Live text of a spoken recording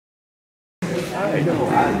How you doing?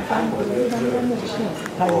 How you doing?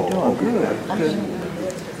 Good. Good.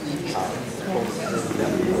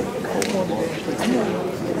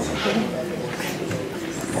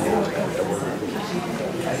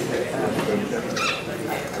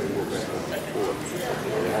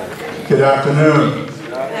 Good afternoon.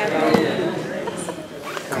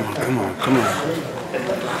 Come on.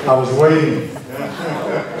 I was waiting.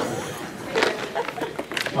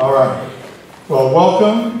 All right. Well,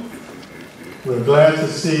 welcome. We're glad to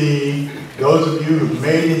see those of you who've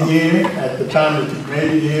made it here at the time that you've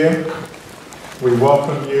made it here. We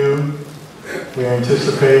welcome you. We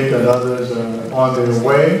anticipate that others are on their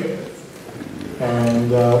way.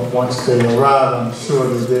 And once they arrive, I'm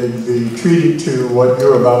sure that they'd be treated to what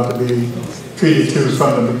you're about to be treated to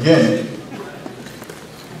from the beginning.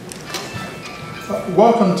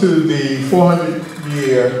 Welcome to the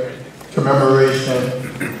 400-year commemoration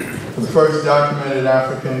of the first documented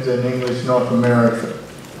Africans in English North America.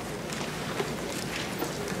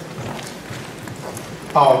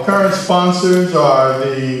 Our current sponsors are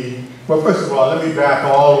well, first of all, let me back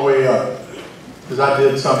all the way up, because I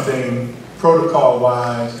did something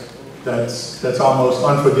protocol-wise that's almost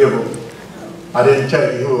unforgivable. I didn't tell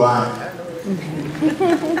you who I am.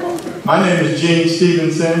 My name is Gene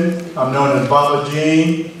Stevenson. I'm known as Baba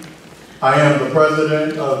Gene. I am the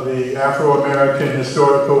president of the Afro-American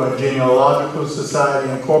Historical and Genealogical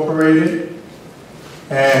Society Incorporated.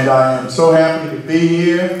 And I am so happy to be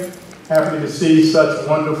here, happy to see such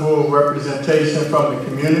wonderful representation from the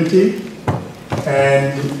community.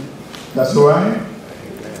 And that's who I am.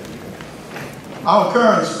 Our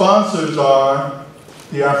current sponsors are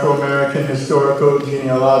the Afro-American Historical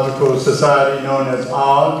Genealogical Society, known as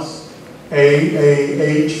AAHGS,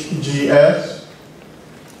 AAHGS,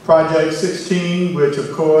 Project 16, which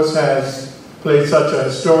of course has played such a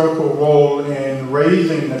historical role in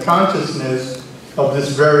raising the consciousness of this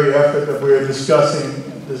very effort that we're discussing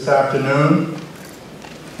this afternoon,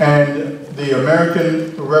 and the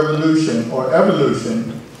American Revolution, or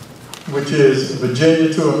Evolution, which is Virginia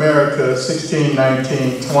to America,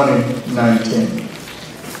 1619-2019.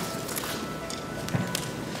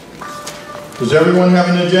 Does everyone have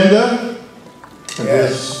an agenda? If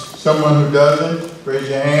there's someone who doesn't, raise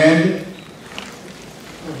your hand.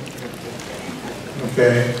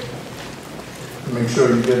 Okay. Make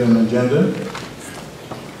sure you get an agenda.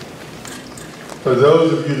 For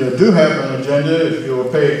those of you that do have an agenda, if you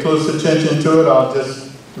will pay close attention to it, I'll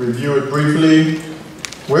just review it briefly.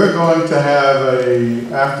 We're going to have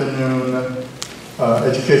an afternoon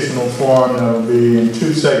educational forum that will be in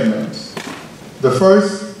two segments.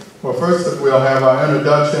 First we'll have our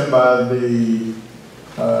introduction by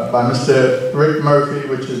Mr. Rick Murphy,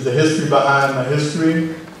 which is the history behind the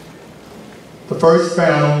history. The first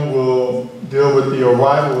panel will deal with the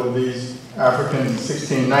arrival of these Africans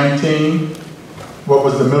in 1619. What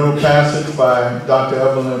was the Middle Passage by Dr.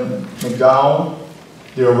 Evelyn McDowell.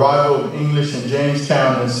 The arrival of English in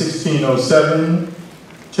Jamestown in 1607,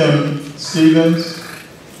 Tim Stevens,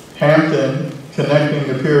 Hampton, connecting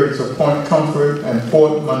the periods of Point Comfort and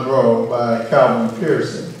Fort Monroe by Calvin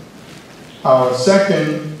Pearson. Our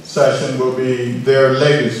second session will be Their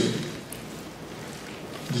Legacy.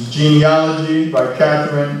 Genealogy by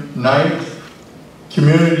Catherine Knight,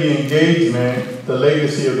 Community Engagement, The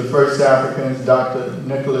Legacy of the First Africans, Dr.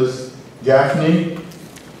 Nicholas Gaffney,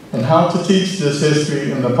 and How to Teach This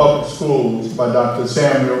History in the Public Schools by Dr.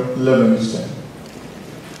 Samuel Livingston.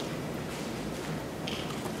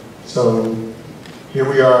 So here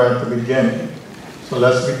we are at the beginning. So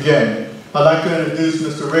let's begin. I'd like to introduce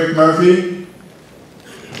Mr. Rick Murphy.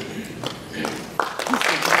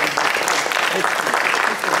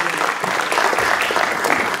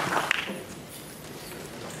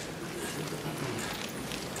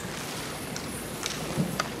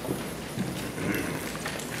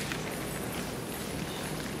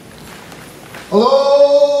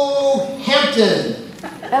 Hello, Hampton.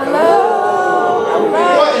 Hello.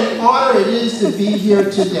 What an honor it is to be here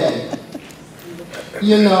today.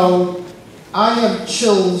 You know, I have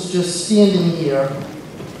chills just standing here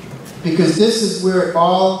because this is where it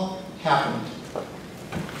all happened.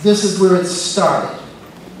 This is where it started.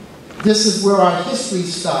 This is where our history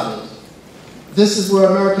started. This is where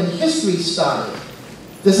American history started.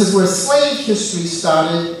 This is where slave history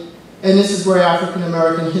started, and this is where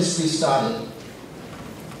African-American history started.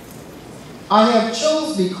 I have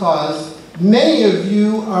chills because many of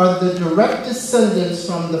you are the direct descendants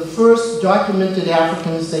from the first documented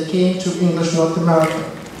Africans that came to English North America.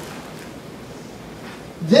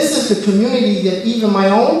 This is the community that even my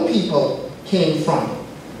own people came from.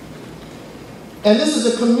 And this is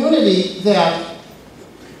a community that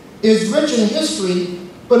is rich in history,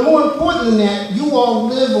 but more important than that, you all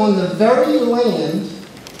live on the very land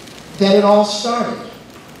that it all started.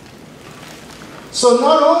 So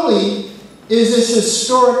not only is this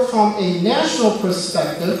historic from a national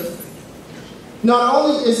perspective, not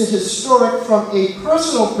only is it historic from a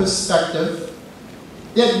personal perspective,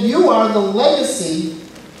 yet you are the legacy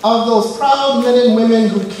of those proud men and women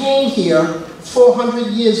who came here 400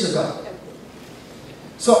 years ago.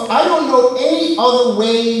 So I don't know any other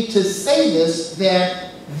way to say this than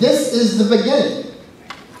this is the beginning.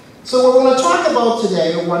 So what we're going to talk about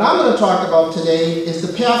today, or what I'm going to talk about today, is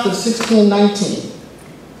the path of 1619.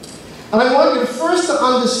 And I want you first to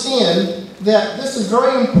understand that this is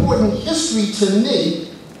very important history to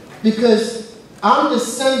me because I'm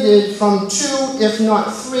descended from 2, if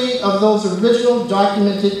not 3, of those original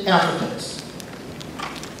documented Africans.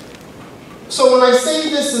 So when I say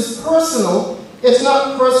this is personal, it's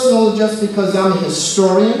not personal just because I'm a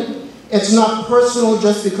historian. It's not personal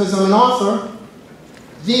just because I'm an author.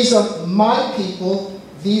 These are my people.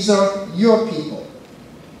 These are your people.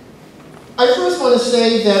 I first want to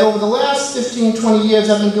say that over the last 15, 20 years,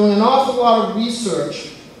 I've been doing an awful lot of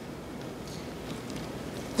research.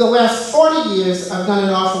 The last 40 years, I've done an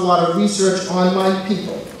awful lot of research on my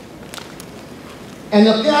people. And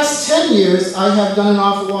the past 10 years, I have done an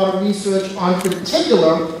awful lot of research on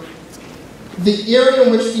particular the area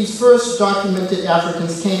in which these first documented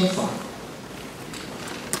Africans came from.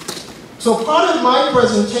 So part of my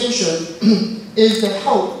presentation is to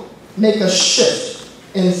help make a shift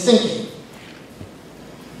in thinking.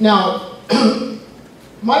 Now,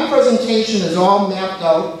 my presentation is all mapped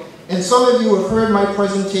out, and some of you have heard my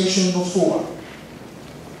presentation before.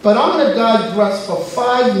 But I'm going to digress for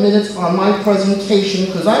 5 minutes on my presentation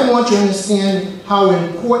because I want you to understand how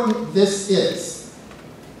important this is.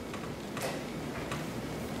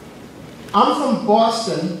 I'm from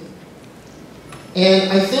Boston, and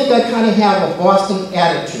I think I kind of have a Boston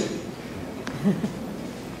attitude.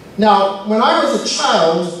 Now, when I was a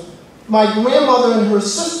child, my grandmother and her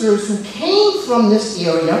sisters who came from this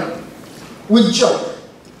area would joke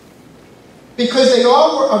because they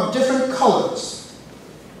all were of different colors.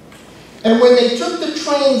 And when they took the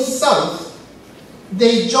train south,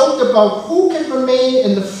 they joked about who could remain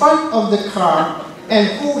in the front of the car and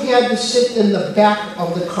who had to sit in the back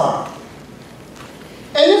of the car.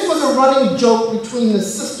 And this was a running joke between the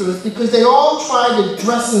sisters because they all tried to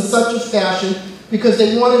dress in such a fashion because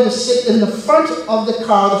they wanted to sit in the front of the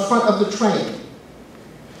car, the front of the train.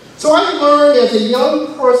 So I learned as a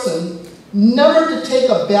young person never to take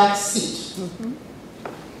a back seat.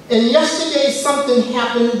 And yesterday something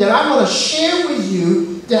happened that I want to share with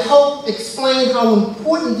you to help explain how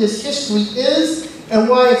important this history is and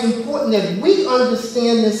why it's important that we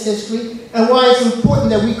understand this history and why it's important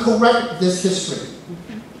that we correct this history.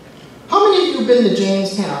 How many of you have been to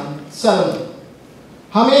Jamestown settlement?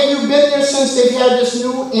 How many of you have been there since they've had this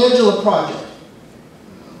new Angela project?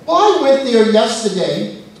 Well, I went there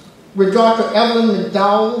yesterday with Dr. Evelyn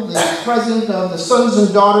McDowell, the president of the Sons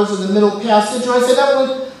and Daughters of the Middle Passage, and I said,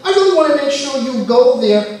 Evelyn, I really want to make sure you go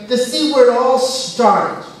there to see where it all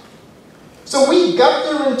started. So we got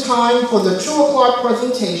there in time for the 2 o'clock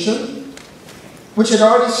presentation, which had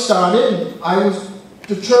already started. I was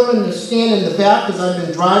determined to stand in the back because I've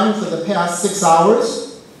been driving for the past 6 hours.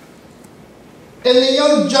 And the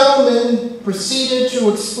young gentleman proceeded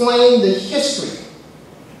to explain the history.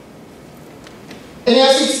 And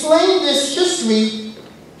as he explained this history,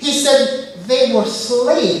 he said they were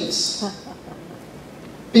slaves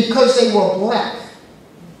because they were black.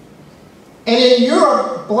 And in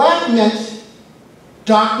Europe, black meant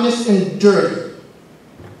darkness and dirty.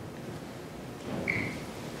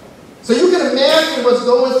 So you can imagine what's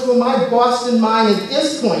going through my Boston mind at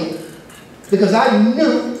this point, because I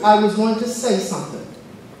knew I was going to say something.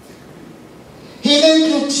 He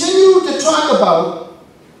then continued to talk about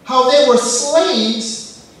how they were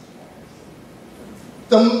slaves,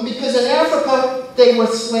 because in Africa they were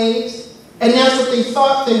slaves, and that's what they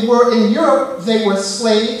thought they were in Europe, they were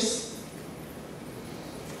slaves.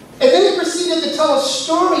 And then he proceeded to tell a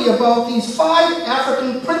story about these 5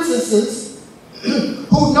 African princesses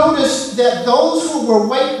who noticed that those who were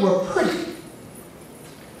white were pretty.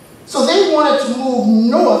 So they wanted to move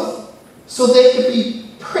north so they could be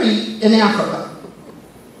pretty in Africa.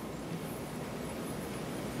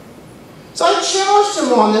 So I challenged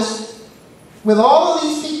him on this with all of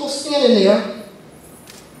these people standing there.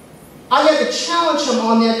 I had to challenge him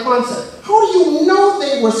on that concept. How do you know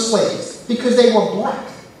they were slaves? Because they were black.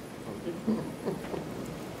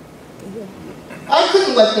 I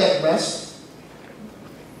couldn't let that rest.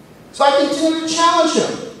 So I continued to challenge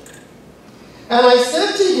him. And I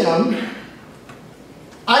said to him,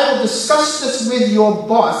 I will discuss this with your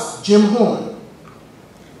boss, Jim Horn.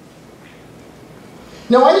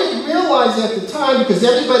 Now, I didn't realize at the time, because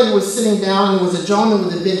everybody was sitting down and there was a gentleman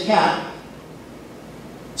with a big hat.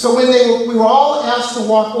 So when we were all asked to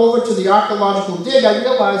walk over to the archaeological dig, I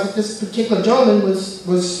realized that this particular gentleman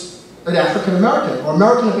was an African-American, or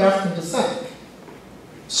American of African descent.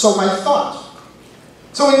 So I thought.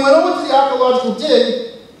 So when we went over to the archaeological dig,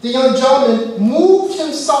 the young gentleman moved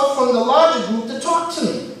himself from the larger group to talk to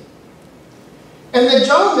me. And the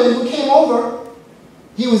gentleman who came over,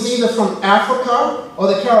 he was either from Africa or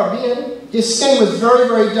the Caribbean. His skin was very,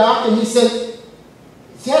 very dark, and he said,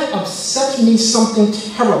 that upset me something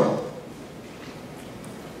terrible.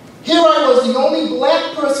 Here I was, the only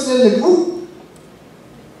black person in the group.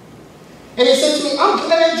 And he said to me, I'm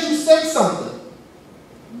glad you said something.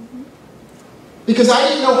 Because I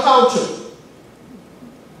didn't know how to.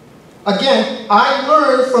 Again, I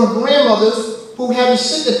learned from grandmothers who had to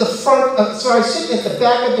sit at the sit at the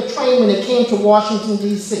back of the train when it came to Washington,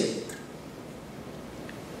 D.C.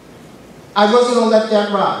 I wasn't going to let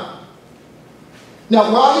that ride.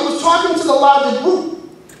 Now, while he was talking to the larger group,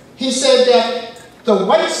 he said that the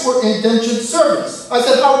whites were indentured servants. I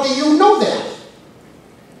said, how do you know that?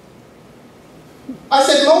 I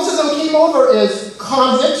said, most of them came over as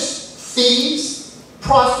convicts, thieves,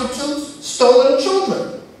 prostitutes, stolen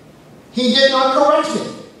children. He did not correct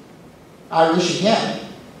me. I wish he had.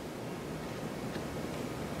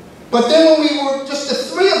 But then when we were just the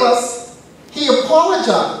three of us, he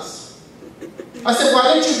apologized. I said,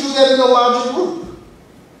 why didn't you do that in the larger group?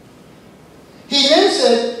 He then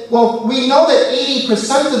said, well, we know that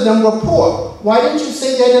 80% of them were poor. Why didn't you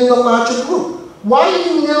say that in the larger group? Why are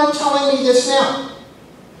you now telling me this now?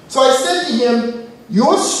 So I said to him,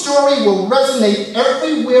 your story will resonate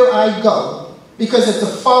everywhere I go, because it's a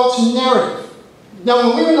false narrative. Now,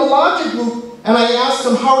 when we were in the larger group, and I asked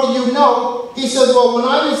him, how do you know? He said, well, when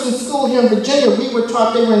I was in school here in Virginia, we were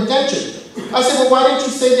taught they were indentured. I said, well, why didn't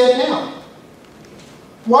you say that now?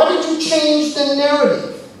 Why did you change the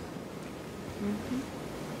narrative?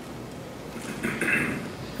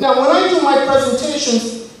 Now, when I do my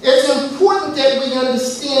presentations, it's important that we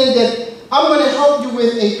understand that I'm going to help you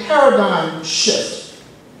with a paradigm shift.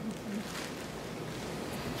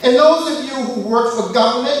 And those of you who work for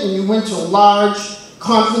government and you went to large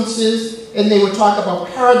conferences and they would talk about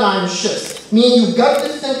paradigm shifts, meaning you've got to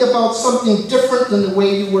think about something different than the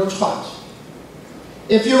way you were taught.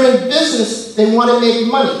 If you're in business, they want to make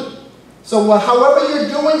money. So however you're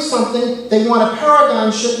doing something, they want a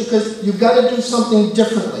paradigm shift because you've got to do something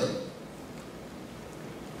differently.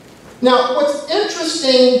 Now, what's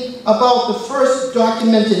interesting about the first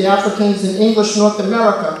documented Africans in English North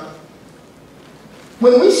America,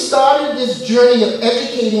 when we started this journey of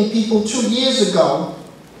educating people 2 years ago,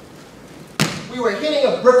 we were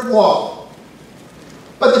hitting a brick wall.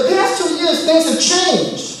 But the past 2 years, things have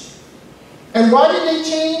changed. And why did they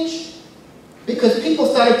change? Because people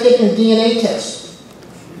started taking DNA tests.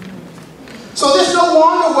 So this no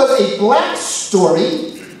longer was a black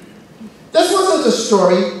story. This wasn't a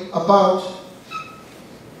story about,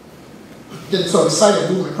 getting so excited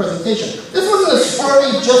to do my presentation. This wasn't a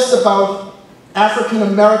story just about African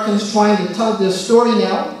Americans trying to tell their story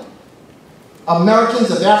now, Americans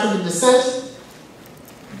of African descent.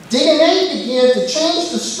 DNA began to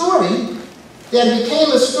change the story that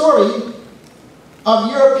became a story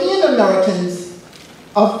of European Americans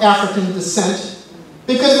of African descent,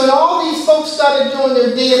 because when all these folks started doing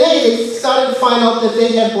their DNA, they started to find out that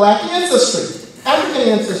they had black ancestry, African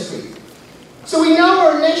ancestry. So we now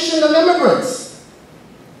are a nation of immigrants,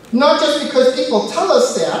 not just because people tell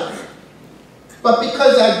us that, but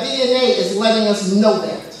because our DNA is letting us know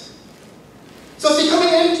that. So it's becoming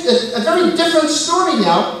a very different story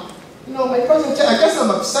now. You know, my presentation, I guess I'm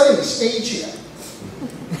upsetting the stage here.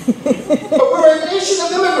 But we're a nation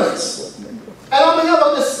of immigrants. And I'm going to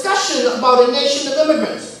have a discussion about a nation of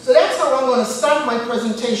immigrants. So that's how I'm going to start my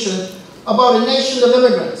presentation about a nation of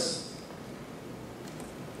immigrants.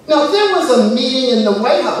 Now, there was a meeting in the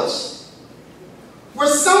White House where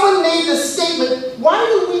someone made the statement, why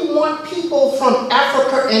do we want people from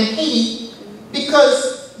Africa and Haiti?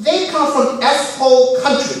 Because they come from S-hole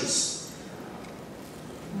countries.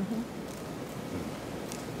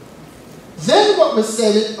 Then what was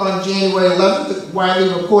said on January 11th,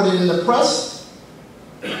 widely reported in the press,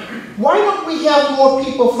 why don't we have more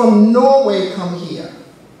people from Norway come here?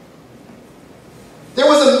 There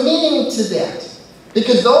was a meaning to that.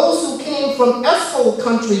 Because those who came from S-hole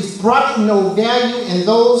countries brought no value, and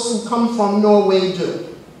those who come from Norway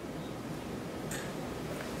do.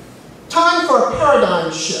 Time for a paradigm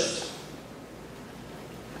shift.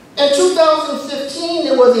 In 2015,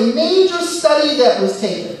 there was a major study that was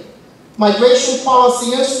taken. Migration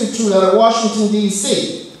Policy Institute out of Washington,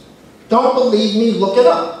 D.C. Don't believe me, look it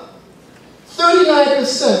up.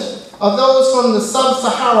 39% of those from the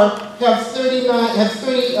sub-Sahara have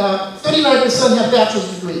 39% have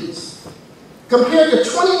bachelor's degrees, compared to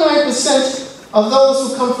 29% of those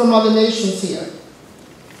who come from other nations here,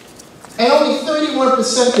 and only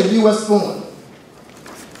 31% are U.S. born.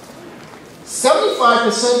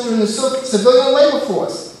 75% are in the civilian labor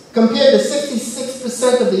force, compared to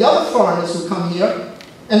 66% of the other foreigners who come here,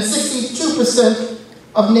 and 62%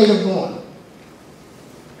 of native born.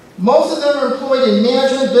 Most of them are employed in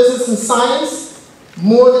management, business, and science,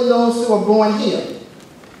 more than those who are born here.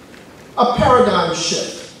 A paradigm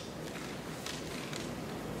shift.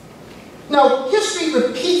 Now, history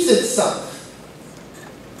repeats itself.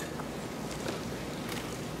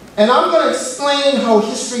 And I'm going to explain how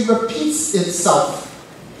history repeats itself.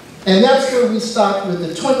 And that's where we start with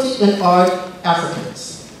the 20 and odd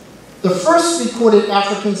Africans. The first recorded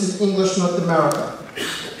Africans in English North America.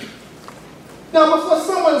 Now, before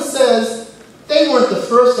someone says they weren't the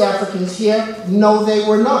first Africans here, no, they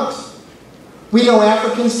were not. We know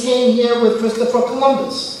Africans came here with Christopher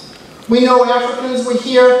Columbus. We know Africans were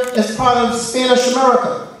here as part of Spanish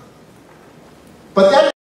America. But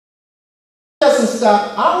that doesn't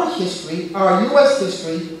start our history, our U.S.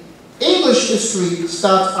 history. English history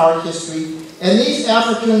starts our history, and these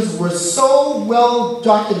Africans were so well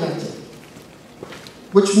documented,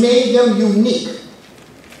 which made them unique.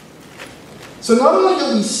 So not only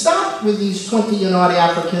do we start with these 20 and odd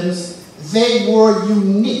Africans, they were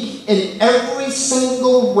unique in every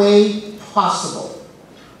single way possible.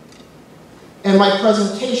 And my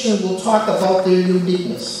presentation will talk about their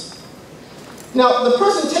uniqueness. Now, the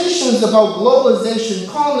presentation is about globalization,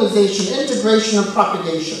 colonization, integration, and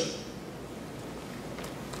propagation.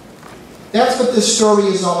 That's what this story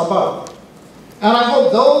is all about. And I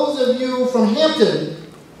hope those of you from Hampton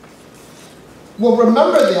will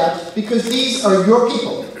remember that, because these are your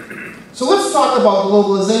people. So let's talk about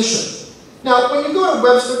globalization. Now, when you go to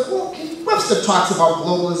Webster, Webster talks about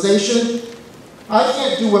globalization. I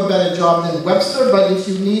can't do a better job than Webster, but if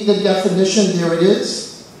you need the definition, there it is.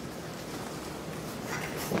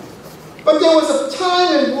 But there was a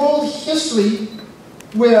time in world history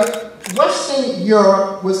where Western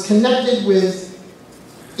Europe was connected with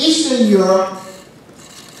Eastern Europe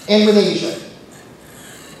and with Asia.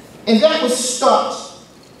 And that was stopped.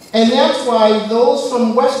 And that's why those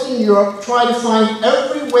from Western Europe tried to find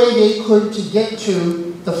every way they could to get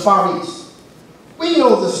to the Far East. We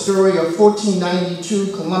know the story of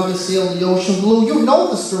 1492, Columbus sailed the ocean blue. You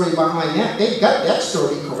know the story behind that. They got that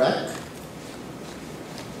story correct.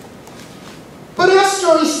 But our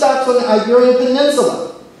story starts on the Iberian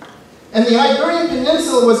Peninsula. And the Iberian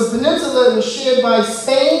Peninsula was a peninsula that was shared by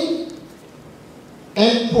Spain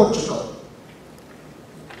and Portugal.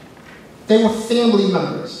 They were family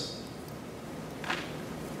members.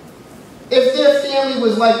 If their family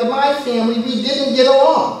was like my family, we didn't get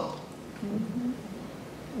along.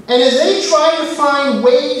 And as they tried to find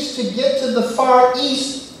ways to get to the Far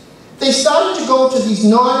East, they started to go to these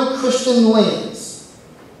non-Christian lands.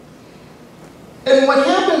 And what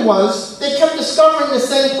happened was, they kept discovering the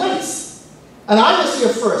same place. And I was here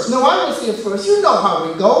first. No, I was here first. You know how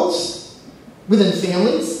it goes within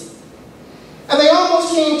families. And they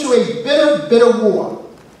almost came to a bitter, bitter war.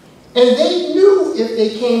 And they knew if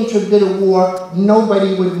they came to a bitter war,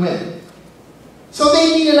 nobody would win. So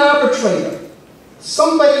they needed an arbitrator,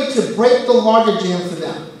 somebody to break the logjam for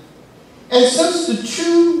them. And since the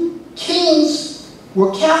two kings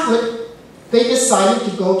were Catholic, they decided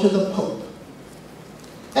to go to the Pope.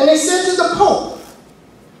 And they said to the Pope,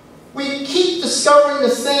 "We keep discovering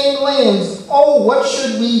the same lands. Oh, what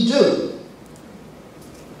should we do?"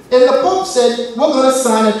 And the Pope said, "We're going to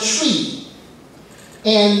sign a treaty.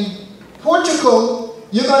 And Portugal,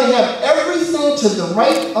 you're going to have everything to the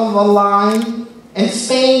right of the line, and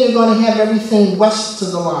Spain, you're going to have everything west to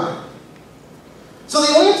the line." So the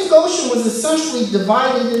Atlantic Ocean was essentially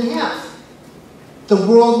divided in half. The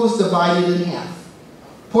world was divided in half.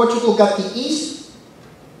 Portugal got the east,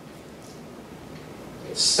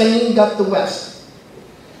 Spain got the west.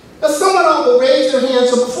 Now someone will raise their hand,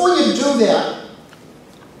 so before you do that,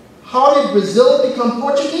 how did Brazil become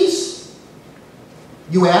Portuguese?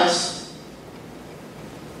 You ask.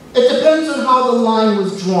 It depends on how the line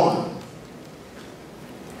was drawn.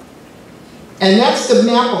 And that's the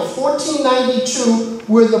map of 1492,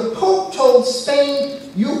 where the Pope told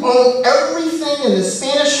Spain, "You own everything in the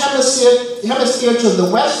Spanish hemisphere to the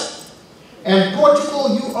west, and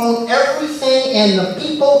Portugal, you own everything and the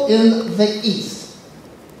people in the east."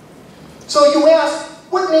 So you ask,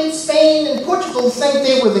 what made Spain and Portugal think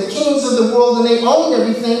they were the kings of the world and they owned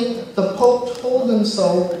everything? The Pope told them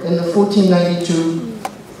so in the 1492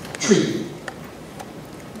 treaty.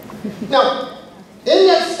 Now, in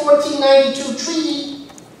that 1492 treaty,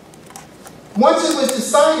 once it was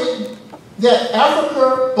decided that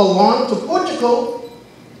Africa belonged to Portugal,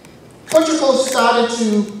 Portugal started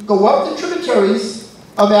to go up the tributaries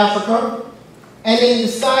of Africa, and they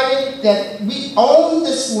decided that we own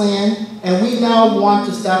this land and we now want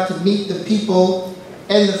to start to meet the people.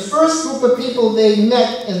 And the first group of people they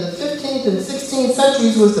met in the 15th and 16th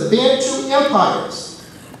centuries was the Bantu empires.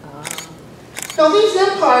 Now these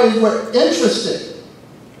empires were interesting.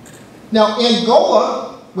 Now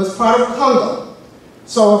Angola was part of Congo.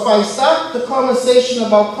 So if I start the conversation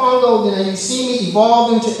about Congo, then you see me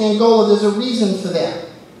evolve into Angola, there's a reason for that.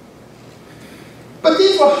 But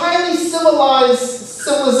these were highly civilized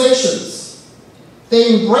civilizations.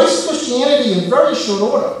 They embraced Christianity in very short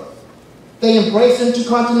order. They embraced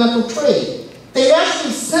intercontinental trade. They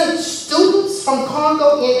actually sent students from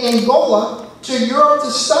Congo and Angola to Europe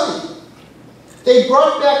to study. They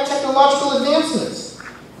brought back technological advancements,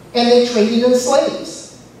 and they traded in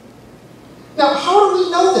slaves. Now, how do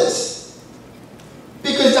we know this?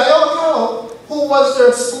 Because Genealogical, who was their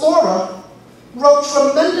explorer, wrote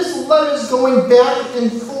tremendous letters going back and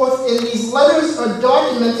forth, and these letters are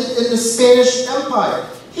documented in the Spanish Empire.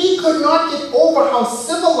 He could not get over how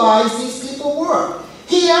civilized these people were.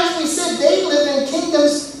 He actually said they live in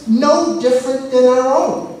kingdoms no different than our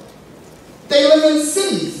own. They live in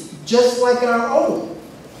cities just like our own.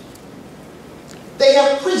 They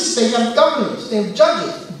have priests, they have governors, they have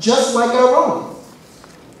judges just like our own.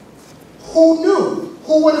 Who knew?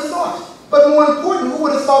 Who would have thought? But more important, who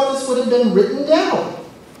would have thought this would have been written down?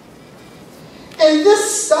 And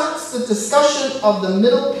this starts the discussion of the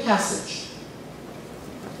Middle Passage.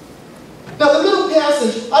 Now the Middle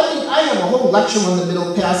Passage, I think I have a whole lecture on the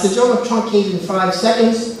Middle Passage. I'm going to truncate in 5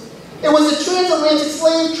 seconds. It was a transatlantic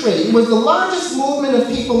slave trade. It was the largest movement of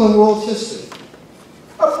people in world history.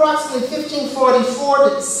 Approximately 1544 to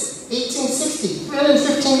 1860,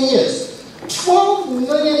 315 years. 12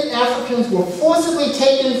 million Africans were forcibly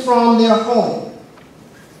taken from their home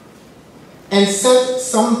and sent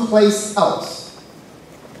someplace else.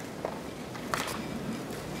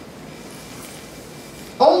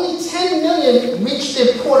 Only 10 million reached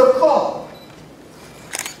their port of call.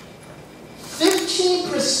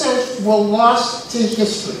 15% were lost to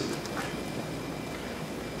history.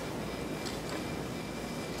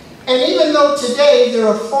 And even though today there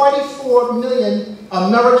are 44 million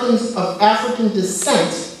Americans of African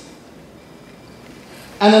descent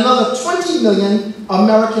and another 20 million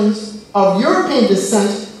Americans of European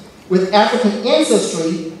descent with African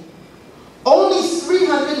ancestry, only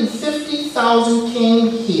 350,000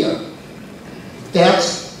 came here.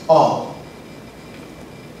 That's all.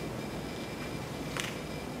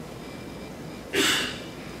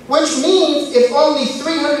 Which means if only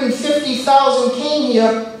 350,000 came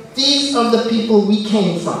here, these are the people we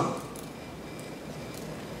came from.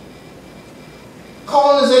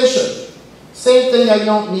 Colonization. Same thing, I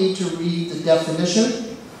don't need to read the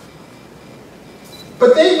definition.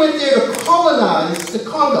 But they went there to colonize the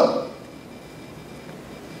Congo.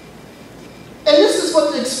 And this is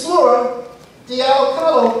what the explorer,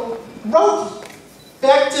 Genealogical, wrote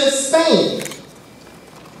back to Spain.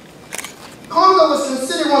 Congo was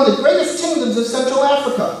considered one of the greatest kingdoms of Central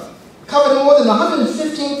Africa, covered more than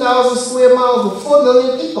 115,000 square miles with 4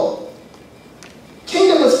 million people.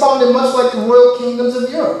 Kingdom was founded much like the royal kingdoms of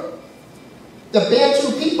Europe. The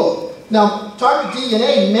Bantu people. Now, talk to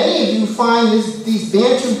DNA, many of you find these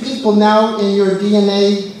Bantu people now in your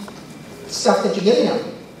DNA stuff that you're getting out.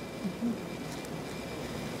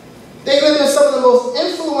 They lived in some of the most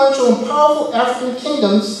influential and powerful African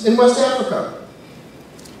kingdoms in West Africa.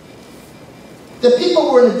 The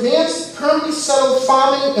people were an advanced, permanently settled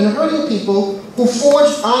farming and herding people who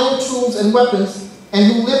forged iron tools and weapons and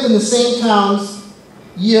who lived in the same towns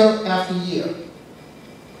year after year.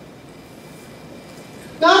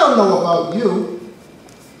 Now, I don't know about you.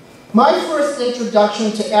 My first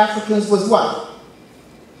introduction to Africans was what?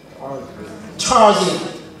 Tarzan.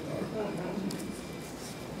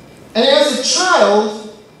 And as a child,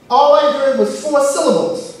 all I heard was 4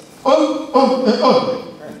 syllables.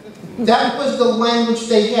 And That was the language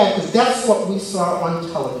they had, because that's what we saw on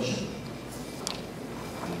television.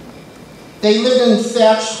 They lived in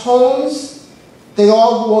thatched homes. They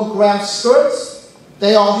all wore grass skirts.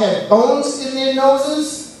 They all had bones in their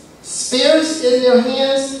noses, spears in their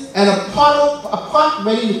hands, and a pot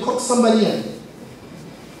ready to cook somebody in.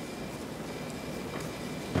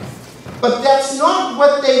 But that's not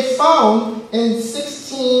what they found in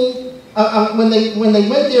when they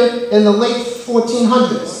went there in the late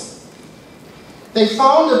 1400s. They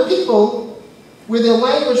found a people where their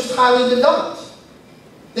language was highly developed.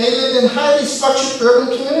 They lived in highly structured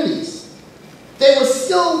urban communities. They were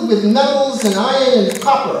skilled with metals and iron and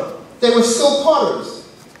copper. They were skilled potters.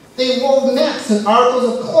 They wove mats and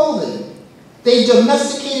articles of clothing. They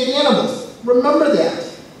domesticated animals. Remember that.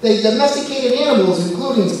 They domesticated animals,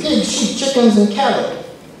 including pigs, sheep, chickens, and cattle.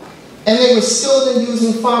 And they were skilled in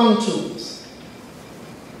using farming tools.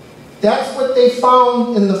 That's what they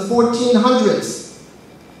found in the 1400s.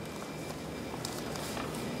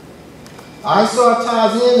 I saw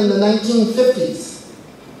Tarzan in the 1950s.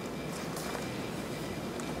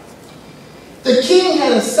 The king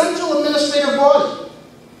had a central administrative body.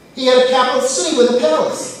 He had a capital city with a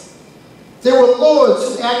palace. There were lords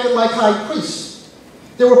who acted like high priests.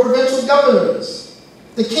 There were provincial governors.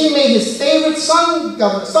 The king made his favorite sons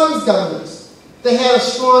governors. They had a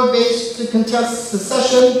strong base to contest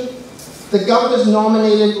secession. The governors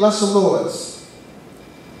nominated lesser lords.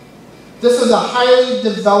 This was a highly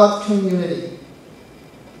developed community.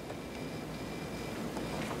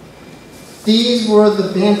 These were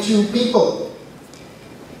the Bantu people.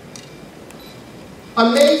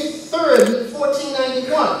 On May 3rd,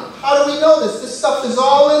 1491, how do we know this? This stuff is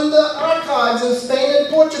all in the archives in Spain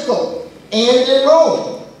and Portugal and in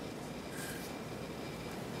Rome.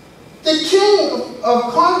 The king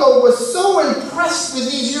of Congo was so impressed with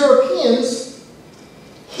these Europeans,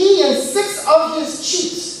 he and 6 of his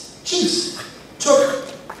chiefs took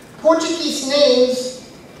Portuguese names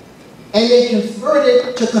and they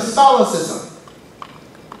converted to Catholicism.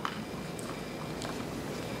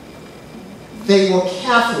 They were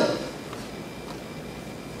Catholic.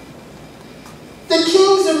 The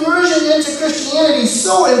king's immersion into Christianity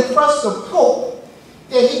so impressed the Pope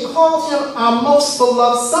that he called him our most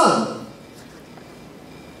beloved son.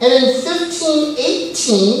 And in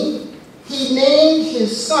 1518, he named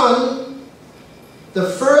his son the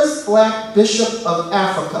first black bishop of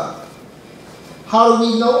Africa. How do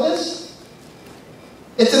we know this?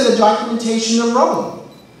 It's in the documentation of Rome.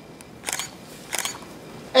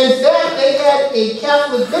 In fact, they had a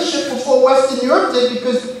Catholic bishop before Western Europe did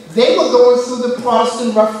because they were going through the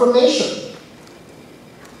Protestant Reformation.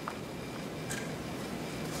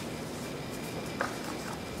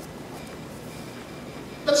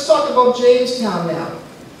 Let's talk about Jamestown now.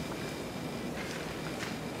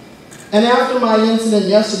 And after my incident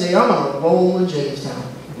yesterday, I'm on a roll in Jamestown.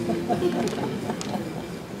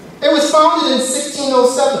 It was founded in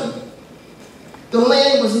 1607. The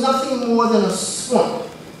land was nothing more than a swamp.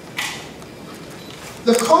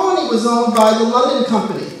 The colony was owned by the London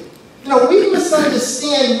Company. You know, we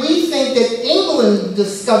misunderstand. We think that England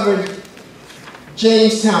discovered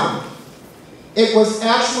Jamestown. It was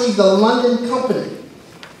actually the London Company.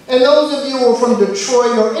 And those of you who are from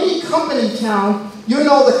Detroit or any company town, you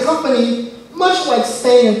know the company, much like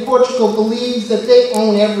Spain and Portugal, believes that they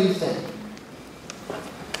own everything.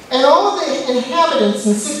 And all of the inhabitants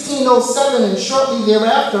in 1607 and shortly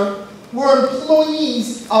thereafter were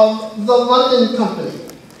employees of the London Company.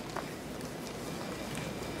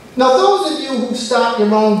 Now, those of you who start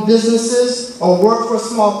your own businesses or work for a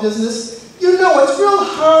small business, you know it's real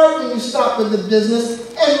hard when you start with the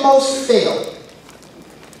business, and most fail.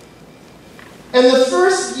 In the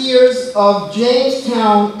first years of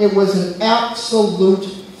Jamestown, it was an absolute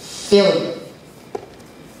failure.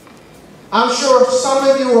 I'm sure some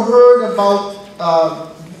of you have heard about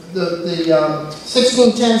the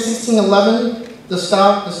 1610, 1611, the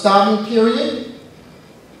starving period.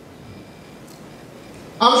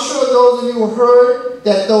 I'm sure those of you have heard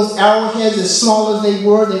that those arrowheads, as small as they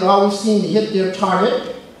were, they always seemed to hit their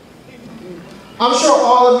target. I'm sure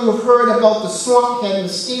all of you have heard about the swamp had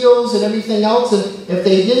mosquitoes and everything else, and if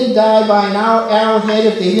they didn't die by an arrowhead,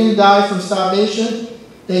 if they didn't die from starvation,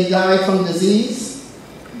 they died from disease.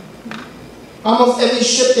 Almost every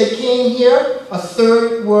ship that came here, a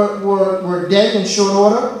third were dead in short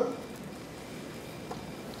order.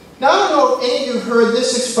 Now, I don't know if any of you have heard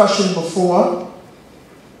this expression before.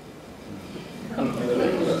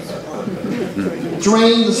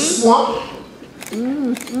 Drain the swamp.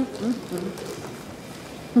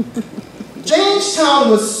 Jamestown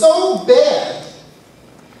was so bad,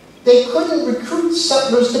 they couldn't recruit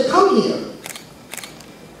settlers to come here.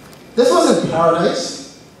 This wasn't paradise.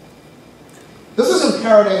 This isn't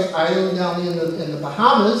Paradise Island down in the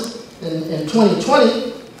Bahamas in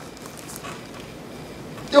 2020.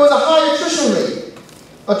 There was a high attrition rate,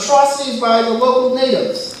 atrocities by the local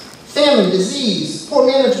natives, famine, disease, poor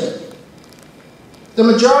management. The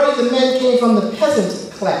majority of the men came from the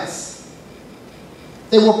peasant class.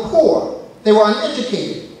 They were poor, they were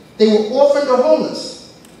uneducated, they were orphaned or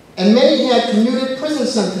homeless, and many had commuted prison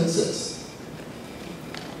sentences.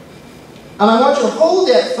 And I want you to hold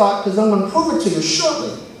that thought because I'm going to prove it to you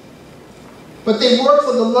shortly. But they worked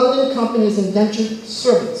for the London Company's indentured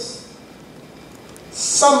servants.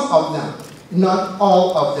 Some of them, not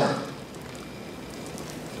all of them.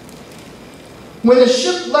 When the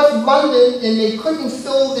ship left London and they couldn't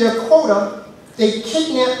fill their quota, they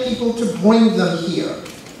kidnapped people to bring them here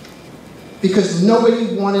because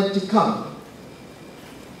nobody wanted to come.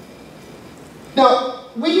 Now,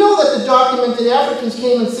 we know that the documented Africans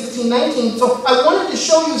came in 1619, so I wanted to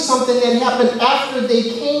show you something that happened after they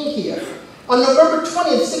came here. On November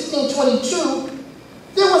 20th, 1622,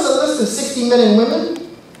 there was a list of 60 men and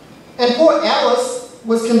women, and poor Alice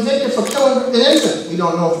was convicted for killing an infant. We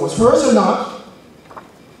don't know if it was hers or not.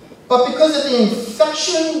 But because of the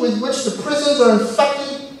infection with which the prisons are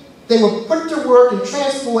infected, they were put to work and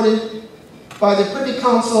transported by the Privy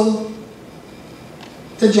Council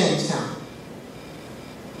to Jamestown.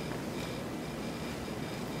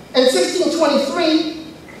 In 1623,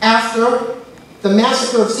 after the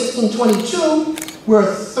massacre of 1622, where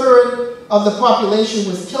a third of the population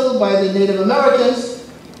was killed by the Native Americans,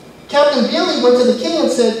 Captain Bailey went to the king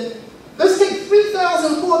and said, let's take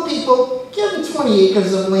 3,000 poor people, give them 20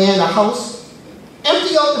 acres of land, a house,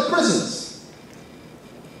 empty out the prisons.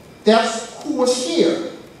 That's who was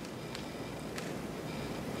here.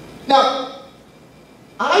 Now,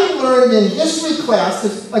 I learned in history class,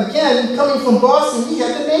 that, again, coming from Boston, we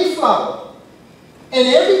had the Mayflower. And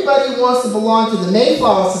everybody wants to belong to the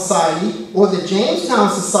Mayflower Society or the Jamestown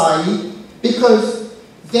Society because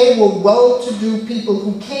they were well-to-do people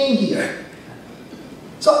who came here.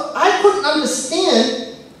 So I couldn't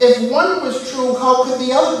understand if one was true, how could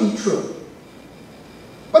the other be true?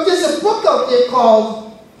 But there's a book out there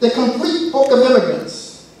called The Complete Book of Immigrants.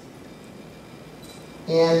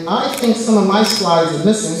 And I think some of my slides are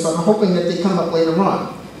missing, so I'm hoping that they come up later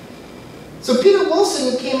on. So Peter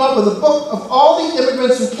Wilson came up with a book of all the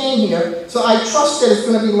immigrants who came here, so I trust that it's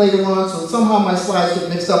going to be later on, so somehow my slides get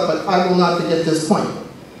mixed up, but I will not forget this point.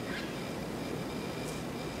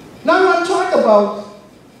 Now I want to talk about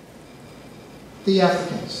the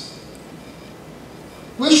Africans.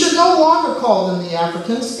 We should no longer call them the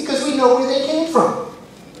Africans because we know where they came from.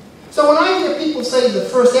 So when I hear people say the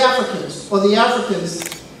first Africans or the Africans,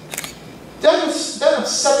 that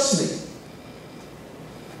upsets me.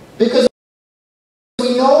 Because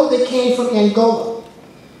we know they came from Angola.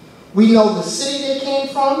 We know the city they came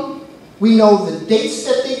from. We know the dates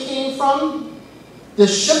that they came from, the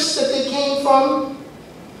ships that they came from.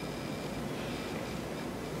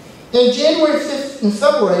 In January 5th and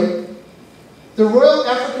February, the Royal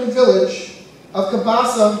African Village of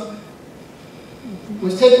Cabasa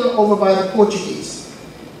was taken over by the Portuguese.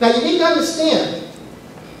 Now you need to understand,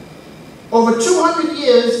 over 200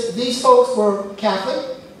 years, these folks were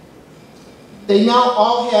Catholic. They now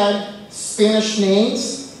all had Spanish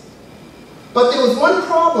names. But there was one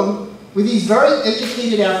problem with these very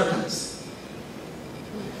educated Africans.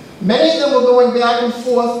 Many of them were going back and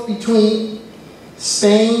forth between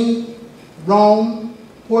Spain, Rome,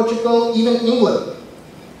 Portugal, even England,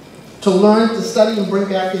 to learn, to study, and bring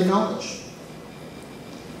back their knowledge.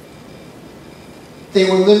 They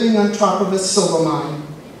were living on top of a silver mine.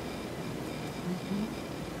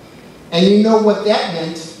 And you know what that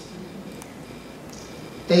meant.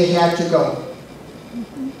 They had to go.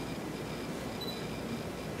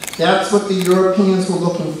 That's what the Europeans were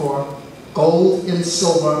looking for, gold and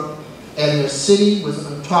silver, and their city was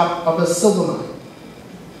on top of a silver mine.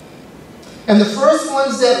 And the first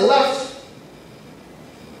ones that left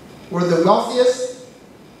were the wealthiest,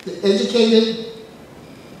 the educated,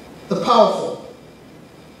 the powerful.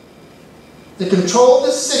 To control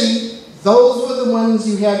the city, those were the ones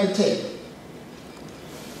you had to take.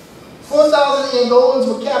 4,000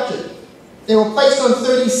 Angolans were captured. They were placed on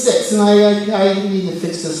 36, and I need to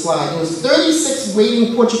fix this slide. It was 36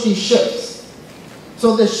 waiting Portuguese ships.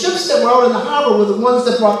 So the ships that were out in the harbor were the ones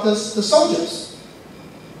that brought the soldiers.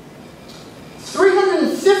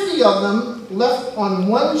 350 of them left on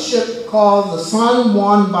one ship called the San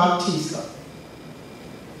Juan Bautista.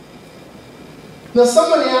 Now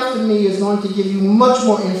someone after me is going to give you much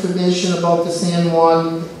more information about the San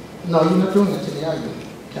Juan. No, you're not doing it today, are you,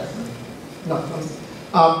 Catherine?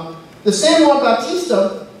 No. The San Juan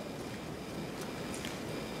Bautista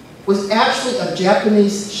was actually a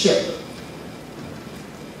Japanese ship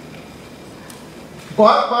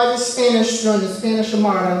bought by the Spanish during the Spanish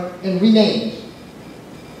Armada and renamed.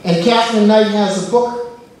 And Catherine Knight has a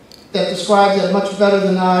book that describes it much better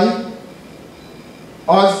than I.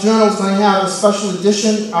 Oz Journal is going to have a special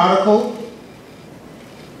edition article.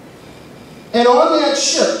 And on that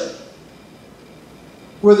ship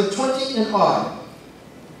were the 20 and odd.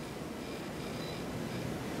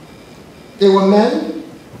 They were men,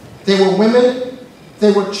 they were women,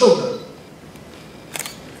 they were children.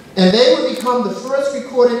 And they would become the first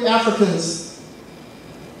recorded Africans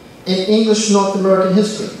in English North American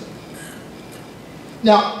history.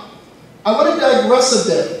 Now, I want to digress a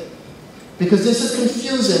bit because this is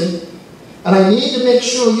confusing and I need to make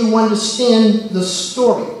sure you understand the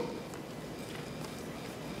story.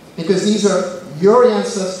 Because these are your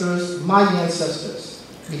ancestors, my ancestors.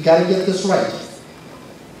 We got to get this right.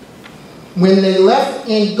 When they left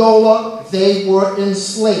Angola, they were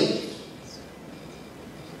enslaved.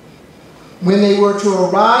 When they were to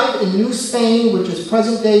arrive in New Spain, which is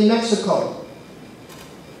present-day Mexico,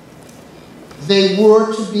 they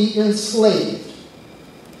were to be enslaved.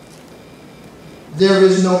 There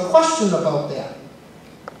is no question about that.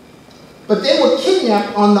 But they were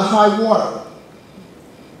kidnapped on the high water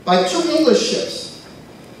by two English ships,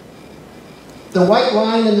 the White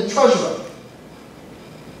Lion and the Treasurer.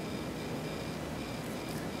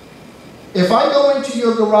 If I go into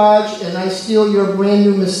your garage and I steal your brand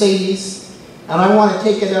new Mercedes and I want to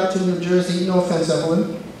take it up to New Jersey, no offense,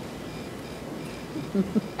 Evelyn,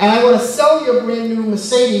 and I want to sell your brand new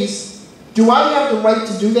Mercedes, do I have the right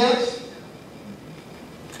to do that?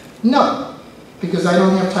 No, because I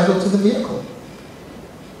don't have title to the vehicle.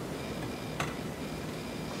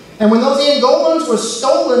 And when those Angolans were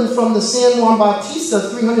stolen from the San Juan Bautista,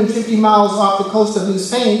 350 miles off the coast of New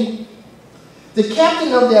Spain, the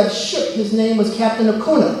captain of that ship, his name was Captain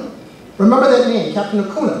Acuna. Remember that name, Captain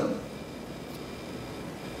Acuna.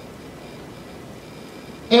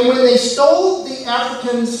 And when they stole the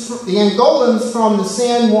Africans, the Angolans from the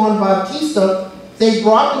San Juan Bautista, they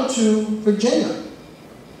brought them to Virginia.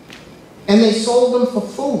 And they sold them for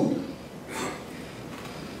food.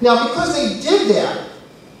 Now, because they did that,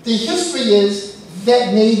 the history is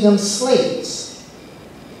that made them slaves.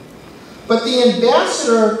 But the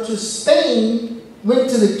ambassador to Spain went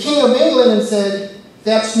to the King of England and said,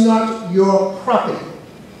 that's not your property.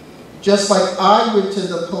 Just like I went to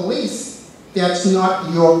the police, that's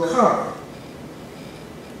not your car.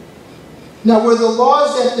 Now, were the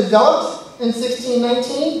laws that developed in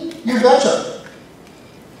 1619? You betcha.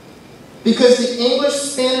 Because the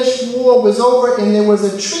English-Spanish War was over and there was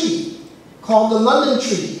a treaty called the London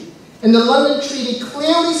Treaty. And the London Treaty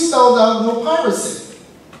clearly spelled out no piracy.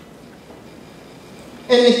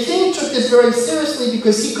 And the king took this very seriously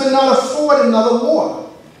because he could not afford another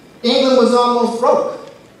war. England was almost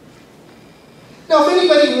broke. Now, if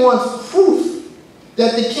anybody wants proof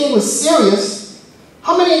that the king was serious,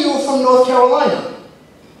 how many of you are from North Carolina?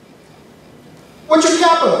 What's your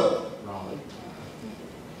capital? Raleigh.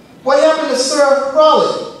 What happened to Sir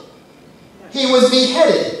Raleigh? He was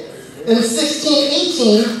beheaded in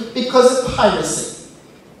 1618 because of piracy.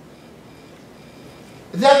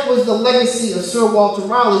 That was the legacy of Sir Walter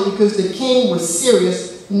Raleigh because the king was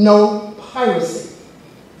serious, no piracy.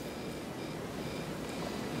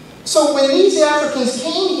 So when these Africans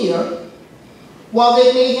came here, while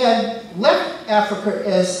they may have left Africa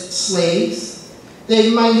as slaves,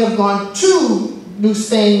 they might have gone to New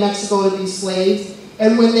Spain, Mexico to be slaves,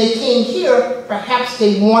 and when they came here, perhaps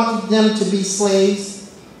they wanted them to be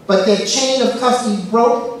slaves, but their chain of custody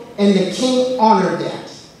broke and the king honored that.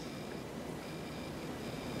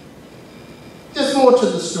 There's more to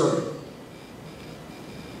the story.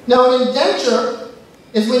 Now, an indenture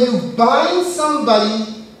is when you bind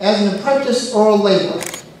somebody as an apprentice or a laborer.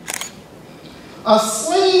 A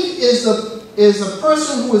slave is a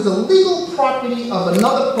person who is the legal property of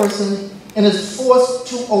another person and is forced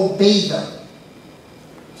to obey them.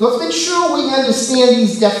 So let's make sure we understand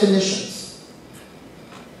these definitions.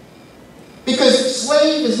 Because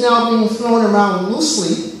slave is now being thrown around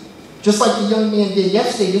loosely, just like the young man did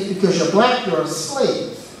yesterday, just because you're black, you're a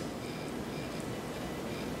slave.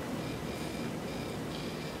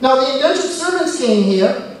 Now, the indentured servants came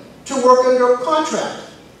here to work under a contract.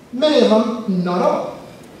 Many of them, not all.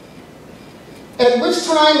 At which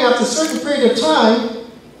time, after a certain period of time,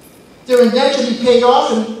 their indenture be paid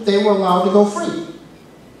off and they were allowed to go free.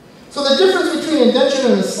 So the difference between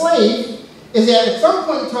indentured and a slave is that at some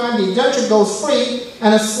point in time, the indenture goes free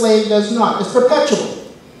and a slave does not. It's perpetual.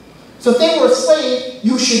 So if they were a slave,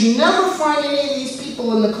 you should never find any of these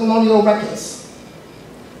people in the colonial records.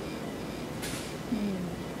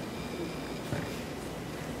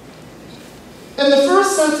 In the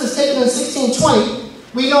first census taken in 1620,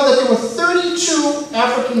 we know that there were 32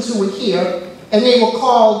 Africans who were here, and they were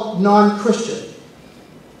called non-Christian.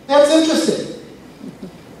 That's interesting.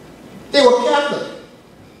 They were Catholic.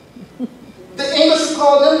 The English would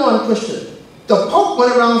call them non-Christian. The Pope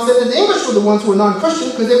went around and said that the English were the ones who were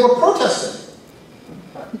non-Christian because they were protesting.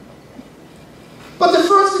 But the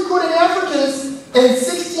first recorded Africans in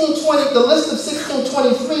 1620, the list of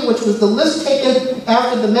 1623, which was the list taken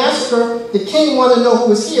after the massacre, the king wanted to know who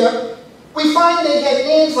was here, we find they had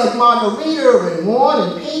names like Margarita and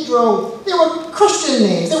Juan and Pedro. They were Christian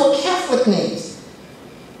names. They were Catholic names.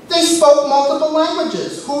 They spoke multiple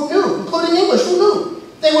languages. Who knew? Including English. Who knew?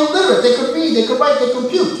 They were literate. They could read. They could write. They could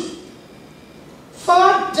compute.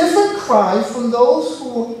 Far different cry from those who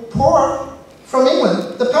were poor from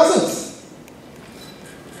England, the peasants.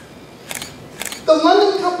 The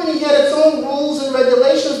London Company had its own rules and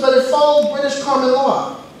regulations, but it followed British common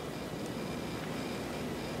law.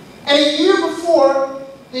 And a year before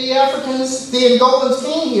the Africans, the Angolans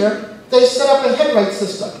came here, they set up a headright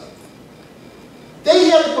system. They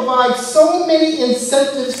had to provide so many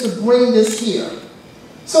incentives to bring this here.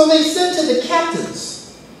 So they said to the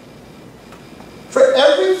captains, for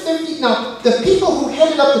every 50, now the people who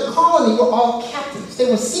headed up the colony were all captains. They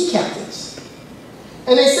were sea captains.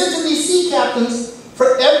 And they said to these sea captains,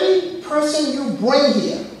 for every person you bring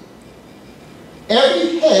here,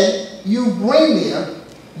 every head you bring there,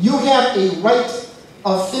 you have a right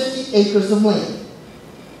of 50 acres of land.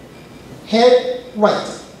 Head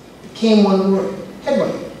right. Became one word. Head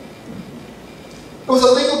right. It was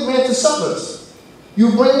a legal grant to settlers.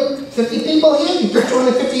 You bring 50 people here, you get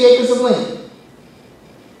 250 acres of land.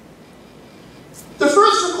 The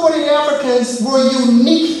first recorded Africans were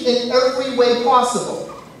unique in every way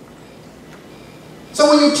possible. So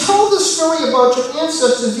when you tell the story about your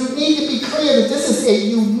ancestors, you need to be clear that this is a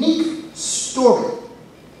unique story.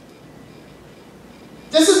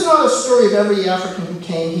 This is not a story of every African who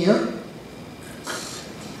came here.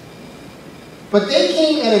 But they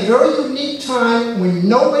came at a very unique time when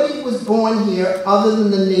nobody was born here other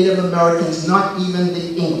than the Native Americans, not even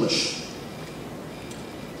the English.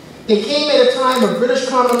 They came at a time of British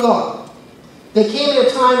common law. They came at a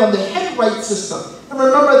time of the headright system. And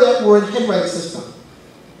remember that word, headright system.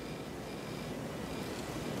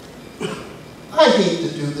 I hate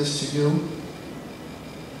to do this to you.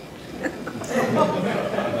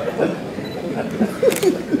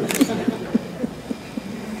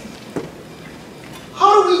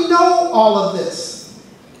 How do we know all of this?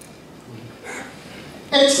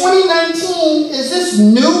 In 2019, is this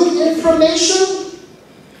new information?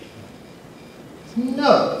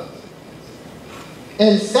 No.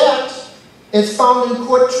 In fact, it's found in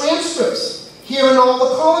court transcripts here in all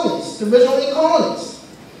the colonies, the original colonies.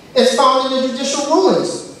 It's found in the judicial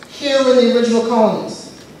rulings here in the original colonies.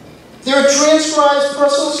 There are transcribed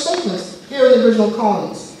personal statements here in the original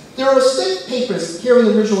colonies. There are estate papers here in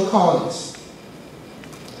the original colonies.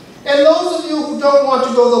 And those of you who don't want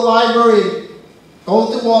to go to the library and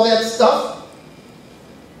go through all that stuff,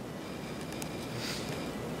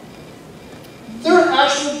 there are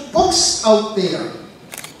actual books out there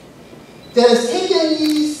that has taken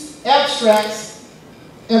these abstracts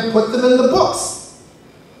and put them in the books.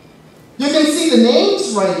 You can see the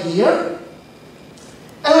names right here.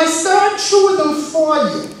 And I started chewing them for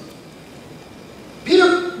you.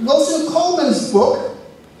 Peter Wilson Coleman's book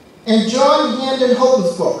and John Handon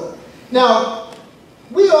Houghton's book. Now,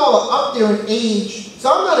 we all are up there in age,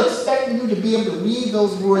 so I'm not expecting you to be able to read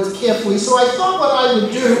those words carefully, so I thought what I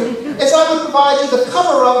would do is I would provide you the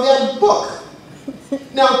cover of that book.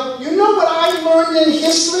 Now, you know what I learned in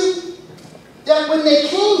history? That when they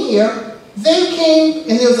came here, they came,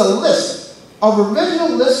 and there's a list, of original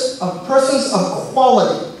list of persons of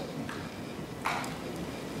quality.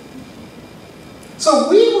 So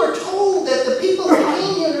we were told that the people who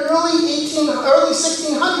came here in the early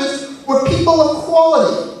 1600s were people of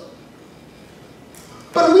quality.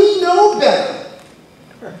 But we know better.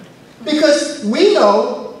 Because we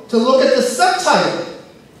know to look at the subtitle.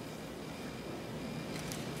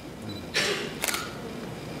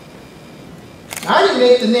 I didn't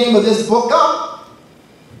make the name of this book up.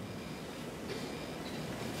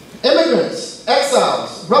 Immigrants,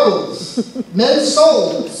 exiles, rebels, men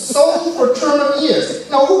sold for a term of years.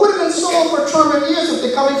 Now, who would have been sold for a term of years if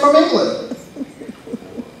they're coming from England?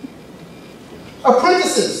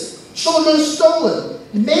 Apprentices, children stolen,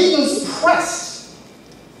 maidens pressed,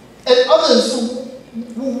 and others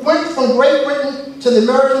who went from Great Britain to the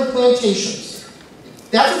American plantations.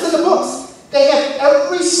 That's what's in the books. They have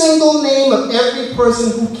every single name of every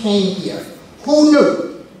person who came here. Who knew?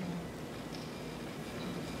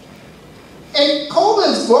 In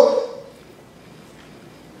Coleman's book,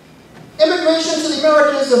 Immigration to the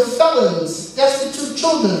Americas records of felons, destitute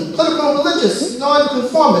children, political and religious,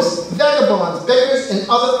 non-conformists, vagabonds, beggars, and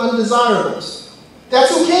other undesirables.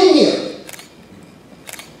 That's who came here.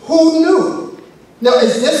 Who knew? Now,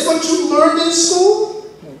 is this what you learned in school?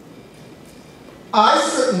 I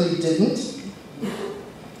certainly didn't.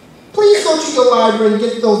 Please go to your library and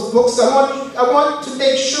get those books. I want to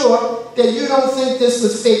make sure that you don't think this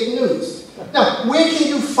was fake news. Now, where can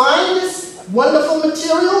you find this wonderful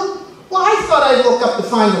material? Well, I thought I'd look up to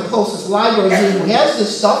find the closest library here who has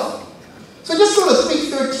this stuff. So just go to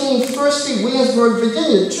 313 First Street, Williamsburg,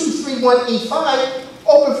 Virginia, 23185,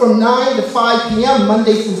 open from 9 to 5 p.m.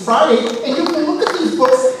 Monday through Friday, and you can look at these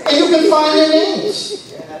books and you can find their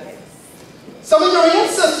names. Some of your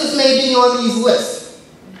ancestors may be on these lists.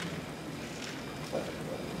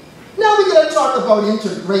 Now we're going to talk about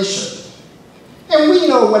integration. And we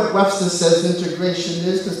know what Webster says integration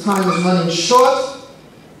is, because time is running short.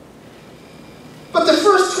 But the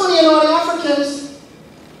first 20 and odd Africans,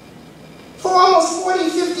 for almost 40,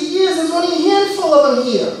 50 years, there's only a handful of them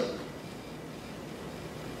here.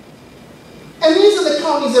 And these are the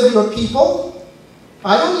counties of your people.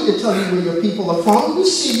 I don't need to tell you where your people are from. You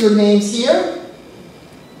see your names here.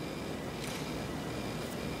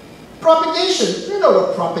 Propagation. You know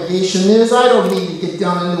what propagation is. I don't need to get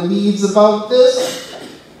down in the weeds about this.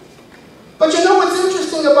 But you know what's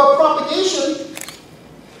interesting about propagation?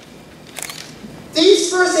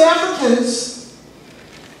 These first Africans,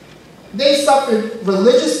 they suffered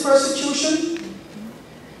religious persecution,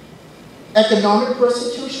 economic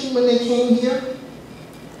persecution when they came here,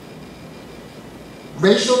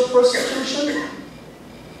 racial persecution,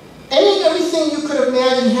 everything you could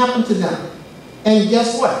imagine happened to them. And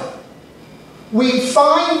guess what? We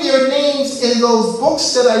find their names in those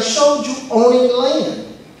books that I showed you owning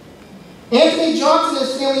land. Anthony Johnson and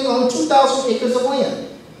his family owned 2,000 acres of land.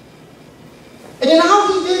 And you know how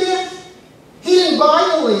he did that? He didn't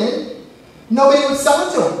buy the land. Nobody would sell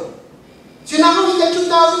it to him. Do you know how he got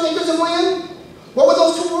 2,000 acres of land? What were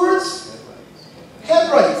those two words? Head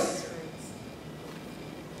rights.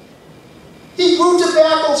 He grew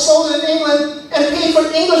tobacco, sold it in England, and paid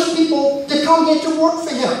for English people to come here to work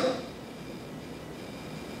for him.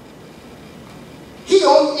 He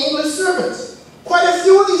owned English servants. Quite a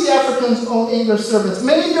few of these Africans owned English servants.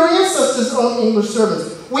 Many of your ancestors owned English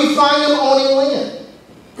servants. We find them owning land.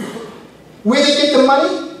 Where they get the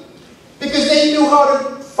money? Because they knew how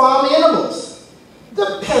to farm animals.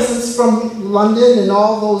 The peasants from London and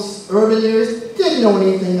all those urban areas didn't know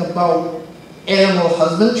anything about animal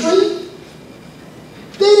husbandry.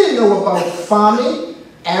 They didn't know about farming,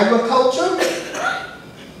 agriculture.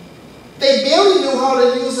 They barely knew how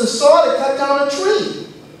to use a saw to cut down a tree.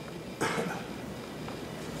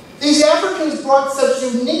 These Africans brought such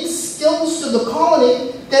unique skills to the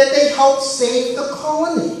colony that they helped save the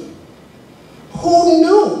colony. Who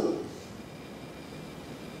knew?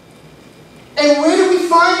 And where do we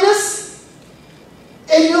find this?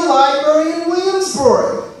 In your library in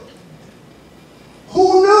Williamsburg.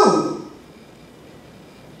 Who knew?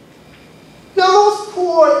 Now those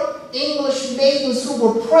poor English maidens who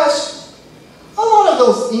were pressed, a lot of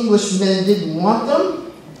those English men didn't want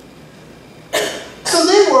them. So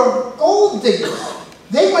they were gold diggers.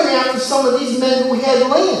 They went after some of these men who had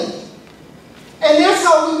land. And that's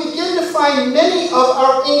how we begin to find many of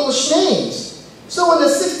our English names. So in the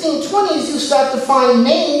 1620s, you start to find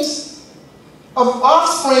names of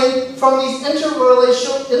offspring from these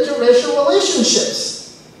interracial relationships.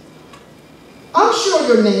 I'm sure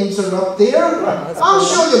your names are up there. I'm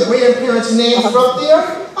sure your grandparents' names are up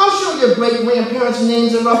there. I'm sure your great-grandparents'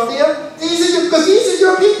 names are up there. Because these are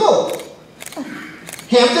your people.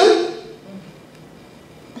 Hampton?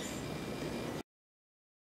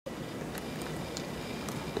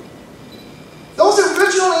 Those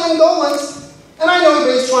original Angolans, and I know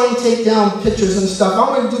everybody's trying to take down pictures and stuff.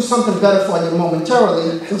 I'm going to do something better for you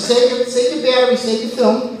momentarily. So save your battery, save your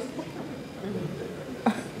film.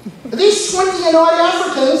 These 20 and odd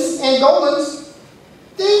Africans, Angolans,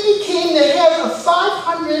 they became the head of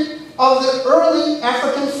 500 of the early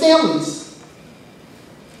African families.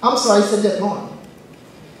 I'm sorry, I said that wrong.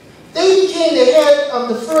 They became the head of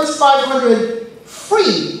the first 500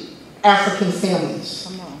 free African families.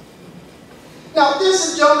 Now,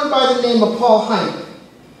 there's a gentleman by the name of Paul Hynek.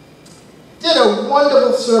 Did a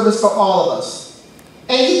wonderful service for all of us.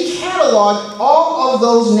 And he cataloged all of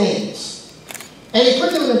those names. And he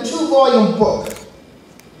put them in a 2-volume book.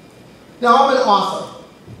 Now, I'm an author.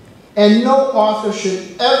 And no author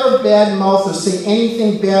should ever badmouth or say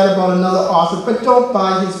anything bad about another author, but don't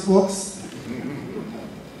buy his books.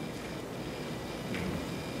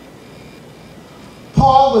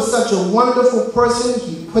 Paul was such a wonderful person.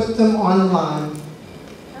 He put them online.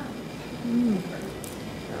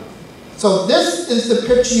 So this is the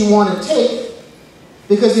picture you want to take,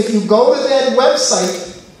 because if you go to that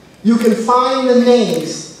website, you can find the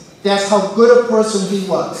names. That's how good a person he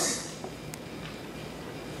was.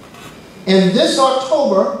 And this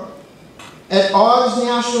October, at AAHGS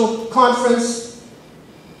National Conference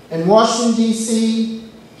in Washington, D.C.,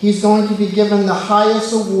 he's going to be given the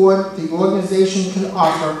highest award the organization can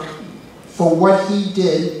offer for what he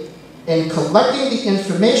did in collecting the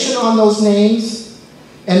information on those names.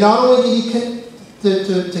 And not only did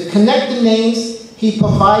he to connect the names, he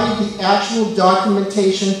provided the actual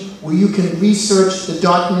documentation where you can research the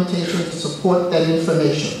documentation to support that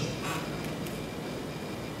information.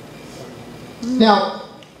 Now,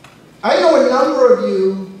 I know a number of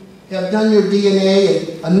you have done your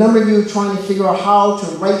DNA, and a number of you are trying to figure out how to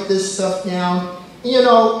write this stuff down. You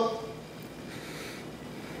know,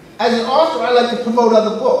 as an author, I like to promote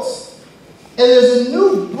other books. And there's a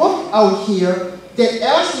new book out here that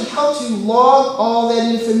actually helps you log all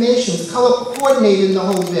that information. It's color coordinated in the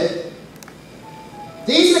whole bit.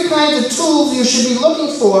 These are the kinds of tools you should be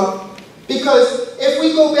looking for, because if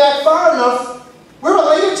we go back far enough, we're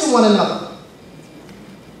related to one another.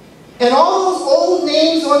 And all those old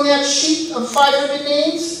names on that sheet of 500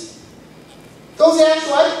 names, those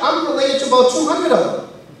actually, I'm related to about 200 of them.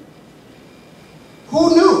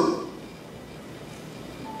 Who knew?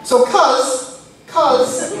 So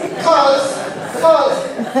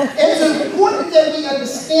it's important that we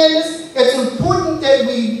understand this. It's important that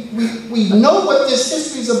we know what this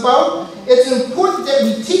history is about. It's important that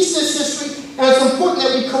we teach this history, and it's important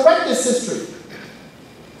that we correct this history.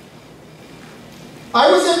 I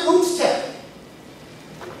was at Boots Tech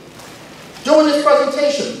during this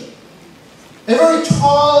presentation. A very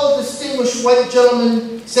tall, distinguished white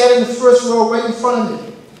gentleman sat in the first row right in front of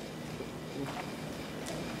me.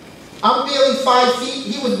 I'm barely 5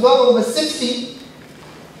 feet. He was well over 6 feet.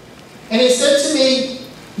 And he said to me,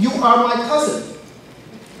 "You are my cousin."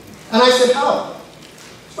 And I said, "How?"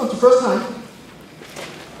 It's not the first time.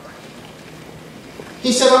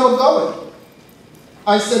 He said, "I'm a goer."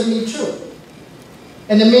 I said, "Me too."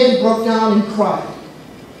 And the man broke down and cried.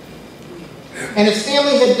 And his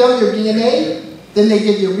family had done their DNA, then they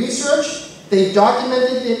did their research, they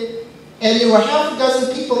documented it, and there were half a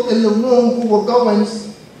dozen people in the room who were goers,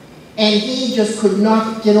 and he just could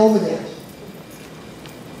not get over that.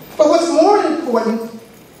 But what's more important,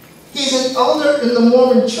 he's an elder in the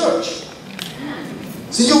Mormon church.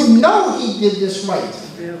 So you know he did this right.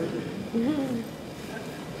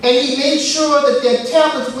 And he made sure that their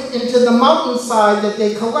tablets went into the mountainside that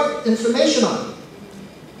they collect information on.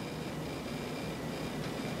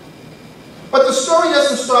 But the story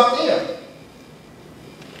doesn't stop there.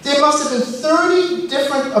 There must have been 30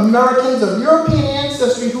 different Americans of European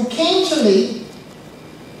ancestry who came to me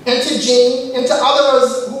and to Jean and to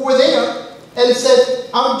others who were there and said,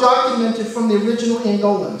 "I'm documented from the original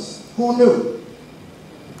Angolans." Who knew?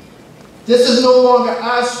 This is no longer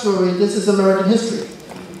our story, this is American history.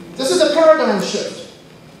 This is a paradigm shift.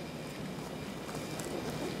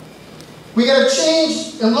 We got to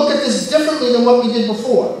change and look at this differently than what we did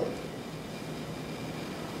before.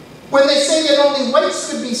 When they say that only whites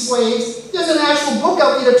could be slaves, there's an actual book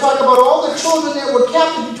out there to talk about all the children that were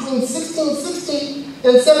captured between 1616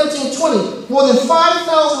 and 1720. More than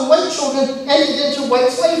 5,000 white children entered into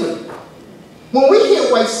white slavery. When we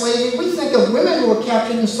hear white slavery, we think of women who were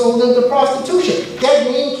captured and sold into prostitution. That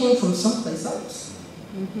name came from someplace else.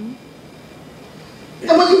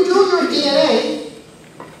 And when you do your DNA,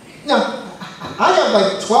 now, I have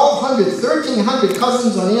like 1,200, 1,300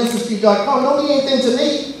 cousins on Ancestry.com. Nobody anything to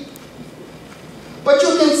me. But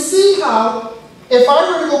you can see how, if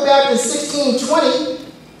I were to go back to 1620,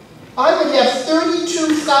 I would have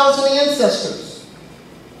 32,000 ancestors.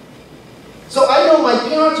 So I know my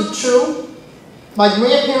parents are 2, my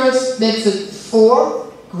grandparents makes it 4,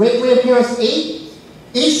 great-grandparents 8.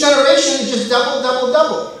 Each generation is just double, double,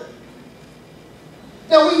 double.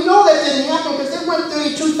 Now we know that didn't happen because there weren't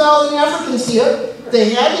 32,000 Africans here. They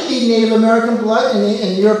had to be Native American blood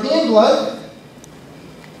and European blood.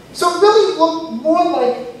 So it really looked more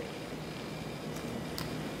like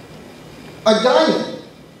a diamond,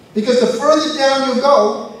 because the further down you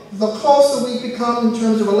go, the closer we become in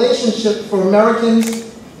terms of relationship for Americans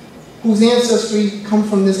whose ancestry come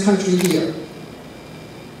from this country here.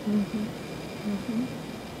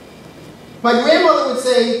 My grandmother would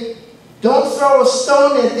say, "Don't throw a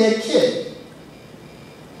stone at that kid,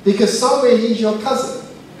 because somewhere he's your cousin.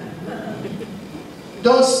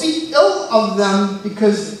 Don't speak ill of them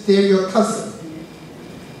because they're your cousin."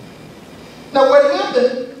 Now what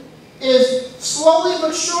happened is, slowly but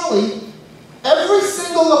but surely, every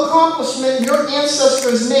single accomplishment your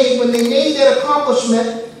ancestors made, when they made that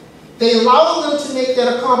accomplishment, they allowed them to make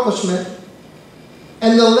that accomplishment,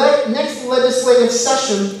 and the next legislative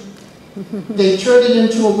session, they turned it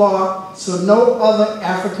into a law so no other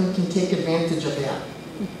African can take advantage of that.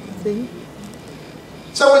 See?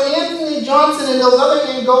 So when Anthony Johnson and those other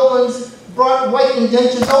Angolans brought white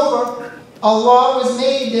indentures over, a law was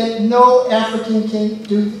made that no African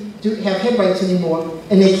can have head rights anymore,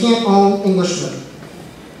 and they can't own Englishmen.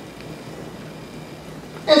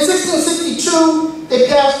 In 1662, they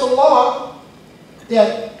passed a law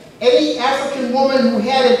that any African woman who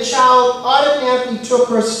had a child automatically took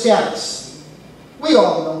her status. We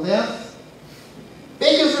all know that.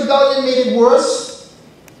 Bacon's Rebellion made it worse.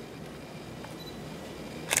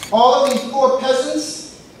 All of these poor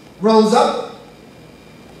peasants rose up.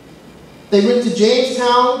 They went to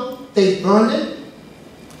Jamestown, they burned it,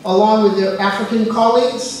 along with their African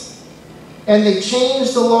colleagues, and they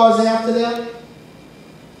changed the laws after that.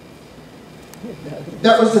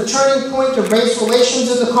 That was the turning point of race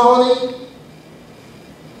relations in the colony.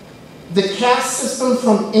 The caste system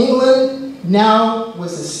from England now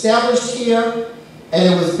was established here,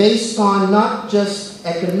 and it was based on not just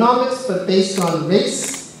economics, but based on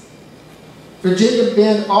race. Virginia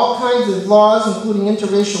banned all kinds of laws, including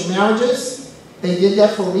interracial marriages. They did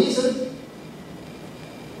that for a reason.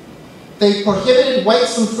 They prohibited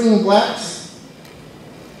whites from freeing blacks.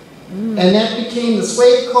 And that became the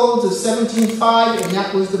slave codes of 1705, and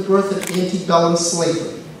that was the birth of antebellum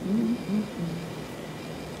slavery.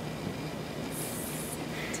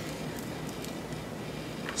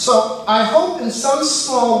 So I hope in some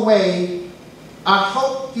small way, I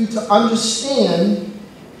helped you to understand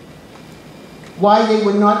why they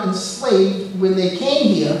were not enslaved when they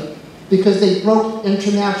came here, because they broke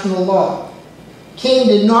international law. King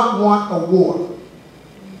did not want a war.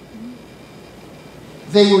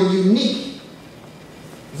 They were unique.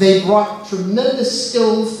 They brought tremendous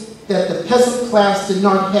skills that the peasant class did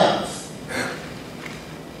not have.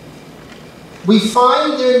 We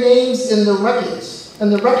find their names in the records, in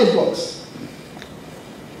the record books.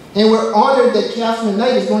 And we're honored that Catherine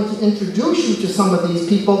Knight is going to introduce you to some of these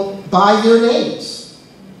people by their names.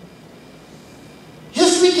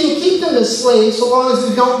 History can keep them as slaves so long as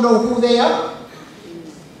we don't know who they are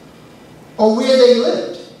or where they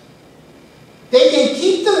lived. They can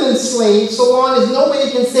keep them enslaved so long as nobody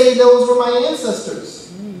can say those were my ancestors.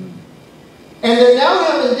 And they're now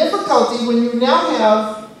having difficulty when you now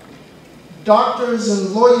have doctors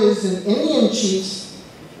and lawyers and Indian chiefs,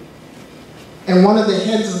 and one of the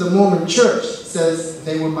heads of the Mormon church says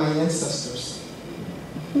they were my ancestors.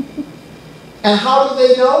 And how do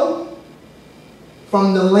they know?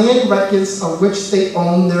 From the land records of which they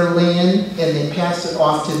own their land, and they pass it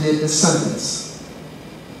off to their descendants.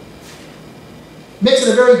 Makes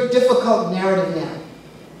it a very difficult narrative now.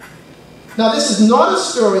 Now, this is not a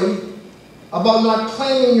story about not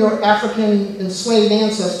claiming your African enslaved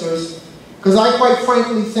ancestors, because I quite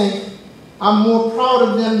frankly think I'm more proud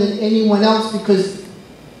of them than anyone else, because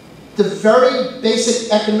the very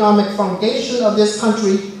basic economic foundation of this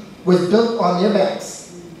country was built on their backs.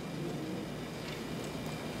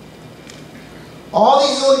 All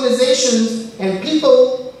these organizations and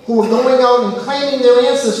people who were going out and claiming their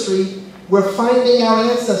ancestry were finding our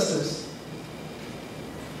ancestors.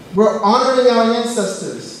 We're honoring our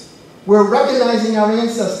ancestors. We're recognizing our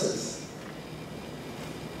ancestors.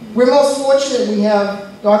 We're most fortunate we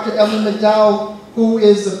have Dr. Ellen McDowell, who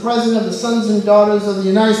is the president of the Sons and Daughters of the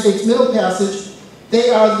United States Middle Passage. They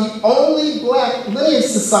are the only black lineage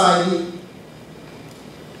society.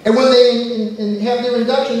 And when they have their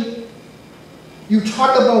induction, you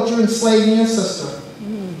talk about your enslaved ancestor.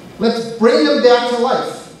 Let's bring them back to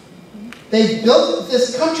life. They built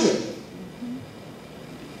this country.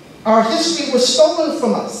 Our history was stolen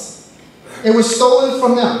from us. It was stolen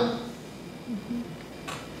from them.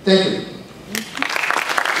 Thank you.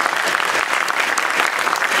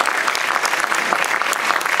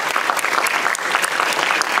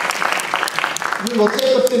 We will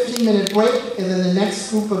take a 15-minute break, and then the next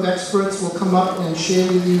group of experts will come up and share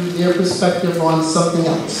with you their perspective on something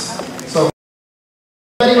else. So,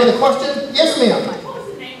 anybody with a question? Yes, ma'am. What was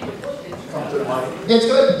the name of the book? It's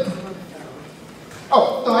good?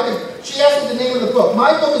 Oh, no, I didn't. She asked me the name of the book.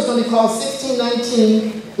 My book is going to be called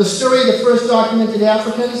 1619, The Story of the First Documented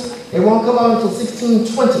Africans. It won't come out until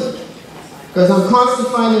 1620, because I'm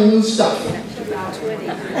constantly finding new stuff.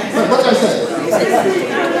 What did I say?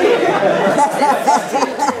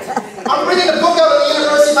 I'm reading a book out of the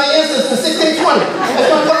University of my ancestors in 1620. It's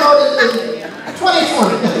going to come out in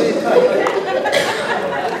 2020.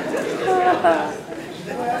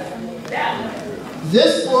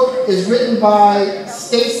 This book is written by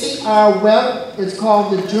Stacy R. Webb. It's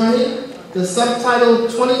called The Journey. The subtitle,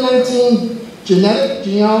 2019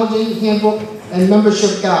 Genealogy Handbook and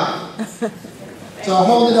Membership Guide. So I'll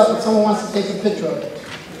hold it up if someone wants to take a picture of it.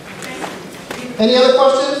 Any other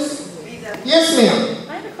questions? Yes, ma'am.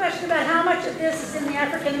 I have a question about how much of this is in the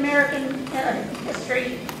African-American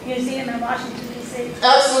History Museum in Washington, D.C.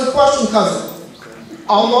 Excellent question, cousin.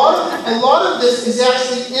 A lot of this is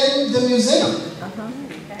actually in the museum.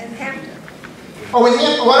 In Hampton. Oh, in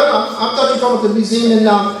Hampton. I thought you were talking about the museum in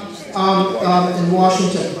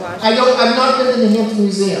Washington. I've not been in the Hampton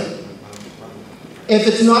Museum. If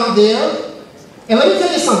it's not there, and let me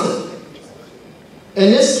tell you something.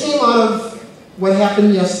 And this came out of what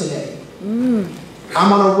happened yesterday.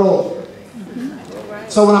 I'm on a roll.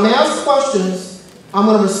 So when I'm asked questions, I'm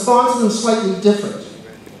going to respond to them slightly different.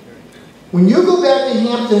 When you go back to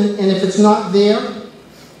Hampton, and if it's not there,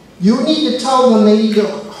 you need to tell them they need to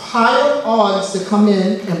hire odds to come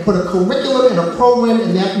in and put a curriculum and a program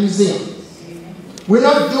in that museum. We're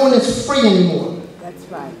not doing this free anymore. That's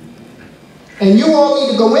right. And you all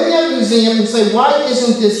need to go in that museum and say, why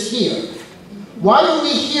isn't this here? Why are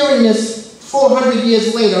we hearing this 400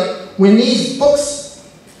 years later when these books,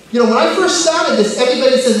 when I first started this,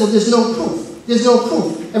 everybody says, well, there's no proof. There's no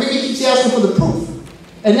proof. Everybody keeps asking for the proof.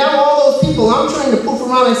 And now all those people, I'm trying to proof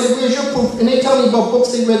around, I say, where's your proof? And they tell me about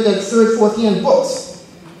books they read, that third, fourth hand books.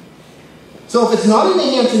 So if it's not in the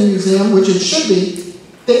Hampton Museum, which it should be,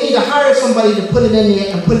 they need to hire somebody to put it in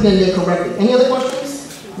there and put it in there correctly. Any other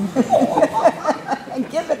questions?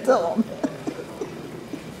 Give it to them.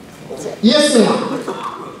 Yes, ma'am.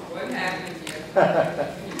 What happened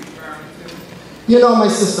yesterday? You know, my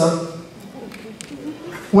sister,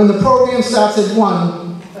 when the program starts at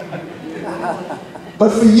 1, but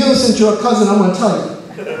for you, since you're a cousin, I'm going to tell you.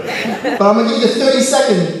 But I'm going to give you the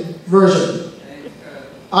 30-second version.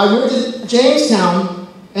 I went to Jamestown,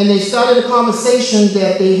 and they started a conversation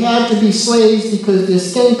that they had to be slaves because their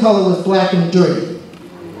skin color was black and dirty.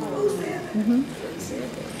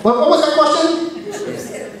 What was that question?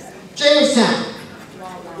 Jamestown.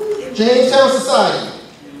 Jamestown Society.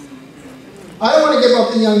 I don't want to give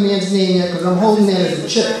up the young man's name yet because I'm holding that as a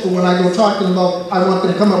chip for when I go talking about I want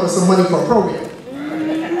them to come up with some money for a program.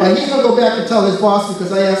 But he's going to go back and tell his boss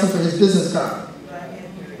because I asked him for his business card.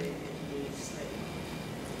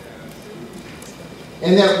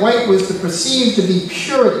 And that white was perceived to be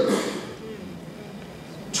purity.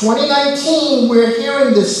 2019, we're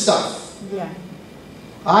hearing this stuff. Yeah.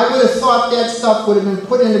 I would have thought that stuff would have been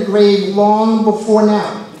put in the grave long before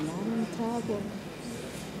now.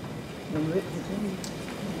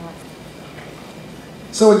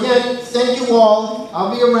 So again, thank you all.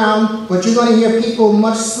 I'll be around, but you're going to hear people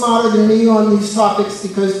much smarter than me on these topics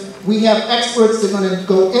because we have experts that are going to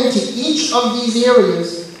go into each of these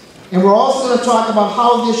areas, and we're also going to talk about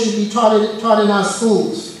how this should be taught in our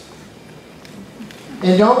schools.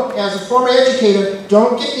 And don't, as a former educator,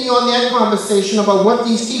 don't get me on that conversation about what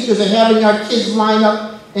these teachers are having our kids line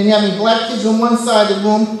up and having black kids on one side of the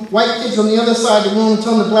room, white kids on the other side of the room,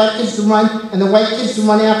 telling the black kids to run and the white kids to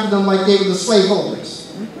run after them like they were the slaveholders.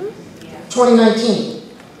 2019.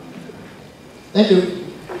 Thank you.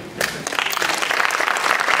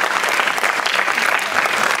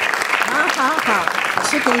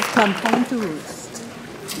 Chickens come home to roost.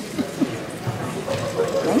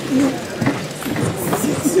 Thank you.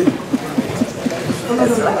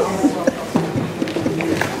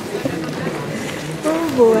 Oh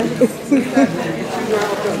boy.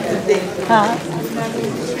 Huh?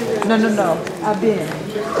 No. I've been.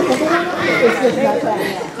 It's just not that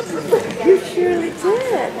now. You surely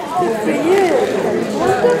did. Good for you.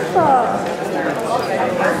 Wonderful.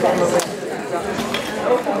 Wonderful.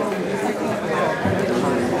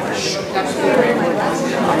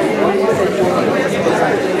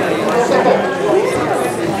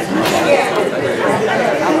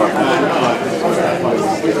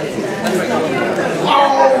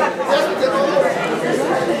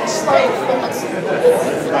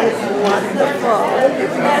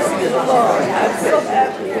 Bless the Lord. I'm so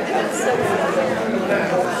happy. I'm so happy.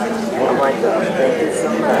 Oh my God. Thank you so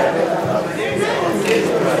much.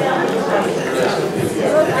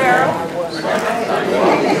 Hello, Daryl.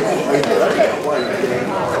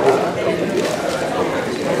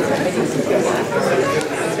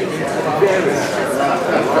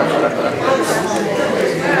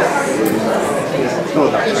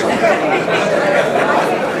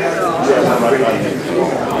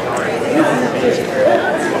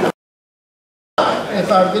 If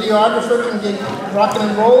our videographer can get rocking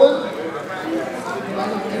and rolling.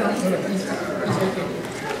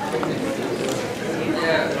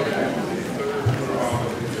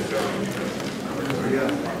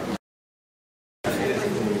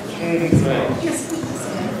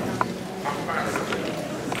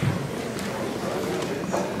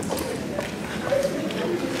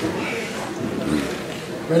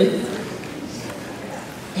 Ready?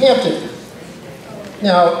 Hampton.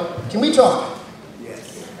 Now, can we talk?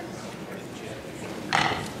 Yes.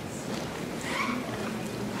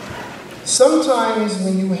 Sometimes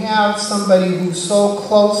when you have somebody who's so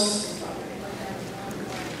close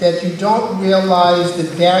that you don't realize the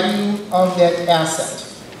value of that asset.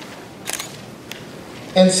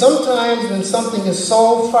 And sometimes when something is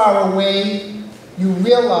so far away, you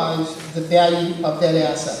realize the value of that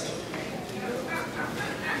asset.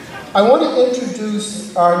 I want to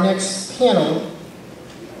introduce our next panel,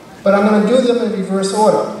 but I'm going to do them in reverse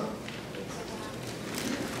order.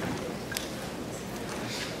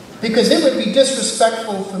 Because it would be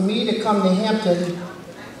disrespectful for me to come to Hampton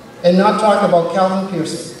and not talk about Calvin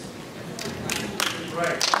Pearson.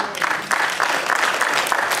 Right.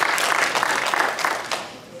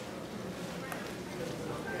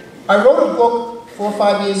 I wrote a book 4 or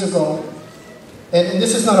 5 years ago, and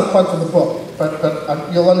this is not a plug for the book,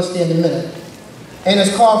 but you'll understand in a minute. And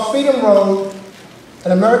it's called Freedom Road,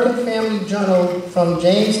 an American family journal from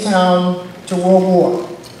Jamestown to World War.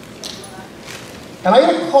 And I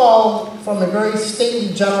got a call from a very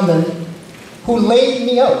stately gentleman who laid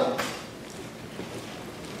me out.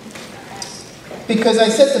 Because I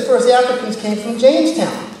said the first Africans came from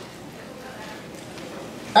Jamestown.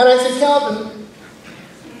 And I said, Calvin,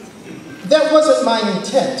 that wasn't my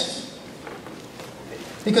intent.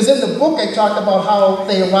 Because in the book I talked about how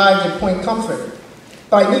they arrived at Point Comfort,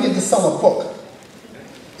 but I needed to sell a book.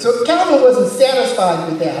 So Calvin wasn't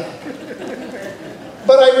satisfied with that.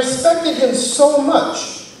 But I respected him so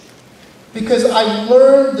much because I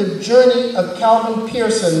learned the journey of Calvin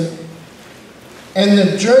Pearson and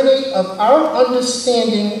the journey of our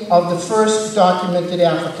understanding of the first documented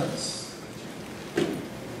Africans.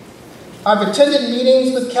 I've attended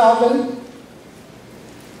meetings with Calvin.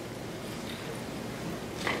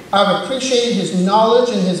 I've appreciated his knowledge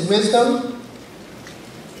and his wisdom.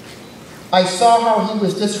 I saw how he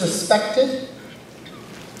was disrespected.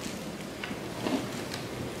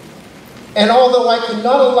 And although I could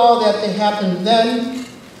not allow that to happen then,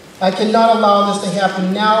 I cannot allow this to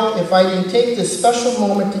happen now if I can take this special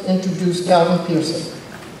moment to introduce Calvin Pearson.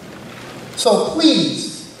 So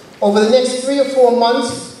please, over the next 3 or 4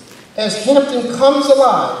 months, as Hampton comes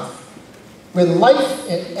alive with life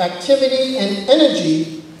and activity and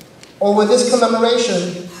energy over this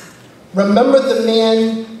commemoration, remember the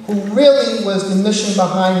man who really was the mission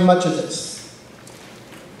behind much of this.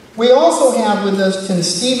 We also have with us Tim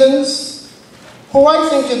Stevens, who I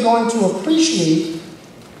think you're going to appreciate,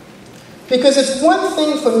 because it's one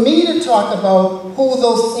thing for me to talk about who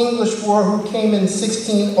those English were who came in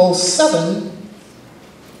 1607,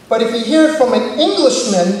 but if you hear it from an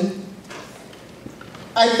Englishman,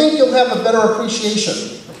 I think you'll have a better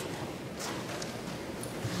appreciation.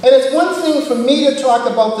 And it's one thing for me to talk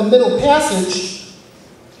about the Middle Passage,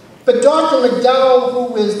 but Dr. McDowell,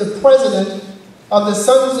 who is the president of the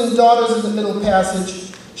Sons and Daughters of the Middle Passage,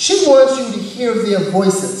 she wants you to hear their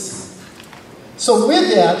voices. So with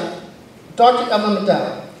that, Dr. Ellen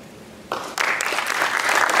McDowell.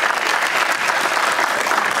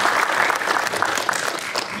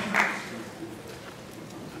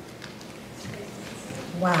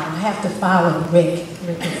 Wow, I have to follow Rick.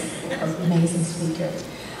 Rick is an amazing speaker.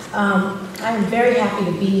 I am very happy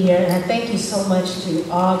to be here, and I thank you so much to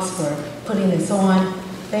AAHGS for putting this on.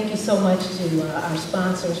 Thank you so much to our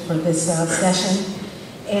sponsors for this session.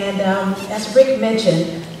 And as Rick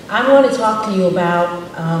mentioned, I want to talk to you about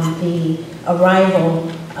the arrival,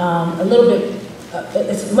 a little bit,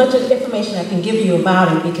 as much information I can give you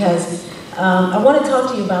about it, because I want to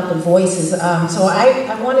talk to you about the voices. So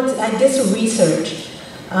I did some research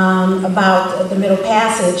about the Middle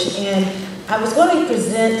Passage, and I was going to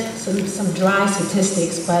present some dry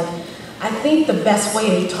statistics, but I think the best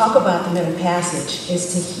way to talk about the Middle Passage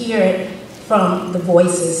is to hear it from the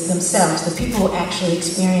voices themselves, the people who actually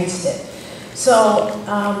experienced it. So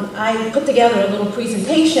I put together a little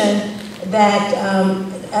presentation that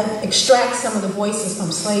extracts some of the voices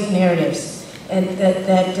from slave narratives and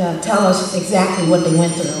that tell us exactly what they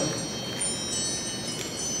went through.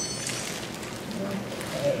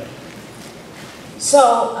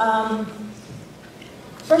 So,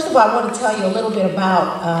 first of all, I want to tell you a little bit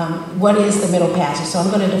about what is the Middle Passage. So I'm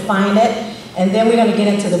going to define it, and then we're going to get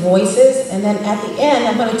into the voices, and then at the end,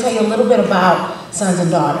 I'm going to tell you a little bit about Sons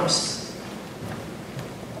and Daughters.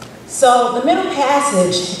 So the Middle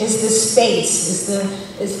Passage is the space, it's the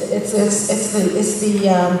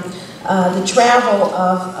the travel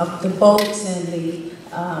of the boats and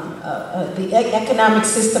the economic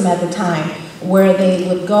system at the time, where they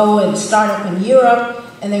would go and start up in Europe,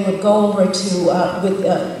 and they would go over to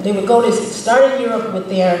they would go to start in Europe with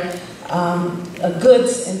their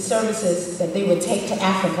goods and services that they would take to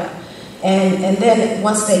Africa, and then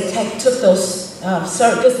once they took those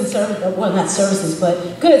goods and services, well, not services,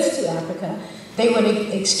 but goods to Africa, they would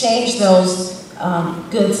exchange those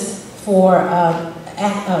goods for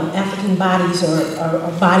African bodies or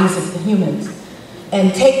bodies of humans,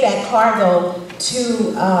 and take that cargo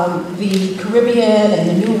to the Caribbean and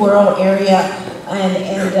the New World area, and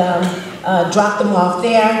drop them off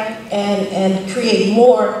there, and create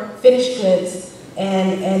more finished goods,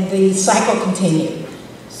 and the cycle continued.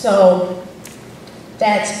 So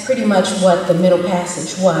that's pretty much what the Middle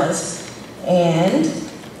Passage was. And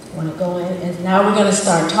I want to go in, and now we're going to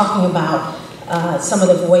start talking about some of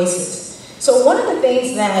the voices. So one of the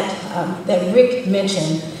things that Rick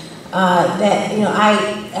mentioned, that I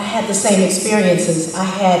had the same experiences.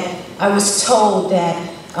 I was told that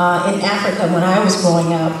in Africa when I was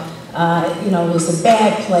growing up, it was a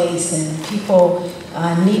bad place and people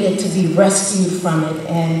needed to be rescued from it.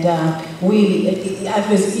 And I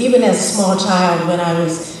was, even as a small child, when I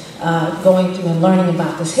was going through and learning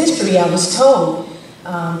about this history, I was told,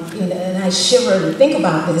 and I shiver to think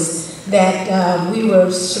about this, that we were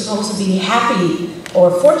supposed to be happy or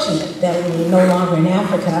fortunate that we were no longer in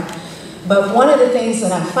Africa. But one of the things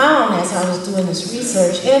that I found as I was doing this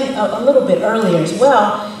research, and a little bit earlier as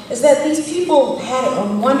well, is that these people had a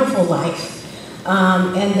wonderful life,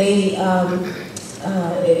 and they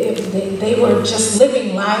were just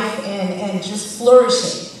living life and just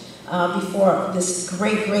flourishing before this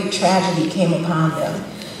great tragedy came upon them.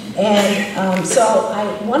 And so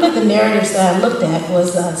one of the narratives that I looked at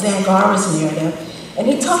was Zangara's narrative, and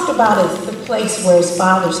he talked about the place where his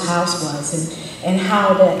father's house was, and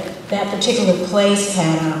how that particular place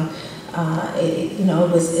had, he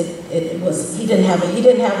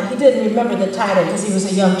didn't remember the title because he was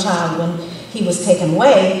a young child when he was taken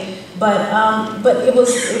away, but it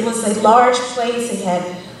was a large place. It had,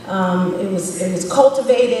 it was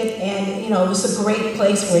cultivated, and it was a great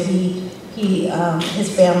place where his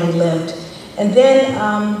family lived. And then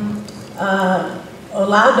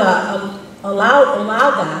Olaudah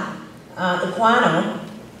Equiano,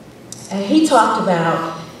 and he talked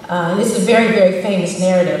about, this is a very famous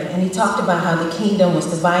narrative, and he talked about how the kingdom was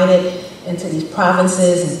divided into these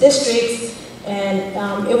provinces and districts, and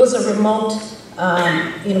it was a remote,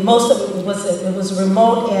 most of it was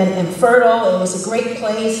remote and fertile. It was a great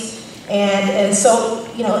place, and so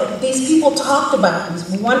these people talked about these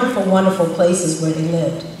wonderful places where they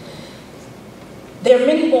lived. There are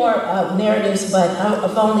many more narratives, but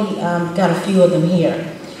I've only got a few of them here.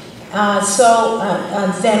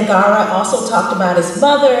 Zangara also talked about his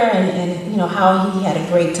mother and how he had a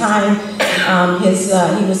great time. His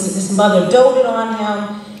mother doted on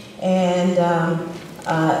him, and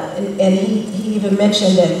he even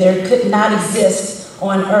mentioned that there could not exist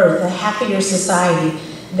on earth a happier society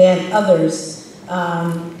than others,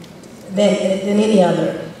 than any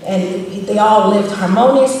other. And they all lived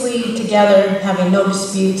harmoniously together, having no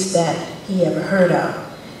disputes that he ever heard of.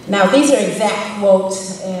 Now, these are exact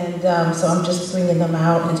quotes, and so I'm just bringing them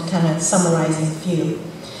out and kind of summarizing a few.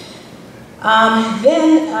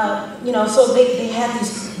 So they had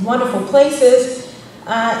these wonderful places,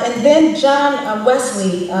 and then John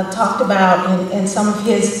Wesley talked about, in some of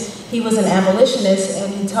he was an abolitionist,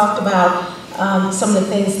 and he talked about some of the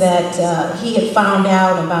things that he had found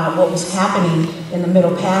out about what was happening in the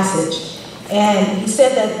Middle Passage. And he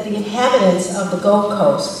said that the inhabitants of the Gold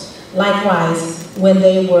Coast, likewise, when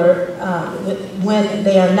they are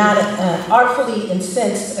not artfully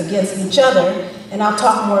incensed against each other, and I'll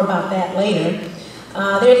talk more about that later,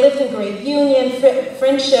 they lived in great union,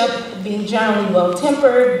 friendship, being generally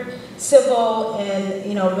well-tempered, civil, and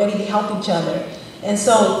ready to help each other. And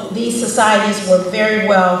so these societies were very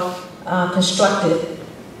well constructed.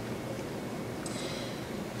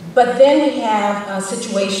 But then we have a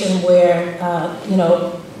situation where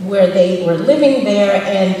where they were living there,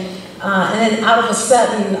 and then out of a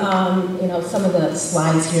sudden, some of the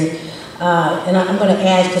slides here, and I'm going to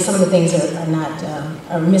add because some of the things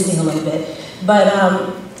are missing a little bit. But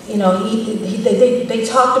they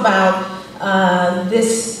talked about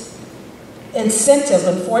this incentive,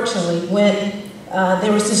 unfortunately, when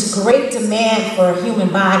there was this great demand for human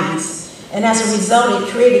bodies, and as a result, it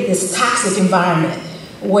created this toxic environment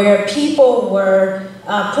where people were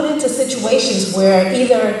put into situations where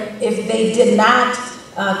either if they did not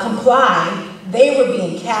comply, they were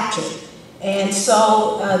being captured. And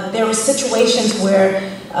so there were situations where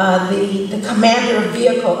the commander of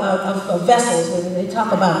of vessels. They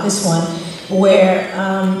talk about this one, where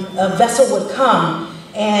a vessel would come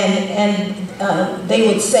and they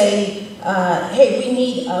would say, hey, we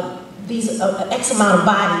need these X amount of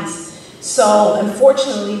bodies. So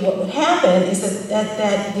unfortunately, what would happen is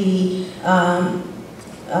that what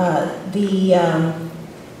do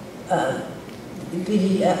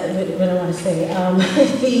I want to say?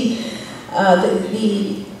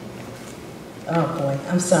 Oh boy,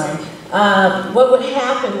 I'm sorry. What would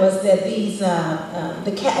happen was that these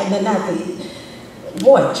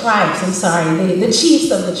tribes. I'm sorry. The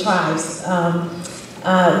chiefs of the tribes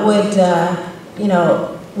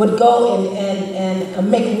would go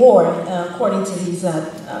and make war, according to these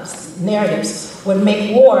narratives, would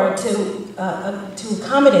make war to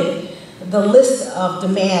accommodate the list of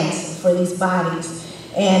demands for these bodies.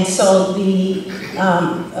 And so the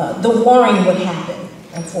warring would happen,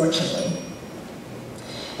 unfortunately.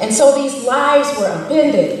 And so these lives were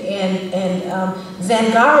upended, and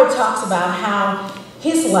Zangara talks about how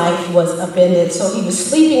his life was upended. So he was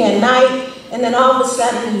sleeping at night, and then all of a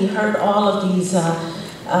sudden he heard all of these,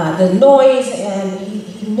 the noise, and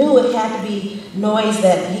he knew it had to be noise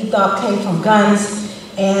that he thought came from guns.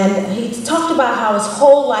 And he talked about how his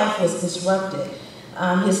whole life was disrupted.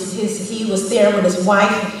 He was there with his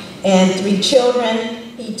wife and 3 children.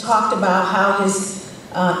 He talked about how his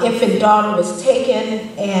infant daughter was taken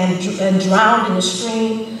and drowned in the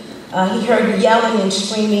stream. He heard yelling and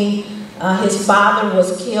screaming. His father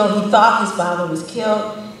was killed. He thought his father was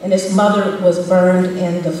killed, and his mother was burned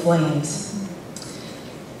in the flames.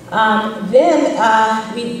 After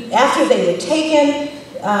they were taken,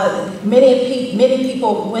 many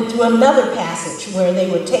people went through another passage where they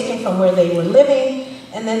were taken from where they were living,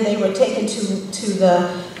 and then they were taken to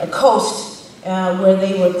the coast where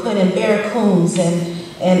they were put in barracoons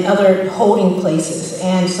and other holding places.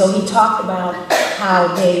 And so he talked about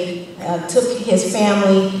how they took his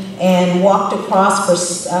family and walked across for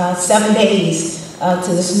 7 days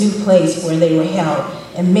to this new place where they were held,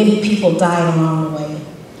 and many people died along the way.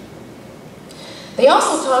 They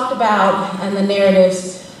also talked about, in the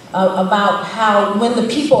narratives, about how when the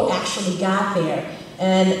people actually got there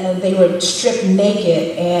and they were stripped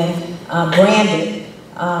naked and branded,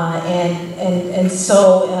 and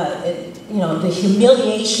so the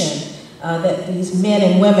humiliation that these men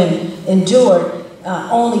and women endured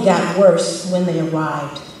only got worse when they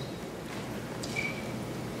arrived.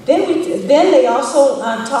 Then they also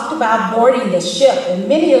talked about boarding the ship, and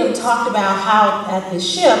many of them talked about how at the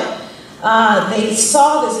ship they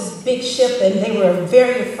saw this big ship and they were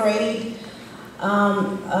very afraid.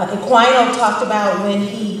 Aquino talked about when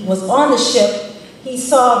he was on the ship, he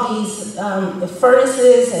saw these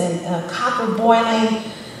furnaces and copper boiling,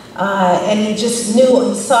 and he just knew,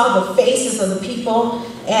 he saw the faces of the people,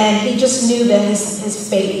 and he just knew that his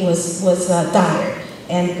fate was dire,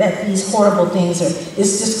 and that these horrible things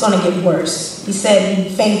it's just going to get worse. He said he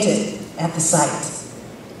fainted at the sight.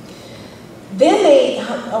 Then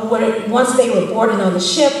once they were boarded on the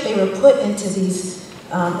ship, they were put into these,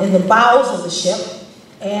 in the bowels of the ship.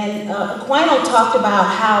 And Aquino talked about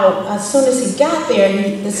how as soon as he got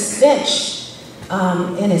there, the stench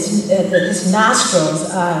in his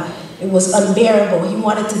nostrils, it was unbearable. He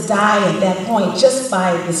wanted to die at that point just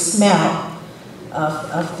by the smell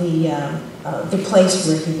of the place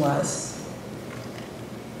where he was.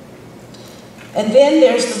 And then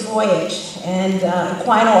there's the voyage, and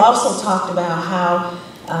Aquino also talked about how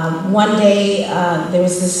one day there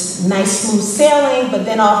was this nice smooth sailing, but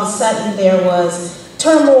then all of a sudden there was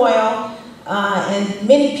turmoil, and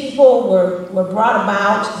many people were brought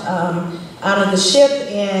about out of the ship,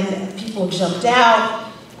 and people jumped out.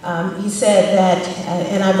 He said that,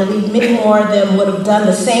 and I believe many more of them would have done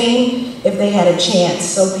the same if they had a chance.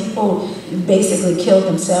 So people basically killed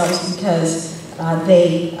themselves because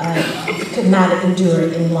they could not endure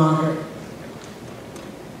it any longer.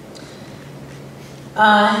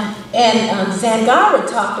 And Zangara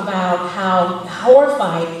talked about how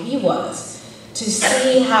horrified he was to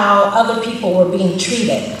see how other people were being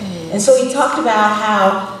treated. And so he talked about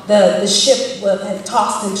how the ship had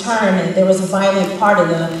tossed and turned, and there was a violent part of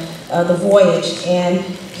the voyage, and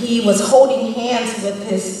he was holding hands with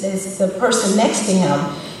the person next to him.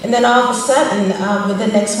 And then all of a sudden, the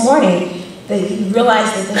next morning, he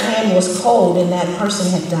realized that the hand was cold and that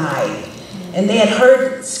person had died. And they had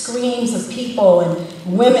heard screams of people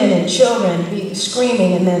and women and children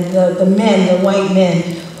screaming, and then the men, the white men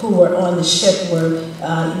who were on the ship were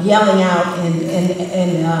yelling out and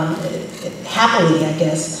happily, I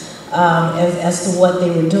guess, as to what they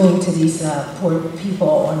were doing to these poor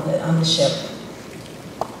people on the ship.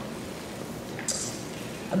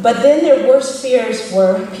 But then their worst fears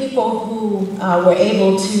were people who were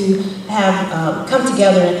able to have come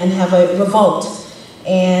together and have a revolt.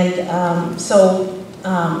 And so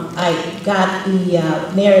I got the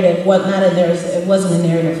narrative, well, not a narrative, it wasn't a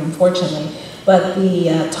narrative, unfortunately, but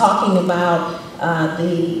the talking about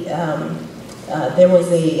there was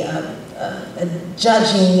a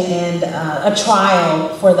judging and a trial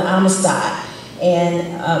for the Amistad.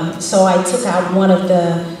 And so I took out one of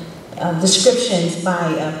the descriptions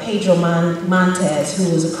by Pedro Montes, who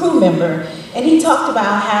was a crew member, and he talked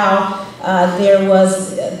about how there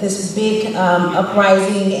was this big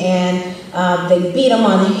uprising and they beat him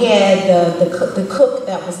on the head. The cook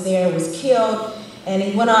that was there was killed, and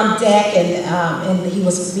he went on deck and he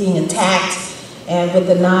was being attacked and with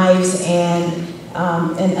the knives, and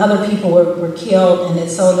other people were killed, and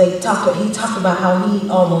so he talked about how he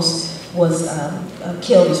almost was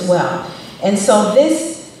killed as well. And so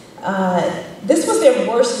this was their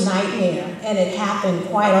worst nightmare, and it happened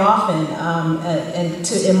quite often.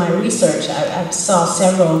 In my research, I saw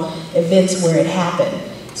several events where it happened.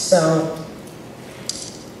 So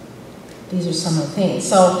these are some of the things.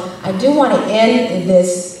 So I do want to end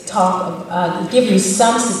this talk, give you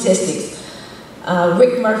some statistics.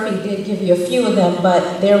 Rick Murphy did give you a few of them,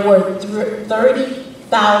 but there were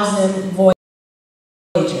 30,000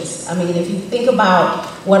 voyages. I mean, if you think about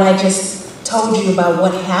what I just told you about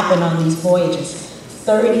what happened on these voyages,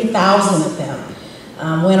 30,000 of them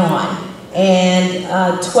went on. And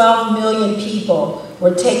 12 million people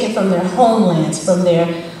were taken from their homelands, from their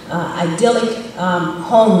idyllic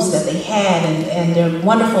homes that they had, and their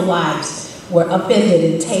wonderful lives were upended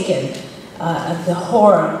and taken. The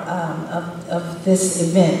horror of this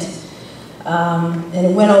event. And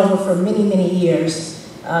it went over for many, many years.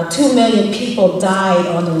 2 million people died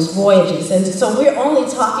on those voyages. And so we're only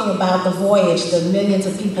talking about the voyage, the millions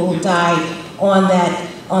of people who died on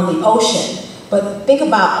the ocean. But think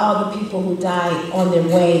about all the people who died on their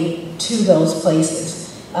way to those places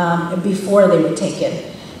before they were taken.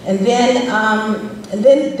 And then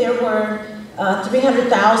there were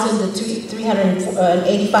 300,000 to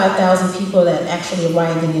 385,000 people that actually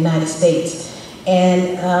arrived in the United States,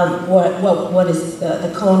 and what is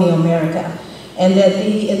the colonial America, and that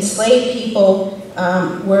the enslaved people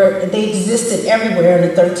they existed everywhere in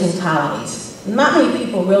the 13 colonies. Not many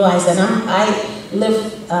people realize that. I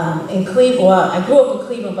live in Cleveland. Well, I grew up in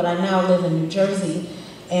Cleveland, but I now live in New Jersey.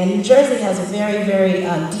 And New Jersey has a very, very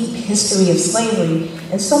deep history of slavery,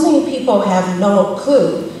 and so many people have no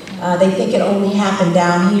clue. They think it only happened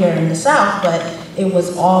down here in the South, but it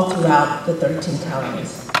was all throughout the 13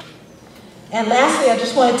 colonies. And lastly, I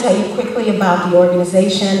just want to tell you quickly about the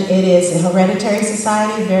organization. It is a hereditary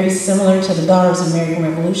society, very similar to the Daughters of the American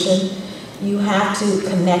Revolution. You have to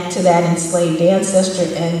connect to that enslaved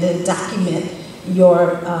ancestor and then document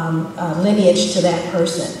your lineage to that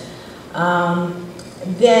person.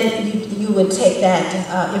 Then you would take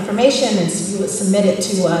that information and you would submit it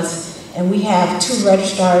to us. And we have 2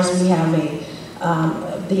 registrars. We have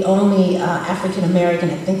the only African-American,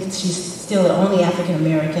 I think she's still the only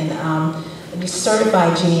African-American,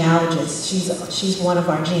 certified genealogist. She's one of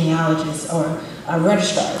our genealogists or our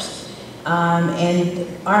registrars. And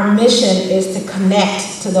our mission is to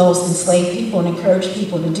connect to those enslaved people and encourage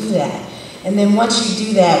people to do that. And then once you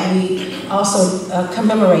do that, we also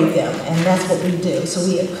commemorate them, and that's what we do. So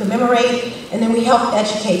we commemorate, and then we help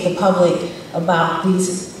educate the public about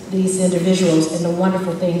these individuals and the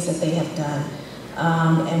wonderful things that they have done.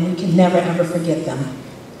 And we can never, ever forget them.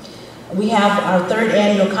 We have our 3rd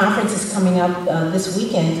annual conference is coming up this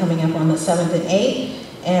weekend, coming up on the 7th and 8th,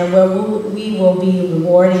 and where we will be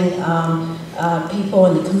rewarding people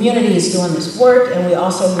in the communities doing this work, and we're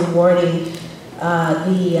also rewarding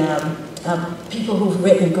people who've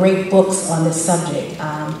written great books on this subject.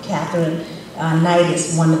 Catherine Knight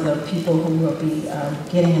is one of the people who will be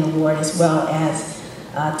getting an award, as well as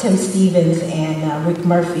Tim Stevens and Rick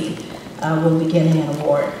Murphy will be getting an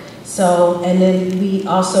award. So, and then we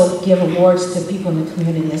also give awards to people in the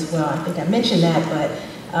community as well. I think I mentioned that, but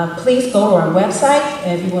please go to our website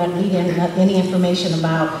if you want any information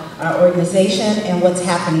about our organization and what's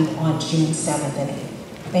happening on June 7th and 8th.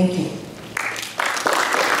 Thank you.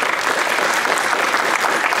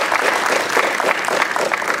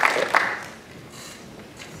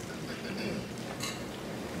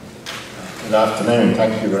 Good afternoon.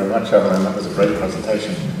 Thank you very much, Evelyn. That was a great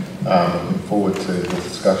presentation. Looking forward to the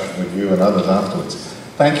discussion with you and others afterwards.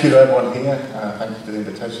 Thank you to everyone here. Thank you for the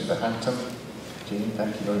invitation to Hampton. Jean,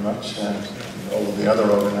 thank you very much. All of the other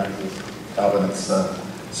organisers. Calvin, it's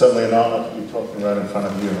certainly an honour to be talking right in front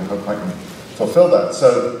of you, and I hope I can fulfil that.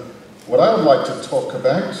 So what I would like to talk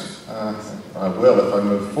about I will if I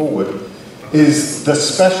move forward, is the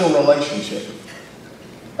special relationship.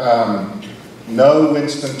 No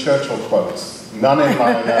Winston Churchill quotes, none in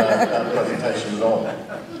my presentation at all.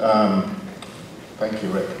 Thank you,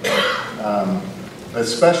 Rick. The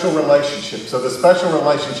special relationship, so the special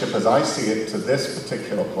relationship as I see it to this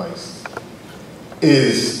particular place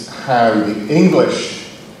is how the English,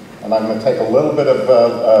 and I'm going to take a little bit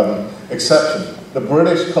of exception, the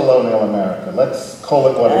British colonial America, let's call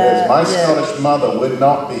it what it is. My Scottish mother would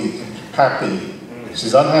not be happy,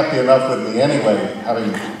 she's unhappy enough with me anyway,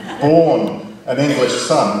 having born an English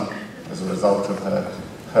son as a result of her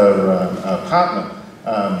partner.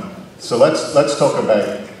 So let's talk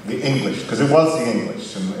about the English, because it was the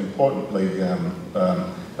English, and importantly,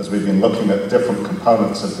 as we've been looking at different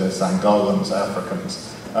components of this, Angolans,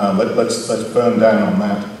 Africans, let's burn down on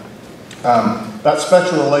that. That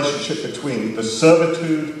special relationship between the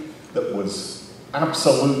servitude that was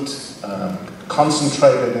absolute,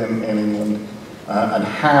 concentrated in England, and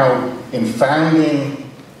how in founding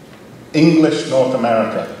English North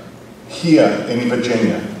America, here in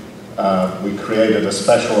Virginia, we created a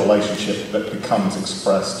special relationship that becomes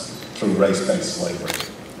expressed through race-based slavery.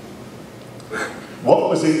 What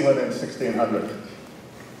was England in 1600?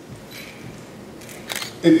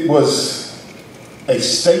 It was a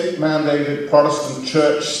state-mandated Protestant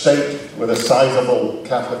church state with a sizable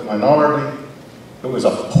Catholic minority. It was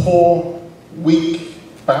a poor, weak,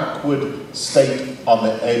 backward state on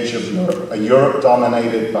the edge of Europe, a Europe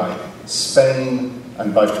dominated by Spain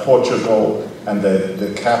and by Portugal and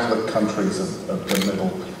the Catholic countries of the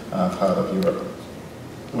middle part of Europe.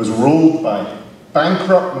 It was ruled by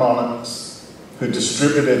bankrupt monarchs who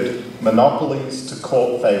distributed monopolies to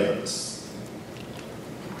court favorites.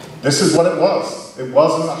 This is what it was. It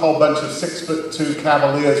wasn't a whole bunch of 6'2"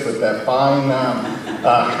 cavaliers with their fine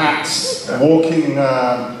hats walking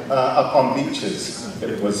up on beaches.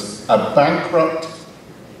 It was a bankrupt,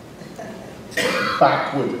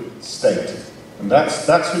 backward state. And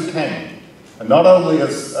that's who came. And not only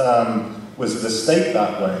was the state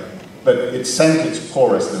that way, but it sent its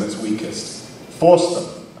poorest and its weakest, forced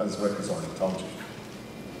them, as Rick has already told you.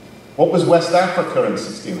 What was West Africa in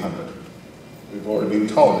 1600? We've already been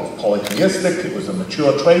told it was polytheistic, it was a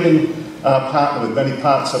mature trading partner with many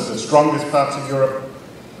parts of the strongest parts of Europe,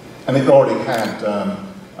 and it already had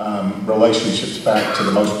relationships back to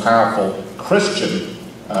the most powerful Christian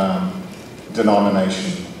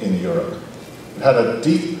denomination in Europe. It had a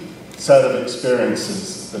deep set of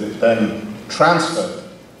experiences that it then transferred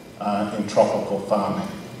in tropical farming.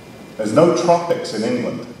 There's no tropics in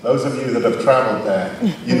England. Those of you that have traveled there,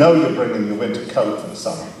 you know you're bringing your winter coat for the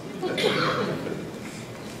summer.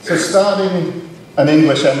 So starting an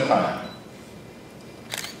English empire.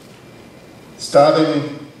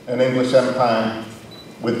 Starting an English empire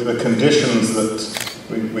with the conditions that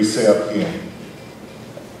we see up here.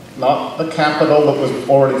 Not the capital that was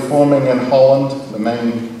already forming in Holland, the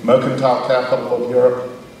main mercantile capital of Europe.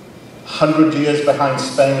 100 years behind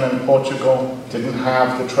Spain and Portugal, didn't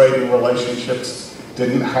have the trading relationships,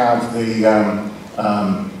 didn't have the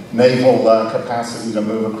naval capacity to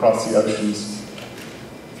move across the oceans.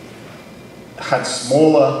 Had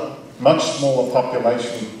smaller, much smaller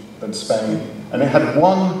population than Spain, and it had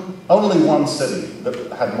only one city that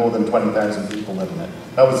had more than 20,000 people living in it.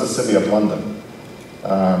 That was the city of London.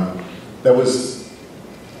 There was,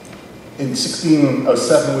 in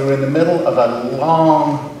 1607, we were in the middle of a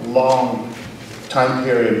long time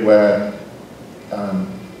period where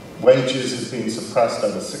wages had been suppressed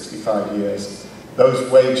over 65 years.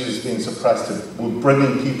 Those wages being suppressed were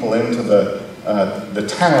bringing people into the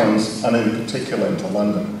towns, and in particular into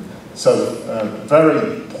London. So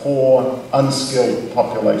very poor, unskilled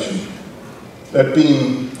population. There had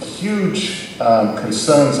been huge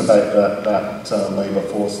concerns about that labour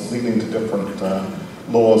force, leading to different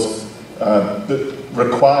laws that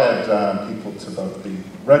required people to both be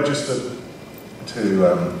registered, to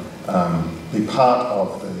be part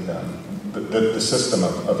of the system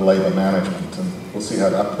of labour management, and we'll see how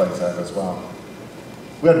that plays out as well.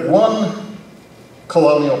 We had one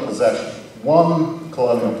colonial possession,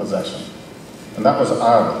 and that was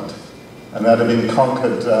Ireland. And that had been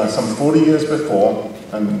conquered some 40 years before,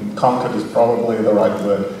 and conquered is probably the right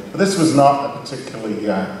word. But this was not a particularly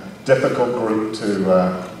difficult group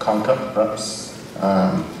to conquer. Perhaps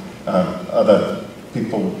other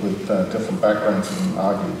people with different backgrounds can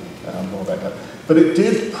argue more about that. But it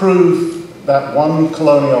did prove that one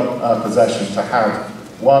colonial possession to have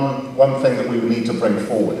one thing that we would need to bring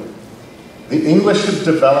forward. The English had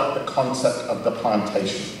developed the concept of the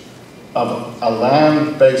plantation, of a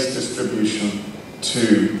land-based distribution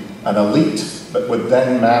to an elite that would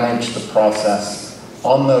then manage the process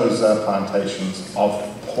on those plantations of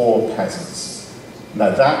poor peasants.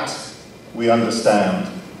 Now that we understand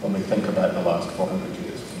when we think about the last 400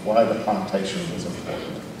 years, why the plantation was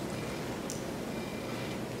important.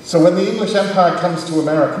 So when the English Empire comes to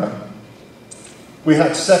America, we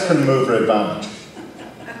had second mover advantage.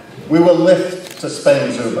 We were lift to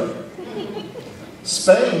Spain's Uber.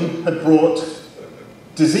 Spain had brought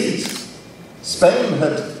disease. Spain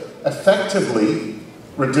had effectively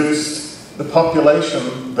reduced the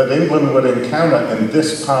population that England would encounter in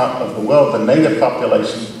this part of the world, the native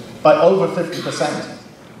population, by over 50%.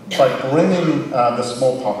 By bringing the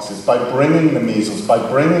smallpoxes, by bringing the measles, by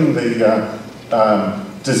bringing the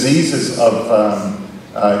diseases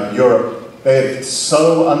of Europe, they had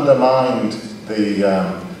so undermined the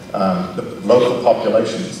local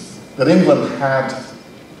populations that England had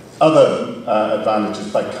other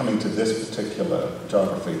advantages by coming to this particular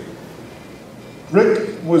geography.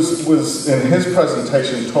 Rick was in his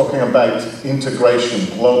presentation talking about integration,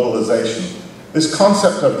 globalization. This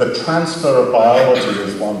concept of the transfer of biology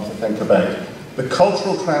is one to think about. The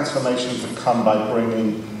cultural transformations that come by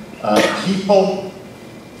bringing people,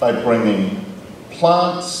 by bringing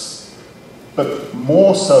plants, but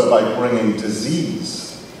more so by bringing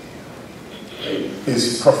disease,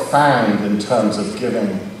 is profound in terms of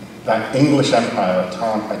giving that English Empire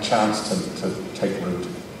a chance to take root.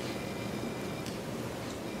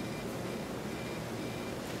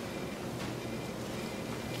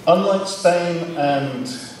 Unlike Spain and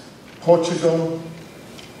Portugal,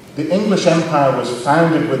 the English Empire was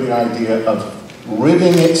founded with the idea of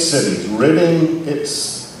ridding its cities, ridding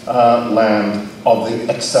its land of the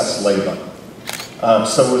excess labor.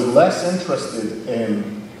 So it was less interested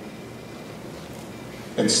in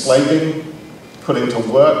enslaving, putting to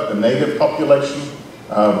work the native population.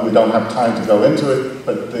 We don't have time to go into it,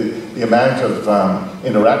 but the amount of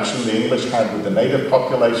interaction the English had with the native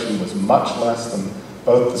population was much less than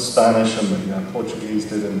both the Spanish and the Portuguese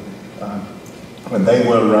did when they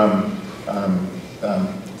were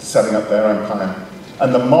setting up their empire.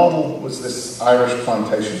 And the model was this Irish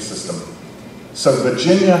plantation system. So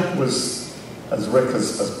Virginia was, as Rick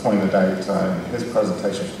has pointed out in his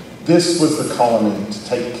presentation, this was the colony to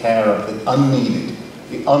take care of the unneeded,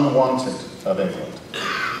 the unwanted of England.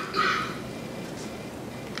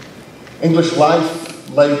 English life,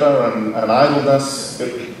 labor, and idleness.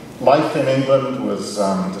 Life in England was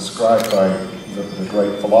described by the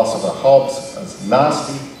great philosopher Hobbes as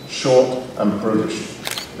nasty, short, and brutish.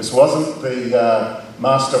 This wasn't the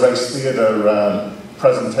Master Race Theatre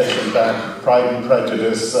presentation back, Pride and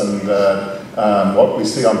Prejudice, and what we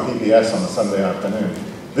see on PBS on a Sunday afternoon.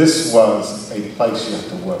 This was a place you had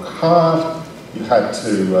to work hard, you had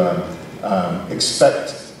to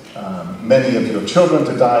expect many of your children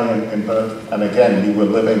to die in birth, and again, you were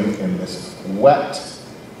living in this wet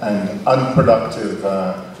and unproductive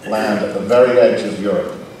land at the very edge of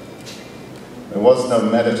Europe. There was no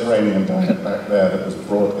Mediterranean diet back there that was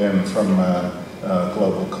brought in from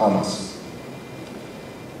global commerce.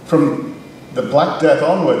 From the Black Death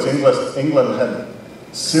onwards, England had a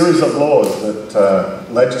series of laws that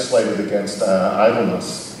legislated against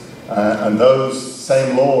idleness. And those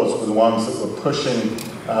same laws were the ones that were pushing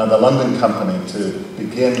the London Company to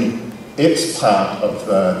begin its part of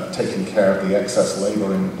taking care of the excess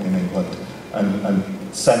labor in England and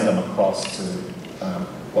send them across to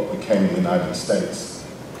what became the United States.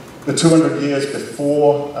 The 200 years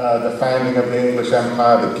before the founding of the English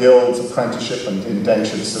Empire, the guilds, apprenticeship, and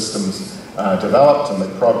indentured systems developed, and they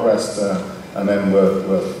progressed, and then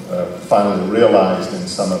were finally realized in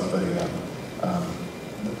some of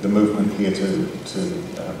the movement here to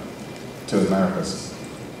Americas.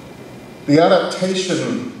 The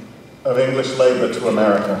adaptation of English labor to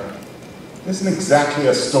America isn't exactly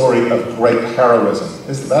a story of great heroism.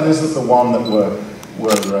 That isn't the one that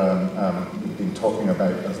we've been talking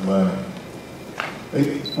about as learning.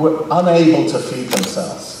 They were unable to feed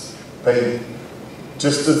themselves. They,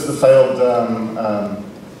 just as the failed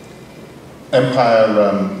empire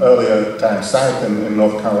earlier down south in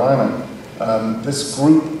North Carolina, this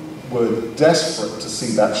group were desperate to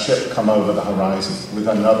see that ship come over the horizon with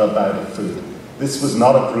another bout of food. This was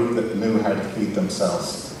not a group that knew how to feed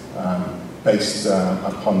themselves based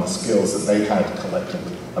upon the skills that they had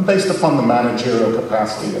collectively, and based upon the managerial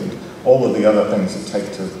capacity and all of the other things that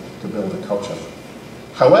take to build a culture.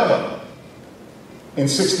 However, in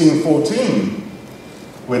 1614,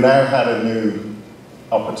 we now had a new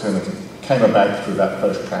opportunity. Came about through that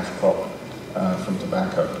first cash crop from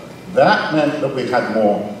tobacco. That meant that we had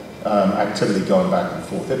more activity going back and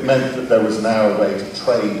forth. It meant that there was now a way to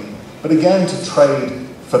trade, but again to trade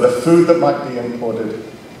for the food that might be imported,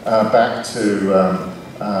 back to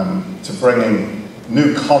bringing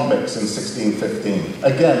new convicts in 1615.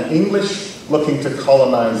 Again, English looking to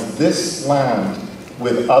colonize this land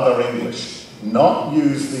with other English, not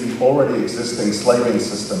use the already existing slaving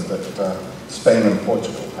system that Spain and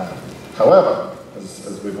Portugal had. However,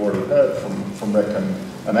 as we've already heard from Rick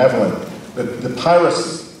and Evelyn, the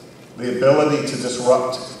piracy, the ability to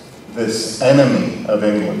disrupt this enemy of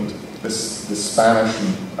England, this Spanish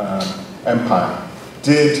empire,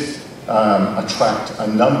 did attract a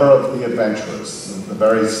number of the adventurers, the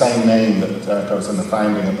very same name that goes in the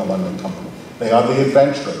founding of the London Company. They are the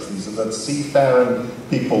adventurers. These are the seafaring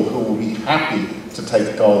people who will be happy to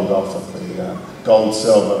take gold off of the gold,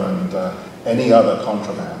 silver, and any other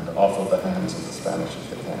contraband off of the hands of the Spanish if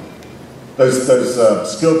they can.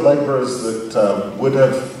 Those skilled laborers that would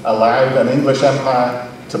have allowed an English empire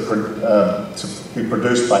to be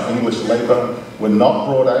produced by English labor were not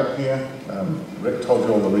brought out here. Rick told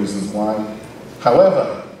you all the reasons why.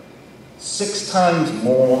 However, 6 times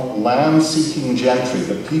more land-seeking gentry,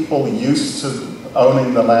 the people used to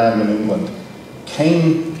owning the land in England,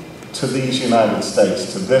 came to these United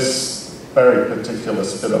States, to this very particular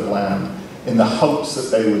spit of land, in the hopes that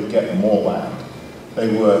they would get more land.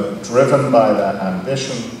 They were driven by that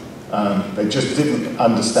ambition. They just didn't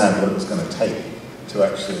understand what it was going to take to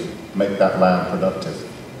actually make that land productive.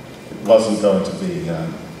 It wasn't going to be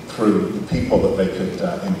through the people that they could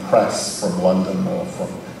impress from London or from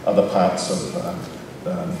other parts of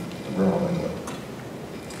rural England.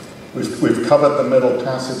 We've covered the Middle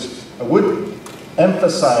Passage. I would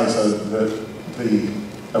emphasize the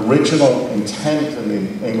original intent in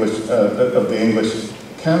the English, of the English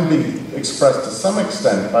can be expressed to some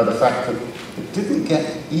extent by the fact that it didn't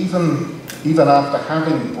get, even after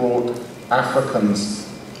having brought Africans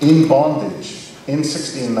in bondage in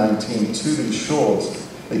 1619 to these shores,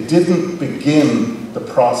 they didn't begin the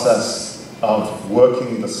process of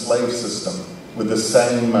working the slave system with the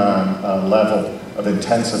same level of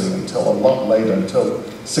intensity until a lot later, until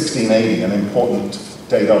 1680, an important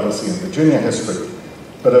date obviously in Virginia history.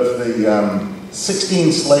 But of the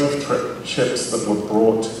 16 slave ships that were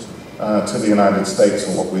brought to the United States,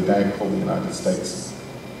 or what we now call the United States,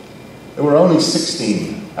 there were only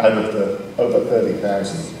 16 out of the over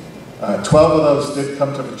 30,000. 12 of those did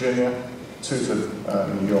come to Virginia, 2 to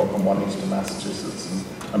New York, and 1 each to Massachusetts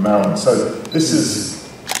and Maryland. So this is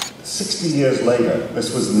 60 years later.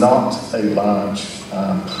 This was not a large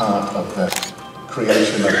part of the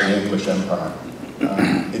creation of the English Empire.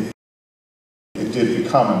 It did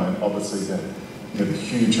become, and obviously the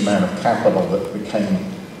huge amount of capital that became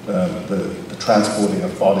the transporting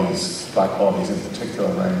of bodies, black bodies in particular,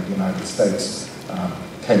 around the United States,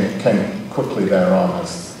 came quickly thereon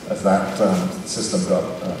as that system got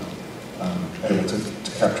able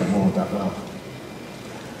to capture more of that wealth.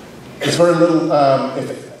 There's very little,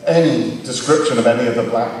 if any, description of any of the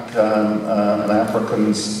black and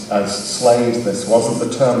Africans as slaves. This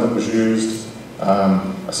wasn't the term that was used.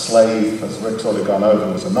 A slave, as Rick's already gone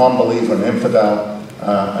over, was a non-believer, an infidel,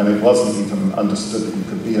 and it wasn't even understood that you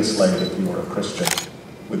could be a slave if you were a Christian,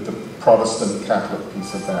 with the Protestant Catholic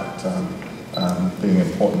piece of that being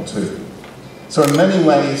important too. So in many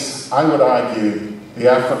ways, I would argue the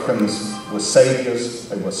Africans were saviors,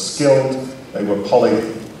 they were skilled, they were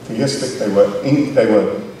polytheistic, they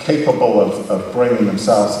were capable of bringing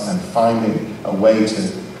themselves and finding a way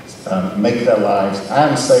to make their lives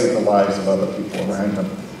and save the lives of other people around them.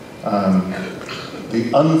 The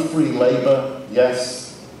unfree labor,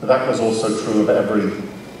 yes, but that was also true of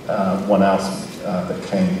everyone else that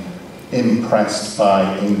came impressed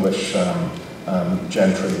by English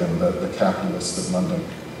gentry and the capitalists of London.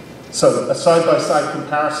 So a side-by-side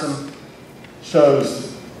comparison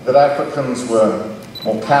shows that Africans were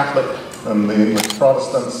more Catholic than the English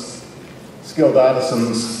Protestants, skilled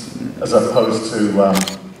artisans as opposed to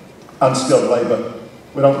unskilled labor.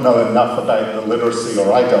 We don't know enough about the literacy,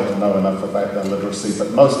 or I don't know enough about their literacy,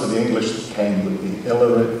 but most of the English that came would be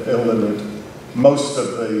illiterate. Most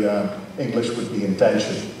of the English would be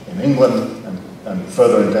indentured in England and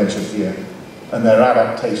further indentured here. And their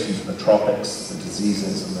adaptation to the tropics, the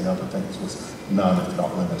diseases and the other things was none, if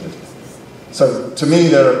not limited. So to me,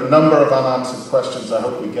 there are a number of unanswered questions. I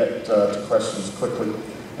hope we get to questions quickly.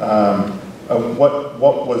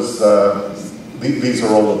 What was, these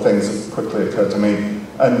are all the things that quickly occurred to me.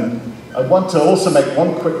 And I want to also make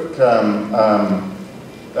one quick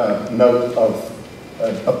note of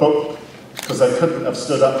a book, because I couldn't have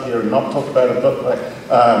stood up here and not talk about a book.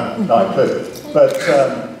 No, I could. But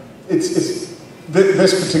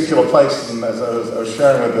this particular place, and as I was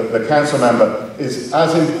sharing with the council member, is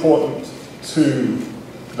as important to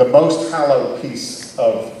the most hallowed piece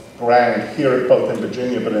of ground here, both in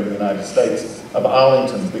Virginia but in the United States, of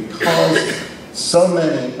Arlington, because so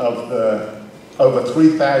many of the over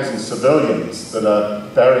 3,000 civilians that are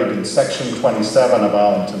buried in Section 27 of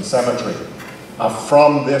Arlington Cemetery are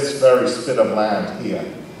from this very spit of land here.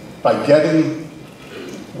 By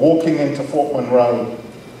walking into Fort Monroe,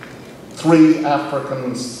 3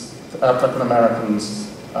 African-Americans,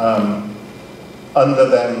 under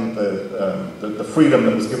them the freedom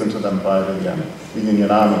that was given to them by the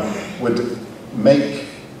Union Army, would make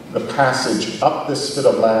the passage up this spit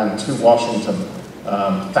of land to Washington.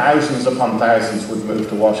 Thousands upon thousands would move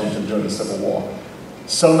to Washington during the Civil War.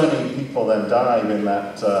 So many people then died in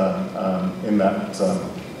that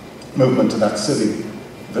movement to that city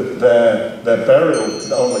that their burial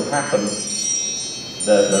could only happen.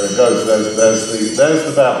 There it goes. There's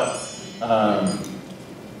the bell.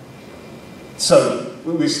 So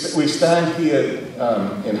we stand here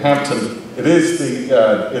in Hampton. It is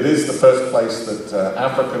the first place that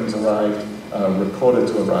Africans arrived, recorded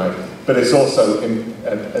to arrive, but it's also an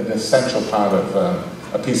essential part of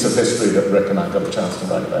a piece of history that Rick and I got a chance to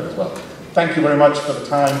write about as well. Thank you very much for the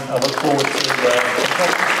time. I look forward to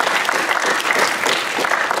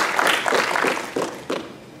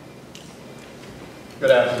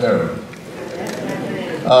Good afternoon.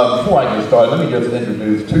 Before I get started, let me just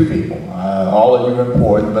introduce 2 people. All of you are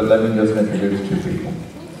important, but let me just introduce 2 people.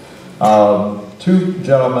 2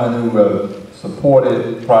 gentlemen who have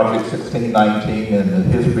supported Project 1619 and the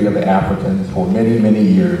history of the Africans for many, many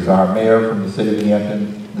years. Our mayor from the city of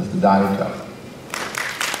Hampton, Mr. Donnie Tuck.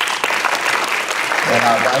 And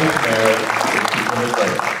our vice mayor, Mr. Jimmy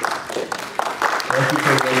Clyde. Thank you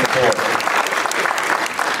for your support.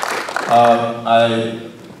 I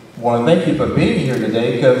want to thank you for being here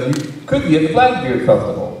today because you could be at the Blackbeard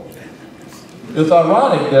Festival. It's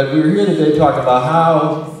ironic that we're here today talking about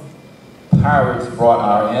how pirates brought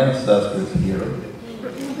our ancestors here.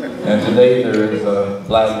 And today there is a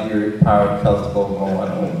Blackbeard Pirate Festival going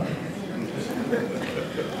on.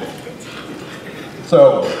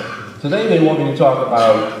 So, today they want me to talk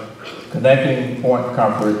about connecting Point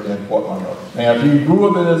Comfort and Fort Monroe. Now, if you grew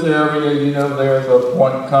up in this area, you know there's a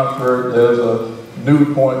Point Comfort, there's a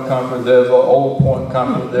new Point Comfort, there's an old Point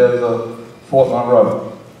Comfort, there's a Fort Monroe.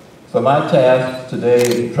 So my task today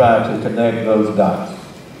is to try to connect those dots.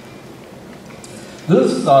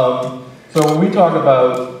 So when we talk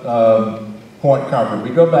about Point Comfort, we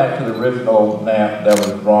go back to the original map that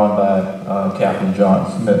was drawn by Captain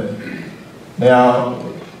John Smith. Now,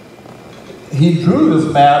 he drew this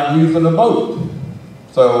map using a boat,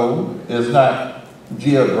 so it's not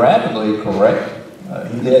geographically correct.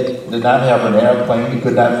 He did not have an airplane, he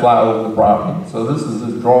could not fly over the property. So this is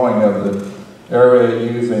his drawing of the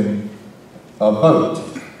area using a boat.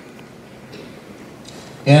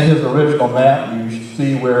 In his original map, you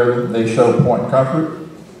see where they show Point Comfort.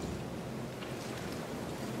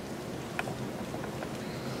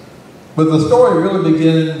 But the story really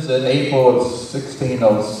begins in April of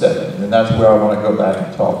 1607, and that's where I want to go back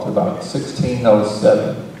and talk about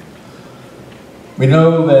 1607. We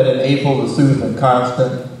know that in April, the Susan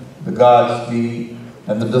Constant, the Godspeed,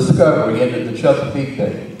 and the Discovery entered the Chesapeake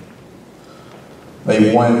Bay.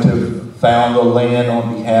 They wanted to found a land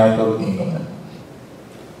on behalf of England.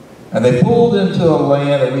 And they pulled into a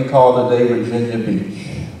land that we call today Virginia Beach.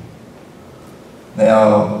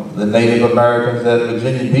 Now, the Native Americans at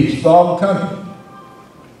Virginia Beach saw them coming,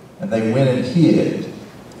 and they went and hid.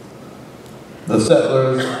 The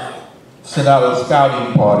settlers sent out a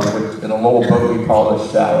scouting party, which in a little boat we call a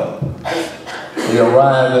shallop. They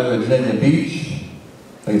arrived at Virginia Beach.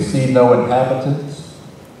 They see no inhabitants.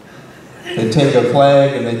 They take a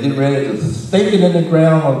flag and they get ready to stake it in the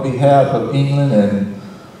ground on behalf of England, and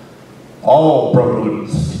all broke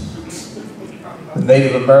loose. The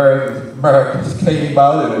Native Americans came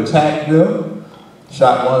out and attacked them,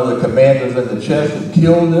 shot one of the commanders in the chest and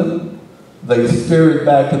killed him. They scurried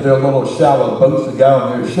back to their little shallow boats that got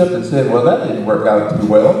on their ship and said, well, that didn't work out too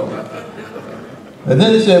well. And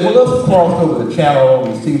then they said, well, let's cross over the channel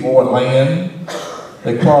and we see more land.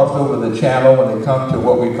 They crossed over the channel and they come to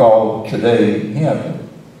what we call today Hampton.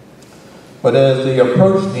 But as they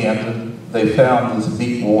approached Hampton, they found this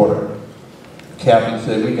deep water. The captain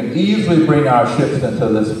said, we can easily bring our ships into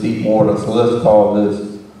this deep water, so let's call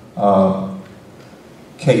this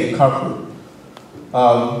Cape Comfort.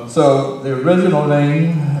 So the original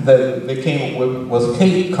name that they came up with was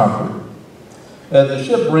Cape Comfort. As the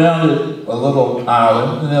ship rounded a little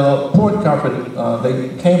island, and then Point Comfort,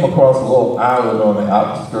 they came across a little island on the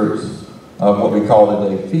outskirts of what we call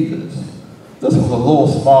today Phoebus. This was a little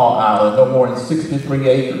small island, no more than 63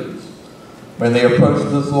 acres. When they approached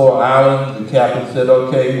this little island, the captain said,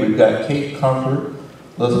 okay, we've got Cape Comfort.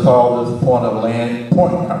 Let's call this point of land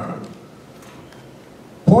Point Comfort.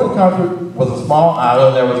 Point Comfort was a small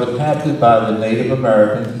island that was inhabited by the Native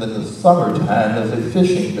Americans in the summertime as a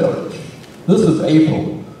fishing village. This is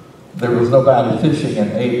April. There was nobody fishing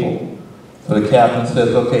in April. So the captain says,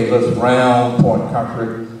 okay, let's round Point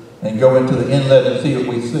Comfort and go into the inlet and see what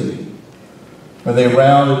we see. When they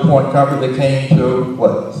rounded Point Comfort, they came to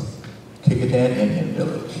what? Kickadan Indian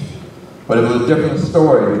Village. But it was a different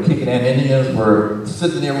story. The Kickadan Indians were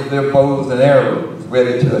sitting there with their bows and arrows,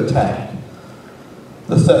 ready to attack.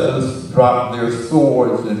 The settlers dropped their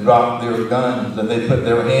swords and dropped their guns, and they put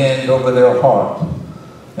their hand over their heart.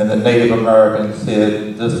 And the Native Americans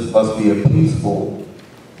said, this must be a peaceful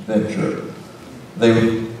venture.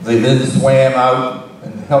 They then swam out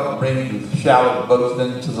and helped bring the shallop boats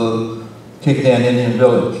into the Kickadan Indian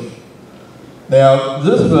Village. Now,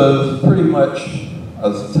 this was pretty much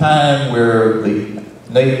a time where the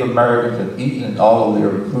Native Americans had eaten all of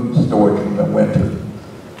their food storage from the winter.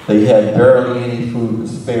 They had barely any food to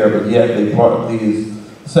spare, but yet they brought these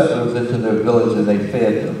settlers into their village and they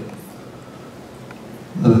fed them.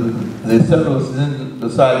 The settlers then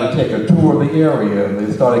decided to take a tour of the area, and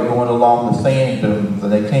they started going along the sand dunes, and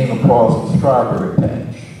they came across a strawberry patch.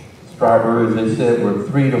 Strawberries, they said, were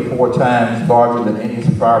 3 to 4 times larger than any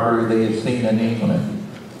strawberry they had seen in England.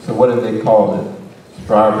 So what did they call it?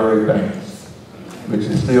 Strawberry Banks, which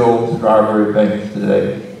is still Strawberry Banks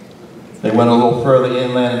today. They went a little further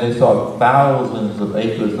inland and they saw thousands of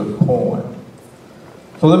acres of corn.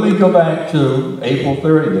 So let me go back to April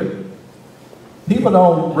 30th. People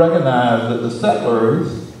don't recognize that the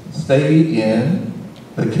settlers stayed in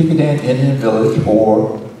the Kickadan Indian Village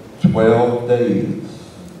for 12 days.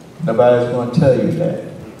 Nobody's going to tell you that.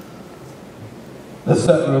 The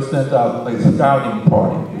settlers sent out a scouting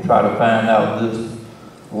party to try to find out this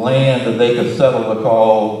land that they could settle to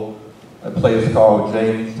call a place called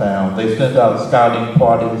Jamestown. They sent out scouting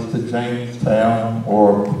parties to Jamestown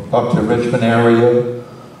or up to Richmond area,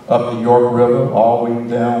 up the York River, all the way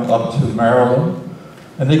down up to Maryland.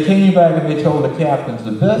 And they came back and they told the captains,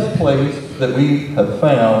 the best place that we have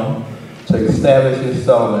found to establish this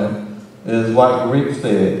settlement is, like Rick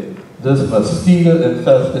said, this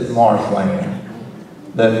mosquito-infested marshland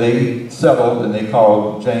that they settled and they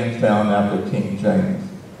called Jamestown after King James.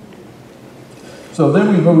 So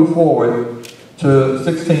then we move forward to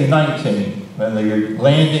 1619 and the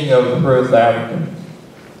landing of the first Africans.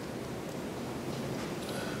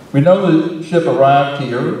 We know the ship arrived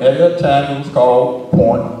here. At that time, it was called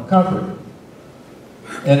Point Comfort.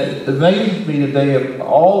 And it amazes me today of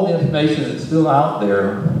all the information that's still out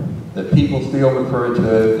there that people still refer to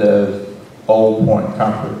it as Old Point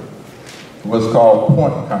Comfort. It was called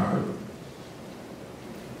Point Comfort.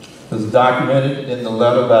 It was documented in the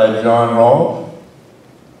letter by John Rolfe,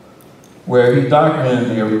 where he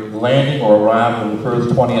documented the landing or arrival of the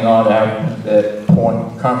first 20 and odd Africans at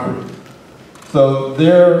Point Comfort. So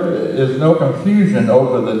there is no confusion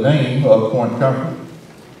over the name of Point Comfort.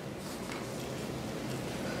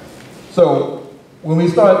 So when we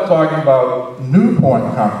start talking about New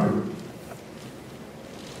Point Comfort,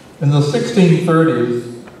 in the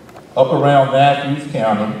 1630s, up around Matthews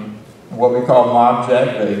County, what we call Mob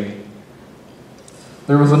Jack Bay,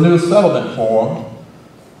 there was a new settlement formed,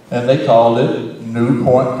 and they called it New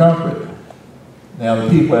Point Comfort. Now the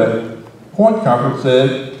people at Point Comfort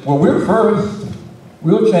said, well, we're first,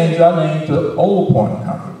 we'll change our name to Old Point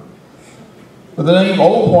Comfort. But the name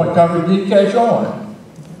Old Point Comfort didn't catch on.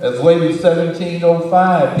 As late as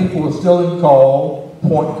 1705, people were still called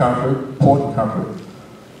Point Comfort, Point Comfort.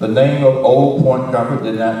 The name of Old Point Comfort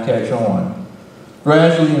did not catch on.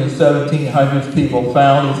 Gradually in the 1700s, people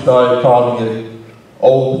finally started calling it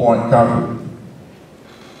Old Point Comfort.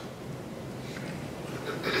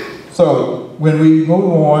 So when we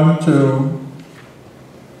move on to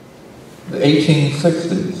the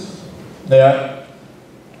 1860s, now,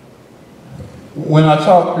 when I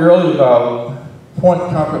talked earlier about Point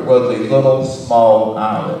Comfort was a little small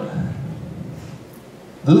island.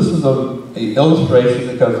 This is an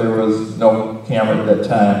illustration because there was no camera at that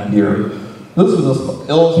time here. This is an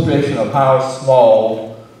illustration of how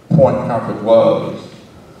small Point Comfort was.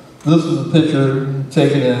 This is a picture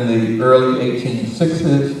taken in the early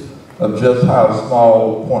 1860s of just how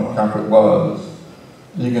small Point Comfort was.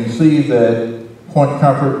 You can see that Point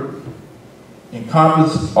Comfort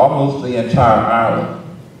encompassed almost the entire island.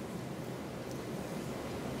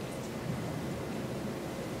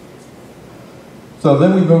 So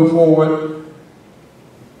then we move forward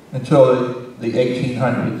until the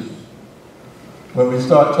 1800s, when we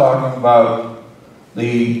start talking about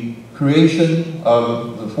the creation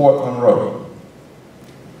of the Fort Monroe.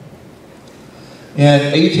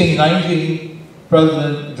 In 1819,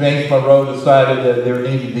 President James Monroe decided that there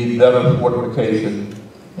needed to be better fortification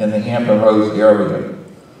in the Hampton Roads area.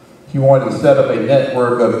 He wanted to set up a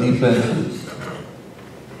network of defenses.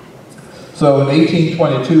 So in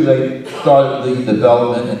 1822, they started the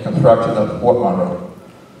development and construction of Fort Monroe.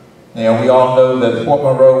 And we all know that Fort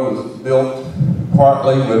Monroe was built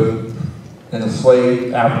partly with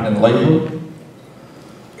enslaved African labor.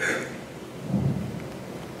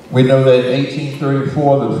 We know that in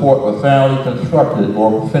 1834, the fort was finally constructed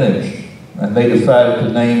or finished, and they decided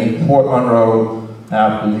to name it Fort Monroe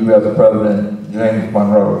after U.S. President James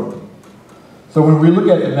Monroe. So when we look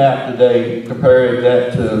at the map today, compare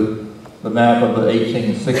that to the map of the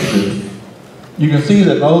 1860s, you can see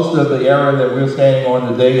that most of the area that we're standing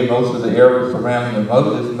on today and most of the area surrounding the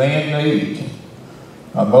moat is man-made.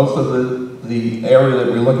 Most of the area that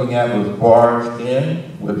we're looking at was barged in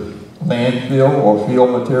with landfill or field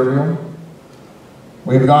material.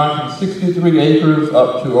 We've gone from 63 acres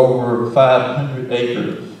up to over 500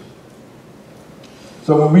 acres.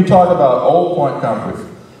 So when we talk about Old Point Comfort,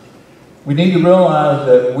 we need to realize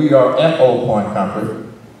that we are at Old Point Comfort.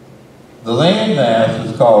 The land mass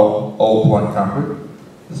is called Old Point Comfort.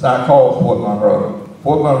 It's not called Fort Monroe.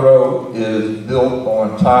 Fort Monroe is built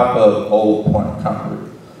on top of Old Point Comfort.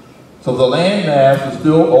 So the land mass is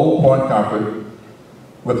still Old Point Comfort,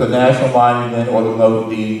 with the national monument or the moat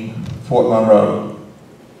being Fort Monroe.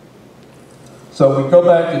 So we go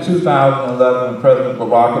back to 2011 when President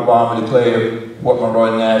Barack Obama declared Fort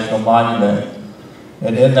Monroe a national monument.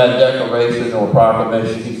 And in that declaration or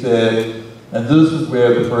proclamation, he said, and this is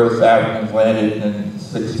where the first Africans landed in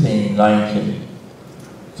 1619.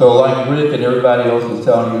 So like Rick and everybody else is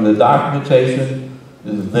telling you, the documentation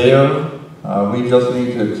is there. We just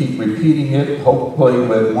need to keep repeating it. Hopefully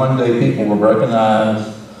that one day people will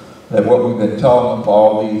recognize that what we've been telling them for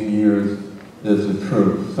all these years is the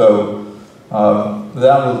truth. So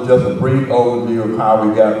that was just a brief overview of how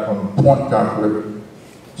we got from Point Comfort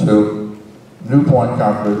to New Point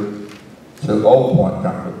Comfort to Old Point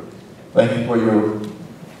Comfort. Thank you for your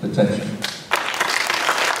attention.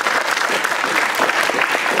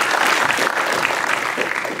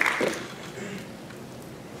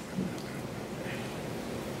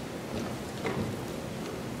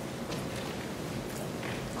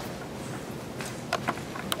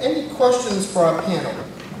 Any questions for our panel?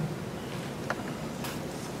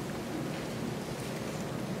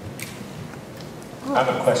 I have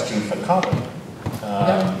a question for Colin.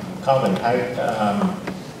 Colin,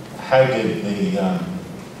 how did the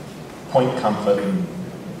Point Comfort and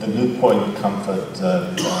the New Point Comfort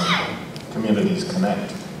communities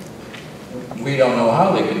connect? We don't know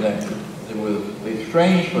how they connected. It was a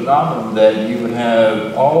strange phenomenon that you would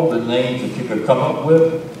have all the names that you could come up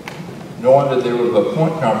with, knowing that there was a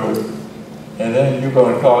Point Comfort, and then you're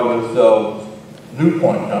going to call yourself New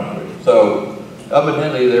Point Comfort. So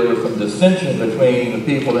evidently there was some dissension between the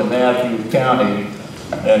people in Matthews County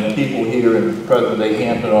and the people here in present-day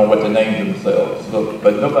Hampton on what to name themselves. So,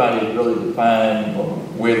 but nobody has really defined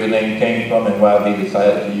where the name came from and why they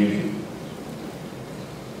decided to use it.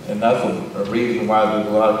 And that's a reason why there's a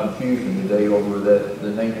lot of confusion today over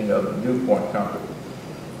the naming of New Point Comfort.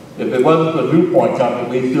 If it wasn't for New Point Comfort,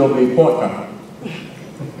 we'd still be Point Comfort.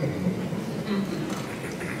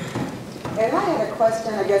 And I had a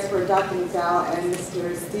question, I guess, for Dr. McDowell and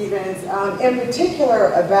Mr. Stevens, in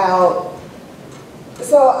particular about,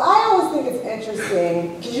 so I always think it's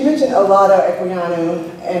interesting, because you mentioned Olado Equiano,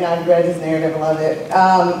 and I've read his narrative, love it,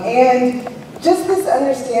 and just this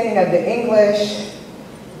understanding of the English,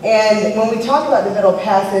 and when we talk about the Middle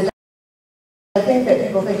Passage, I think that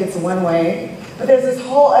people think it's one way, but there's this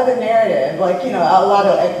whole other narrative, like, you know,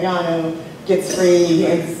 Olado Equiano gets free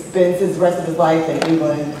and spends the rest of his life in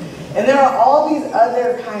England. And there are all these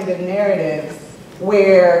other kind of narratives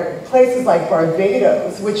where places like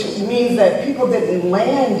Barbados, which means that people didn't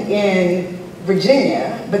land in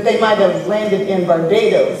Virginia, but they might have landed in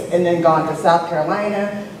Barbados and then gone to South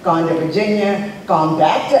Carolina, gone to Virginia, gone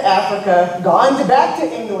back to Africa, gone back to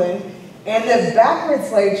England, and the backward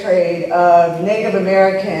slave trade of Native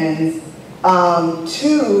Americans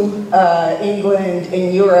to England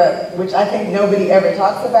and Europe, which I think nobody ever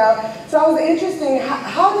talks about. So I was interested,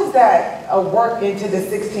 how does that work into the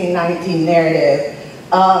 1619 narrative?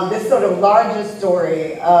 This sort of larger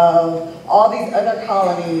story of all these other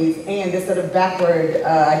colonies and this sort of backward,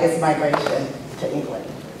 I guess, migration to England.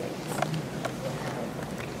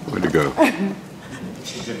 Way to go.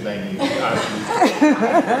 She did name you.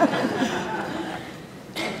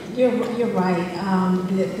 You're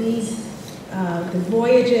right. These the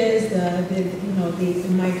voyages, the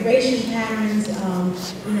migration patterns.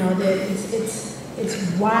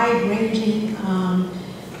 It's wide ranging,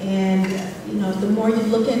 and the more you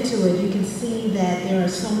look into it, you can see that there are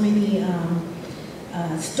so many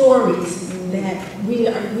stories that we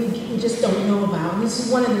just don't know about. And this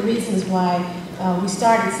is one of the reasons why we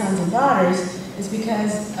started Sons and Daughters, is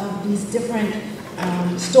because of these different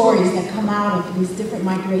stories that come out of these different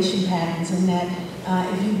migration patterns, and that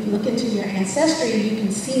if you look into your ancestry, you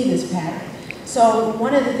can see this pattern. So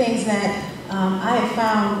one of the things that I have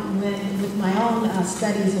found with my own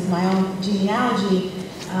studies of my own genealogy,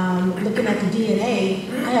 looking at the DNA,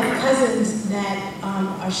 I have cousins that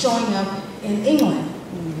are showing up in England.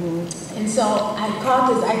 And so I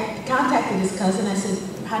contacted this cousin. I said,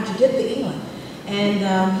 how'd you get to England? And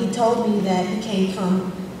he told me that he came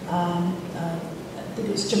from, I think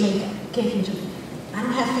it was Jamaica. Came from Jamaica. I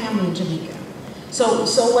don't have family in Jamaica. So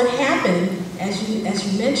what happened, as you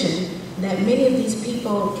mentioned, that many of these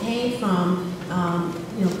people came from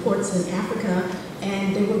ports in Africa,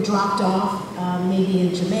 and they were dropped off maybe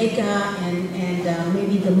in Jamaica, and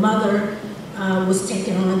maybe the mother was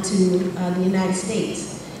taken on to the United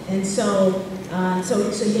States. And so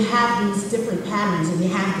you have these different patterns, and you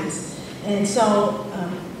have this. And so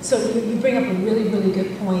you bring up a really, really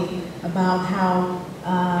good point about how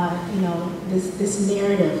this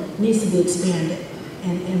narrative needs to be expanded,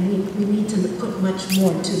 and we need to put much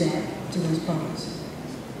more to that, to those bones.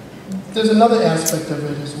 There's another aspect of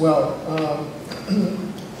it as well.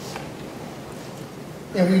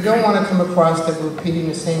 And we don't want to come across that we're repeating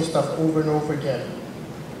the same stuff over and over again.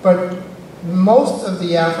 But most of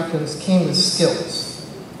the Africans came with skills.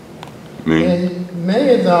 And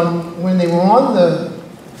many of them, when they were on the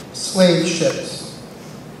slave ships,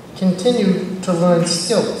 continued to learn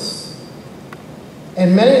skills.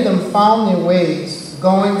 And many of them found their ways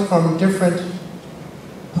going from different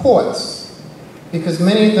ports, because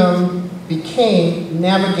many of them became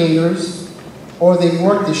navigators or they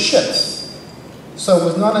worked the ships. So it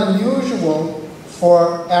was not unusual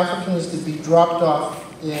for Africans to be dropped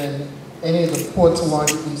off in any of the ports along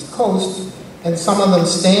the East Coast, and some of them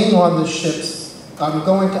staying on the ships,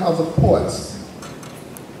 going to other ports.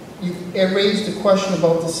 It raised the question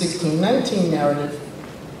about the 1619 narrative.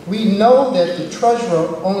 We know that the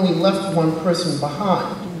treasurer only left one person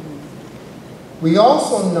behind. We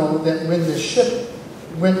also know that when the ship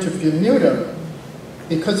went to Bermuda,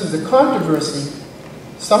 because of the controversy,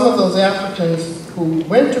 some of those Africans who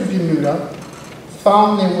went to Bermuda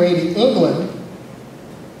found their way to England,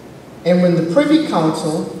 and when the Privy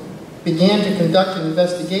Council began to conduct an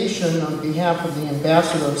investigation on behalf of the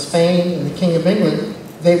ambassador of Spain and the King of England,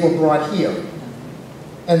 they were brought here.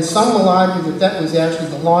 And some will argue that that was actually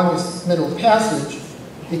the longest Middle Passage,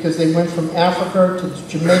 because they went from Africa to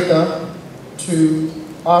Jamaica to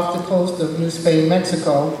off the coast of New Spain,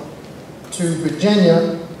 Mexico, to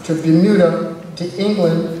Virginia, to Bermuda, to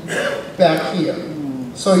England, back here.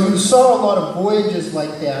 So you saw a lot of voyages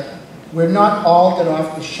like that, where not all got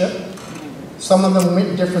off the ship. Some of them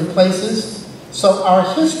went different places. So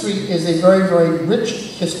our history is a very, very rich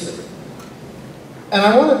history. And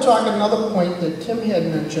I want to talk another point that Tim had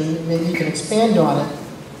mentioned, maybe you can expand on it.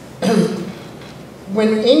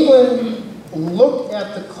 When England looked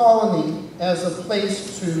at the colony as a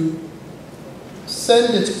place to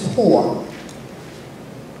send its poor,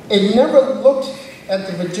 it never looked at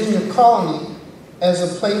the Virginia colony as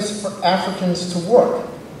a place for Africans to work.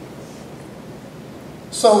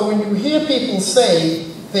 So when you hear people say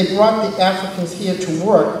they brought the Africans here to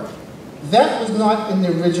work, that was not in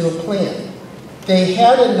the original plan. They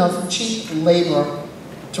had enough cheap labor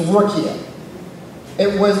to work here.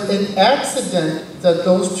 It was an accident that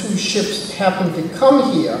those two ships happened to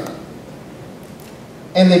come here,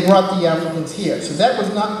 and they brought the Africans here. So that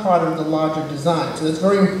was not part of the larger design. So it's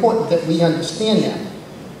very important that we understand that.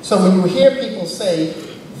 So when you hear people say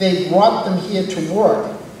they brought them here to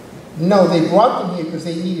work, no, they brought them here because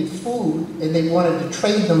they needed food and they wanted to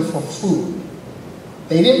trade them for food.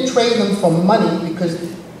 They didn't trade them for money because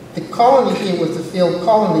the colony here was a failed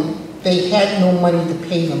colony. They had no money to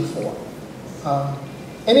pay them for.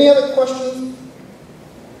 Any other questions?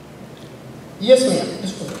 Yes, ma'am.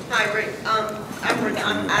 Hi, Rick.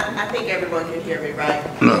 I think everyone can hear me, right?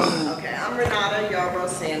 No. Okay, I'm Renata Yarbrough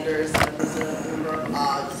Sanders. I was a member of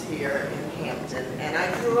AAHGS here in Hampton, and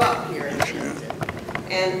I grew up here in Hampton.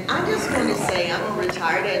 And I just want to say I'm a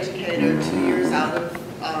retired educator, 2 years out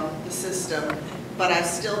of the system, but I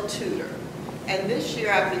still tutor. And this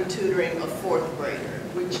year I've been tutoring a 4th grader,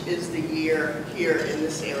 which is the year here in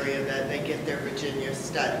this area that they get their Virginia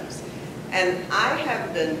studies. And I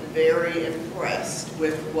have been very impressed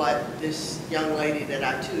with what this young lady that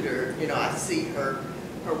I tutor, you know, I see her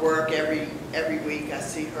work every week. I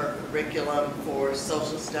see her curriculum for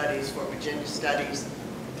social studies, for Virginia studies.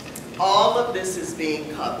 All of this is being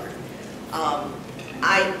covered.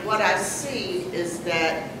 What I see is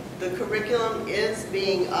that the curriculum is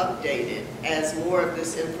being updated as more of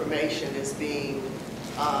this information is being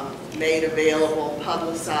made available,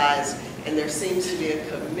 publicized, and there seems to be a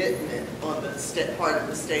commitment on the part of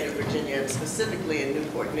the state of Virginia, and specifically in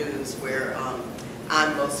Newport News, where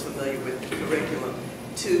I'm most familiar with the curriculum,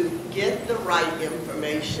 to get the right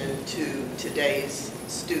information to today's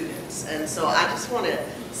students. And so I just want to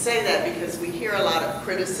say that because we hear a lot of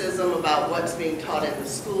criticism about what's being taught in the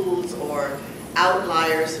schools, or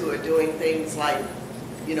outliers who are doing things like,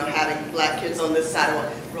 you know, having black kids on this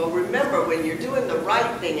side. Well, remember, when you're doing the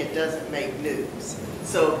right thing, it doesn't make news.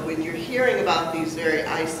 So when you're hearing about these very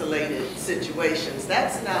isolated situations,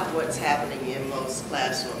 that's not what's happening in most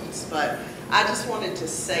classrooms. But I just wanted to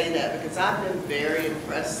say that because I've been very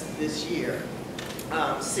impressed this year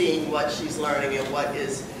seeing what she's learning and what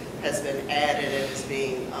has been added and is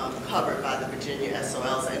being covered by the Virginia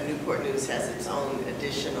SOLs, and Newport News has its own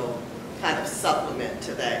additional kind of supplement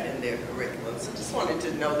to that in their curriculum. So just wanted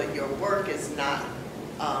to know that your work is not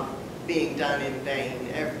being done in vain.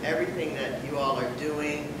 Everything that you all are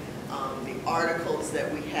doing, the articles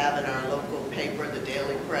that we have in our local paper, the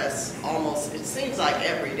Daily Press, almost, it seems like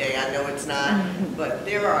every day, I know it's not, but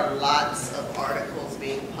there are lots of articles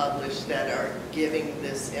being published that are giving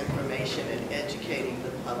this information and educating the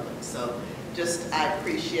public. So just, I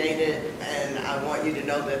appreciate it, and I want you to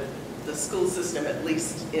know that the school system, at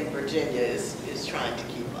least in Virginia, is trying to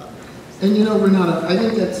keep up. And you know, Renata, I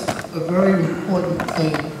think that's a very important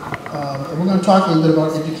thing, and we're going to talk a little bit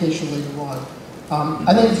about education later on.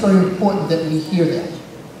 I think it's very important that we hear that.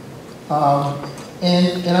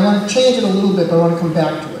 And I want to change it a little bit, but I want to come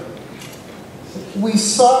back to it. We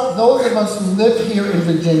saw, those of us who live here in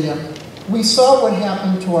Virginia, we saw what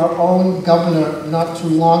happened to our own governor not too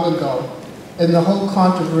long ago, and the whole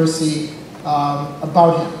controversy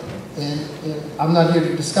about him. And I'm not here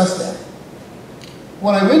to discuss that.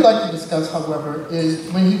 What I would like to discuss, however,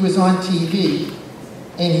 is when he was on TV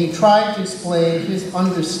and he tried to explain his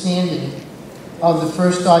understanding of the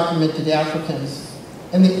first documented Africans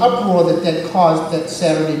and the uproar that caused that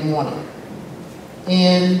Saturday morning.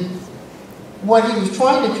 And what he was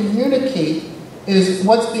trying to communicate is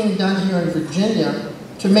what's being done here in Virginia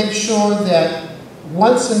to make sure that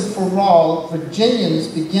once and for all, Virginians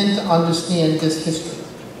begin to understand this history.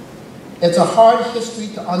 It's a hard history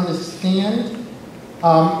to understand.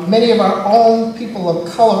 Many of our own people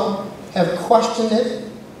of color have questioned it,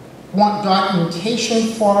 want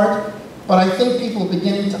documentation for it, but I think people are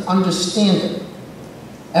beginning to understand it.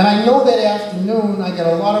 And I know that afternoon I got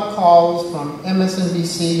a lot of calls from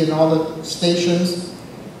MSNBC and all the stations,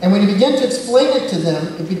 and when you begin to explain it to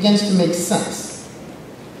them, it begins to make sense.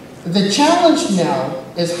 The challenge now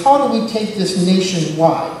is how do we take this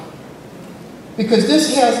nationwide? Because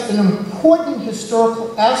this has an important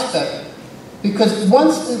historical aspect, because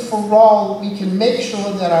once and for all we can make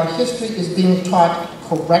sure that our history is being taught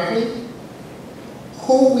correctly,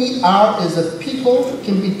 who we are as a people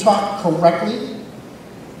can be taught correctly,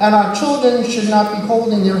 and our children should not be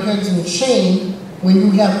holding their heads in shame when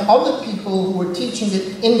you have other people who are teaching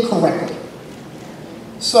it incorrectly.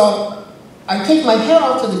 So I take my hat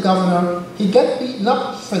off to the governor. He got beaten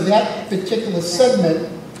up for that particular segment,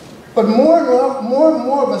 but more and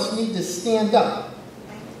more of us need to stand up.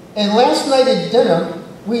 And last night at dinner,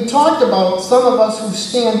 we talked about some of us who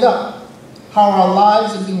stand up, how our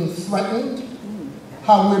lives are being threatened,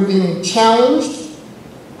 how we're being challenged,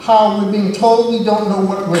 how we're being told we don't know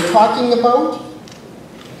what we're talking about.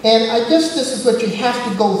 And I guess this is what you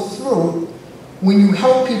have to go through when you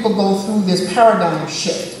help people go through this paradigm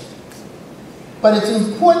shift. But it's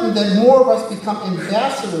important that more of us become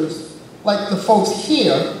ambassadors like the folks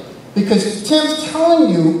here, because Tim's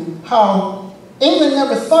telling you how England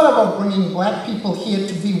never thought about bringing black people here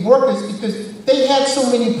to be workers because they had so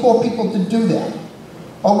many poor people to do that.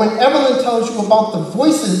 Or when Evelyn tells you about the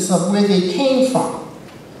voices of where they came from.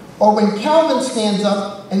 Or when Calvin stands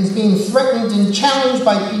up and is being threatened and challenged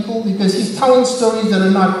by people because he's telling stories that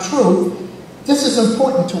are not true, this is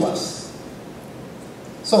important to us.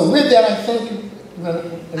 So with that, I think...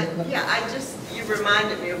 you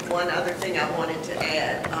reminded me of one other thing I wanted to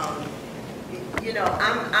add. You know,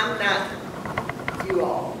 I'm not you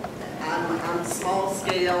all. I'm small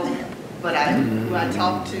scale, but who I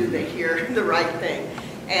talk to, they hear the right thing.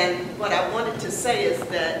 And what I wanted to say is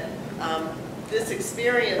that this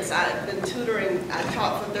experience, I've been tutoring, I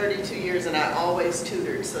taught for 32 years and I always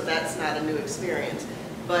tutored, so that's not a new experience.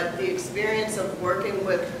 But the experience of working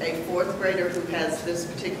with a 4th grader who has this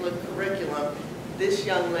particular curriculum, this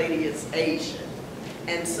young lady is Asian.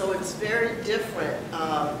 And so it's very different,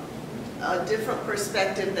 a different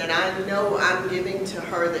perspective that I know I'm giving to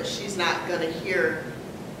her that she's not going to hear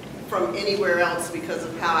from anywhere else because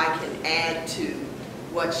of how I can add to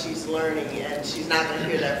what she's learning, and she's not going to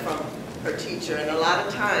hear that from her teacher. And a lot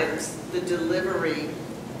of times the delivery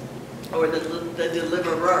or the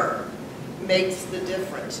deliverer makes the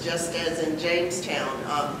difference, just as in Jamestown.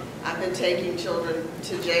 I've been taking children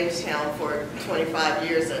to Jamestown for 25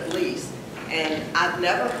 years at least, and I've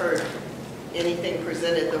never heard anything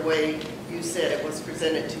presented the way you said it was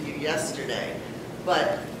presented to you yesterday.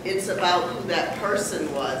 But it's about who that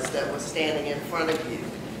person was that was standing in front of you.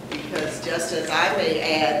 Because just as I may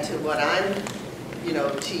add to what I'm,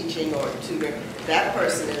 teaching or tutoring, that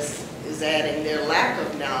person is adding their lack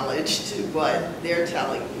of knowledge to what they're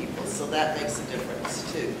telling people. So that makes a difference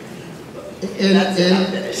too.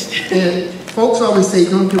 And folks always say,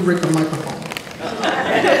 don't give Rick a microphone.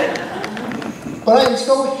 But I am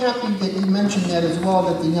so happy that you mentioned that as well,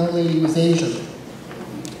 that the young lady was Asian.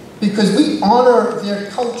 Because we honor their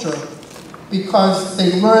culture because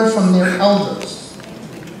they learn from their elders.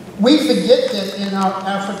 We forget that in our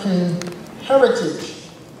African heritage,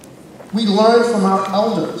 we learn from our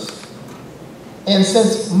elders. And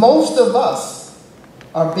since most of us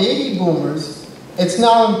are baby boomers, it's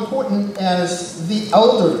now important as the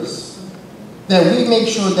elders that we make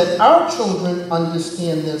sure that our children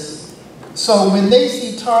understand this. So when they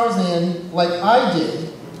see Tarzan like I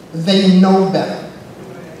did, they know better.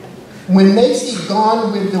 When they see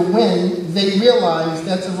Gone with the Wind, they realize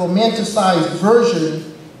that's a romanticized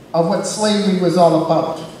version of what slavery was all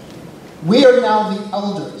about. We are now the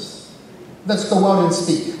elders. Let's go out and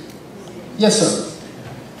speak. Yes, sir.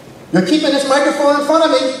 You're keeping this microphone in front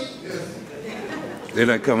of me. They're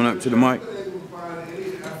not coming up to the mic?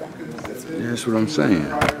 Yeah, that's what I'm saying.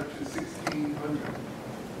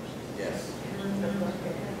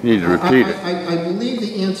 You need to repeat it. I believe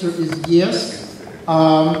the answer is yes.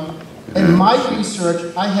 In my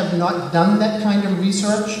research, I have not done that kind of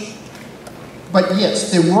research. But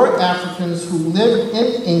yes, there were Africans who lived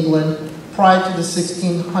in England prior to the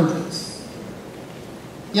 1600s.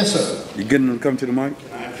 Yes, sir. You getting them to come to the mic?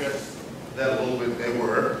 Can I address that a little bit? They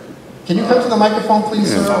were. Can you come to the microphone, please,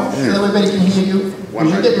 sir, so that everybody can hear you?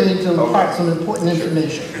 Because you're getting ready to impart some important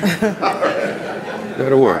information.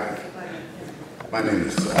 That'll work. My name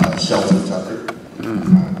is Shelton Tucker.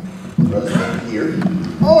 I'm resident here.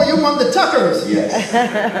 Oh, you're one of the Tuckers. Yes.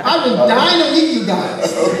 I've been dying to meet you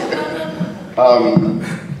guys.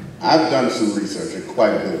 I've done some research,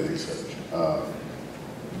 quite a bit of research.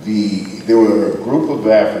 There were a group of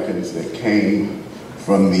Africans that came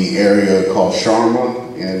from the area called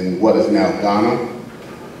Sharma in what is now Ghana.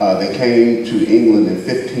 They came to England in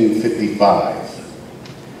 1555.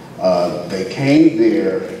 They came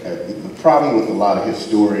there, the problem with a lot of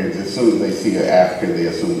historians, as soon as they see an African, they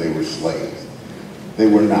assume they were slaves. They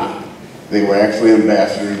were not. They were actually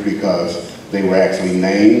ambassadors because they were actually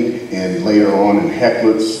named, and later on in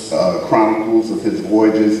Heckler's chronicles of his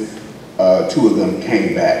voyages, 2 of them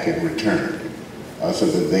came back and returned so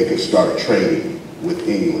that they could start trading with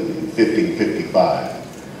England in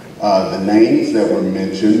 1555. The names that were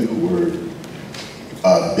mentioned were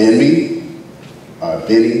Benny,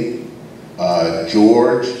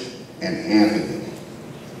 George, and Anthony.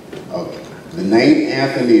 The name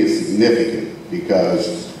Anthony is significant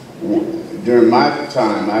because during my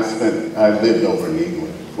time, I lived over in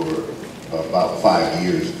England for about 5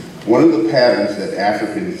 years. One of the patterns that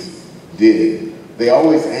Africans did, they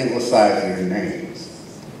always anglicized their names.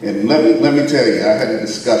 And let me tell you, I had a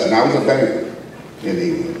discussion. I was a banker in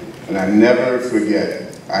England, and I never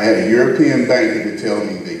forget, I had a European banker to tell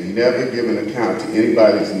me they never give an account to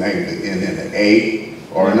anybody's name that ended in an A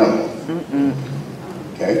or an O.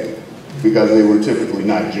 Okay? Because they were typically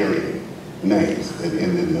Nigerian names that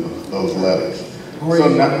ended in those letters. So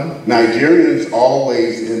Nigerians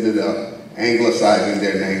always ended up anglicizing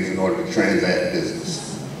their names in order to transact business.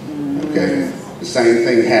 Okay? The same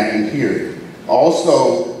thing happened here.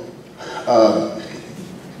 Also,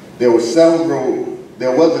 there was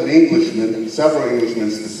an Englishman, several Englishmen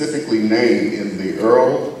specifically named in the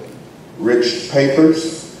Earl Rich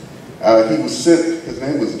papers. He was sent, his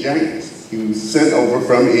name was James. He was sent over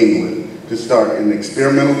from England to start an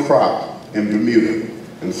experimental crop in Bermuda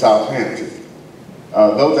and Southampton.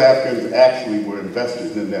 Those Africans actually were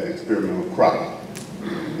investors in that experimental crop.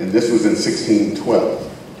 And this was in 1612.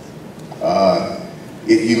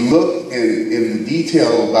 if you look in the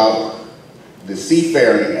detail about the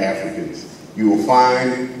seafaring Africans, you will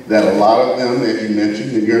find that a lot of them, as you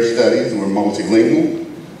mentioned in your studies, were multilingual.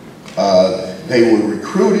 They were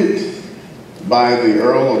recruited by the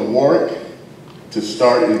Earl of Warwick to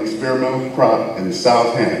start an experimental crop in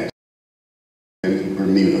Southampton in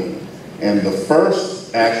Bermuda. And the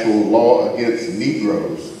first actual law against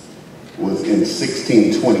Negroes was in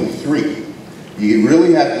 1623. You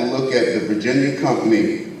really have to look at the Virginia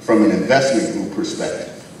Company from an investment group perspective.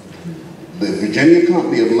 The Virginia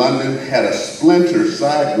Company of London had a splinter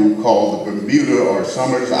side group called the Bermuda or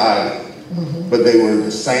Somers Island, but they were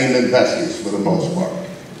the same investors for the most part.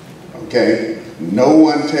 Okay? No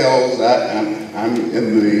one tells, I'm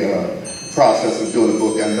in the process of doing a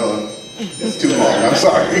book, I know it's too long, I'm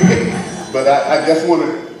sorry. But I just want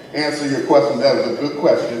to answer your question. That was a good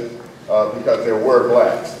question, because there were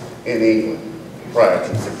blacks in England prior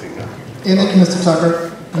to 69. Thank you, Mr.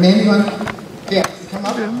 Tucker. Ma'am, you want to come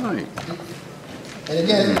up? And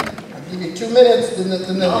again, I'll give you 2 minutes.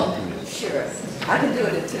 Sure. I can do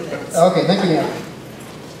it in 2 minutes. Okay, thank you, ma'am.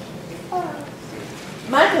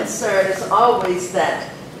 My concern is always that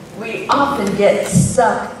we often get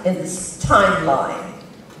stuck in this timeline,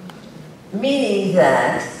 meaning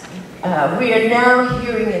that we are now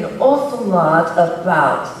hearing an awful lot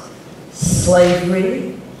about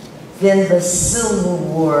slavery, then the Civil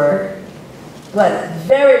War, but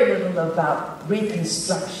very little about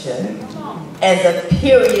Reconstruction and the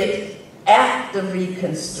period after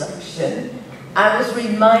Reconstruction. I was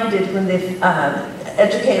reminded when the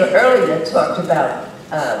educator earlier talked about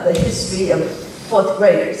the history of 4th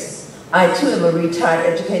graders. I too am a retired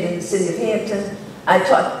educator in the city of Hampton. I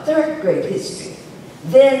taught 3rd grade history.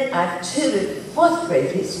 Then I tutored 4th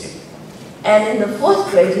grade history. And in the 4th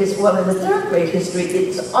grade history, well, in the 3rd grade history,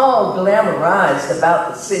 it's all glamorized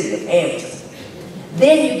about the city of Hampton.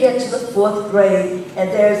 Then you get to the 4th grade, and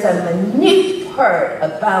there's a minute part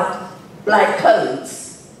about black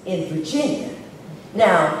codes in Virginia.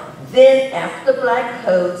 Now, then after black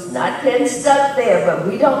codes, not getting stuck there, but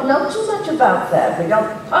we don't know too much about that. We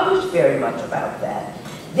don't publish very much about that.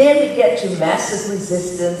 Then we get to massive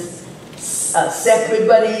resistance, separate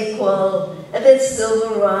but equal, and then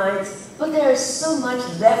civil rights. But there is so much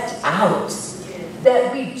left out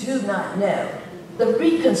that we do not know. The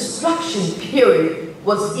Reconstruction period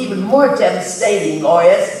was even more devastating, or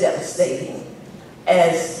as devastating,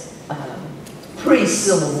 as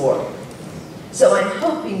pre-Civil War. So I'm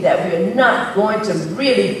hoping that we're not going to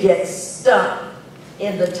really get stuck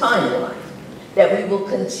in the timeline, that we will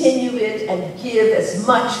continue it and give as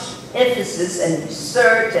much emphasis and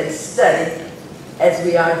research and study as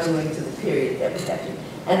we are doing to the period that we have to.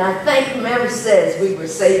 And I think whomever says we were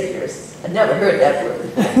saviors, I never heard that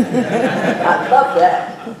word. I love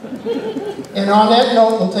that. And on that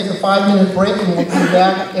note, we'll take a 5-minute break and we'll come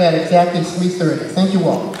back at exactly 3:30. Thank you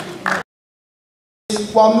all.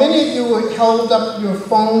 While many of you held up your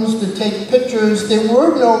phones to take pictures, there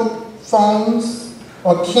were no phones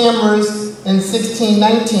or cameras in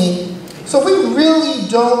 1619, so we really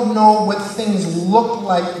don't know what things looked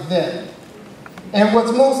like then. And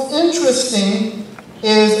what's most interesting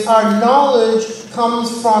is our knowledge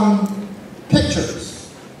comes from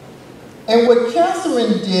pictures. And what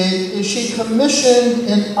Catherine did is she commissioned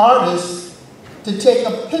an artist to take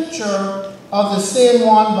a picture of the San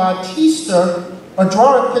Juan Bautista, or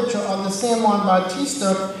draw a picture of the San Juan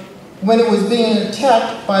Bautista when it was being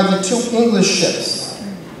attacked by the 2 English ships,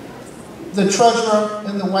 the Treasurer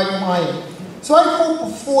and the White Lion. So I hope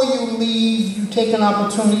before you leave, you take an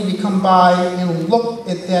opportunity to come by and look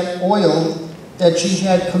at that oil that she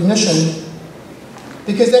had commissioned,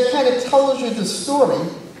 because that kind of tells you the story.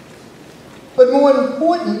 But more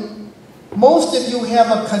important, most of you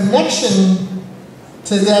have a connection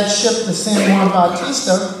to that ship, the San Juan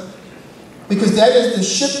Bautista, because that is the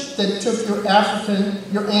ship that took your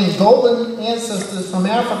Angolan ancestors from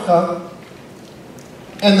Africa,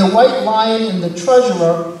 and the White Lion and the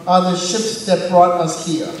Treasurer are the ships that brought us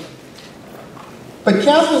here. But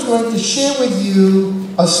Catherine's going to share with you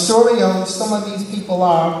a story of who some of these people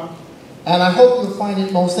are, and I hope you'll find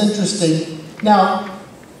it most interesting. Now,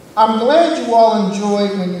 I'm glad you all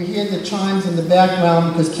enjoyed when you hear the chimes in the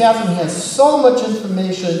background, because Catherine has so much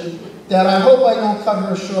information that I hope I don't cut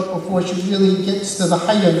her short before she really gets to the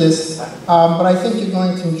height of this, but I think you're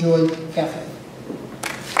going to enjoy Catherine.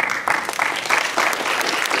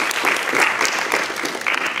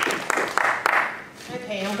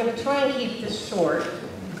 Okay, I'm going to try and keep this short,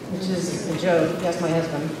 which is a joke. That's my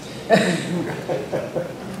husband.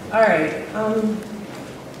 All right.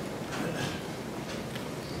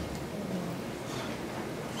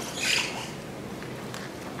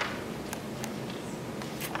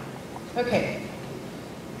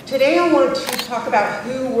 talk about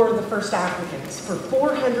who were the first Africans. For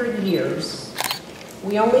 400 years,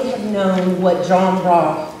 we only have known what John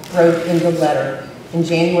Roth wrote in the letter in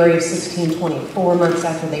January of 1620, 4 months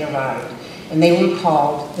after they arrived. And they were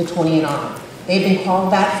called the 20 and odd. They've been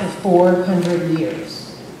called that for 400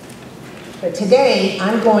 years. But today,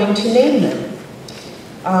 I'm going to name them.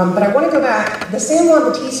 But I want to go back. The San Juan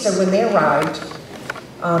Bautista, when they arrived,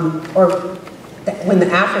 when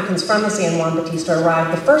the Africans from the San Juan Bautista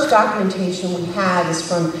arrived, the first documentation we have is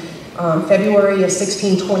from February of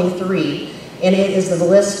 1623, and it is the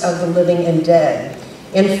list of the living and dead.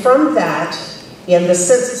 And from that, in the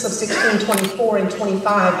census of 1624 and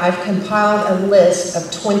 25, I've compiled a list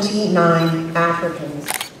of 29 Africans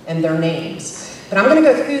and their names. But I'm going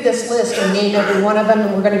to go through this list and name every one of them,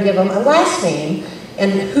 and we're going to give them a last name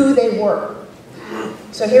and who they were.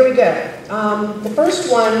 So here we go. The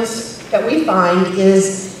first ones that we find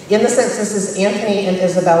is in the census is Anthony and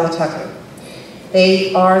Isabella Tucker.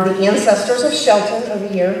 They are the ancestors of Shelton over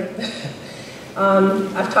here.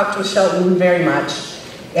 I've talked with Shelton very much,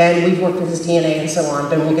 and we've worked with his DNA and so on,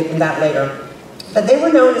 but we'll get to that later. But they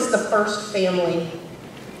were known as the first family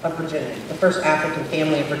of Virginia, the first African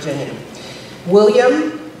family of Virginia.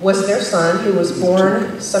 William was their son, who was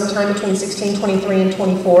born sometime between 1623 and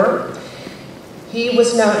 24. He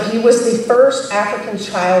was the first African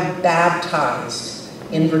child baptized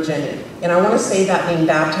in Virginia. And I want to say that being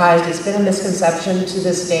baptized, it's been a misconception to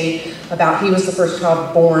this day about he was the first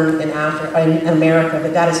child born in America,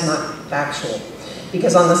 but that is not factual.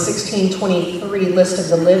 Because on the 1623 list of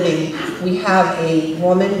the living, we have a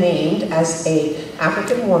woman named as an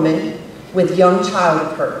African woman with young child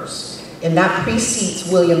of hers. And that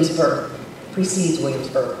precedes William's birth.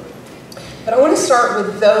 But I want to start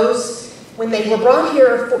with those, when they were brought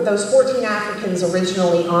here, those 14 Africans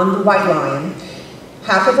originally on the White Lion,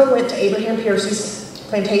 half of them went to Abraham Piercy's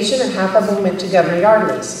plantation and half of them went to Governor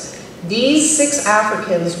Yardley's. These 6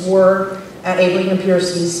 Africans were at Abraham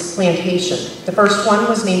Piercy's plantation. The first one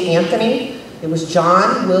was named Anthony. It was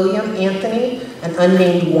John, William, Anthony, an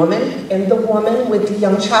unnamed woman, and the woman with the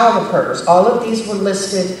young child of hers. All of these were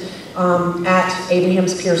listed at Abraham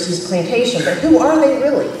Piercy's plantation. But who are they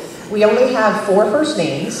really? We only have 4 first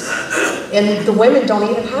names, and the women don't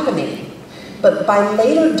even have a name. But by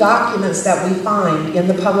later documents that we find in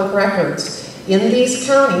the public records in these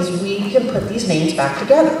counties, we can put these names back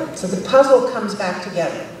together. So the puzzle comes back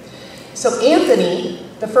together. So Anthony,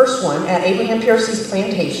 the first one, at Abraham Piercy's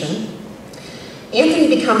plantation, Anthony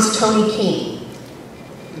becomes Tony King.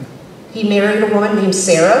 He married a woman named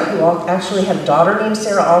Sarah, who actually had a daughter named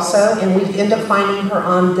Sarah also, and we end up finding her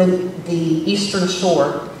on the eastern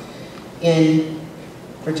shore in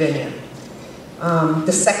Virginia.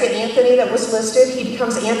 The second Anthony that was listed, he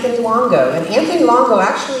becomes Anthony Longo. And Anthony Longo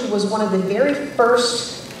actually was one of the very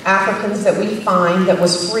first Africans that we find that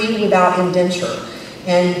was free without indenture.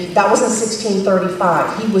 And that was in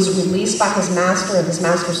 1635. He was released by his master, and his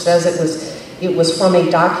master says it was from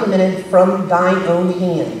a documented from thine own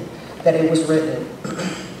hand that it was written.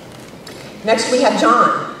 Next we have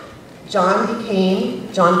John. John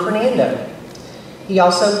became John Fernando. He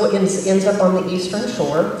also ends up on the eastern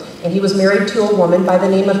shore, and he was married to a woman by the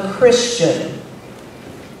name of Christian.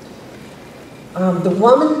 The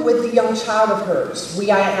woman with the young child of hers, we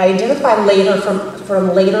identify later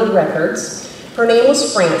from later records. Her name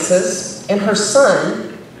was Frances, and her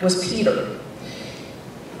son was Peter.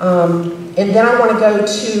 And then I want to go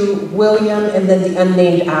to William and then the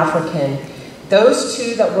unnamed African. Those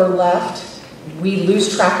 2 that were left, we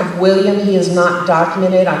lose track of William. He is not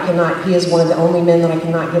documented. He is one of the only men that I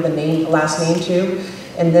cannot give a last name to.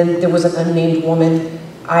 And then there was an unnamed woman.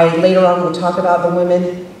 Later on will talk about the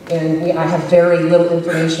women, and I have very little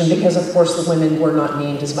information because of course the women were not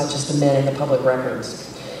named as much as the men in the public records.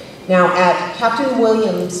 Now, at Captain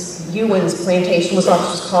Ewan's plantation was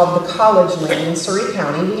also called the College Land in Surrey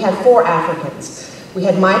County. We had 4 Africans. We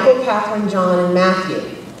had Michael, Catherine, John, and Matthew.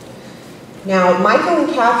 Now, Michael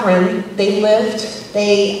and Catherine, they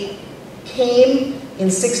came in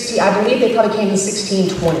I believe they probably came in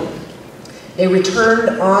 1620. They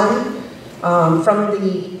returned on from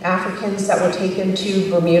the Africans that were taken to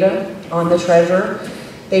Bermuda on the treasure.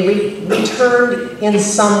 They returned in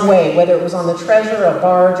some way, whether it was on the treasure, a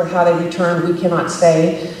barge, or how they returned, we cannot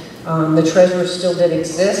say. The treasure still did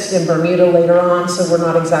exist in Bermuda later on, so we're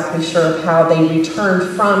not exactly sure of how they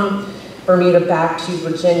returned from Bermuda back to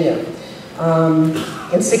Virginia.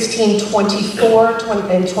 In 1624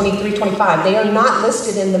 and 23, 25, they are not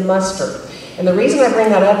listed in the muster. And the reason I bring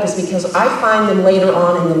that up is because I find them later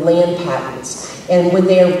on in the land patents. And when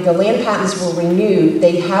the land patents were renewed,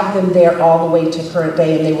 they have them there all the way to current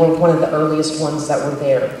day, and they were one of the earliest ones that were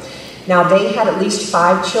there. Now, they had at least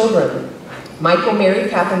 5 children. Michael married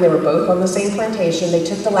Catherine. They were both on the same plantation. They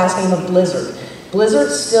took the last name of Blizzard.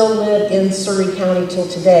 Blizzard still live in Surrey County till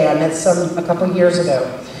today. I met some a couple years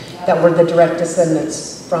ago that were the direct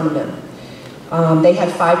descendants from them. They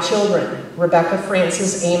had 5 children, Rebecca,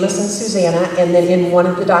 Frances, Amos, and Susanna, and then in one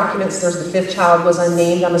of the documents, there's the 5th child was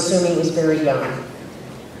unnamed. I'm assuming it was very young.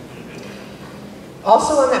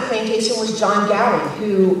 Also on that plantation was John Gowan,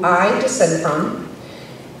 who I descend from,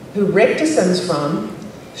 who Rick descends from.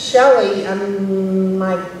 Shelley,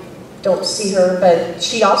 I don't see her, but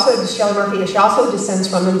she also, Shelley Murphy, she also descends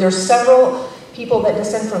from him. There's several people that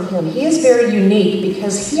descend from him. He is very unique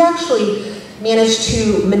because he actually managed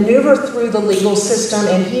to maneuver through the legal system,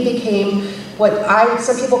 and he became what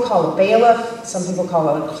some people call a bailiff, some people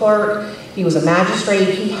call it a clerk. He was a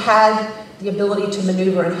magistrate. He had the ability to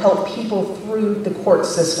maneuver and help people through the court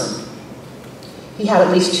system. He had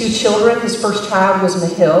at least 2 children. His first child was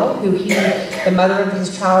Mahill, the mother of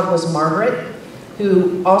his child was Margaret,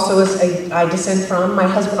 who also I descend from. My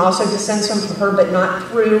husband also descends from her, but not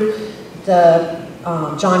through the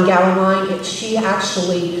John Gowan line. She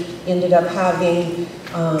actually ended up having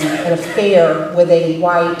an affair with a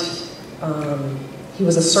white, he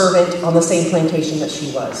was a servant on the same plantation that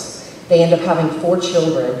she was. They end up having 4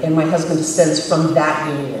 children, and my husband descends from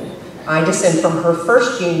that union. I descend from her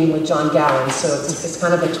first union with John Gowan, so it's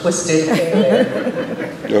kind of a twisted thing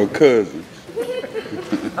there. Your cousin.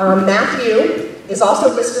 Matthew is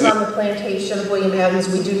also listed on the plantation of William Evans.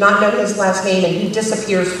 We do not know his last name, and he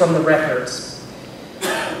disappears from the records.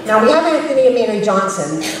 Now we have Anthony and Mary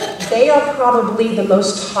Johnson. They are probably the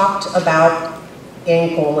most talked about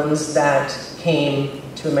Angolans that came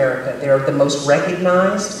to America. They're the most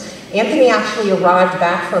recognized. Anthony actually arrived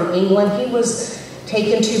back from England. He was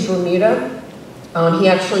taken to Bermuda. He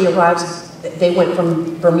actually arrives, they went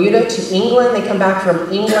from Bermuda to England. They come back from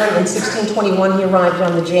England. In 1621, he arrived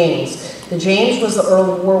on the James. The James was the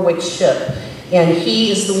Earl of Warwick's ship, and he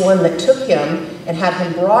is the one that took him and had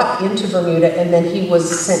him brought into Bermuda, and then he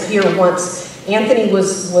was sent here once. Anthony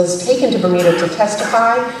was taken to Bermuda to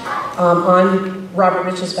testify on Robert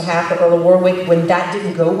Rich's behalf, the Earl of Warwick. When that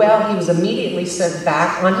didn't go well, he was immediately sent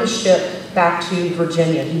back on his ship back to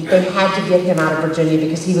Virginia. They had to get him out of Virginia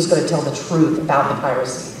because he was going to tell the truth about the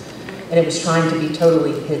piracy, and it was trying to be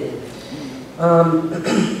totally hidden.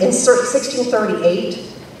 In 1638,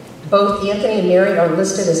 both Anthony and Mary are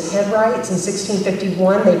listed as headwrights. In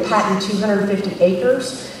 1651, they patent 250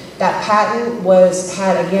 acres. That patent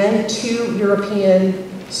had again 2 European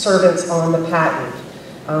servants on the patent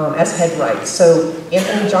as headwrights. So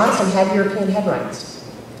Anthony Johnson had European headwrights.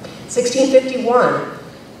 1651,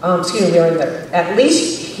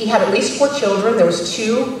 he had at least 4 children. There was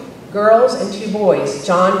 2 girls and 2 boys,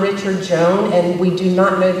 John, Richard, Joan, and we do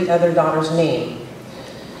not know the other daughter's name.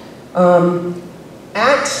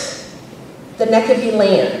 At the Neckarvey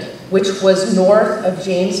land, which was north of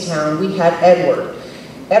Jamestown, we had Edward.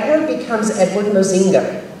 Edward becomes Edward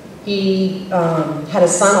Mozingo. He had a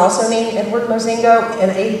son also named Edward Mozingo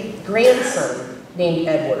and a grandson named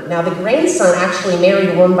Edward. Now the grandson actually married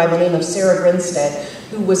a woman by the name of Sarah Grinstead,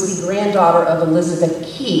 who was the granddaughter of Elizabeth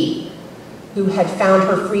Key, who had found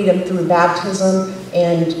her freedom through baptism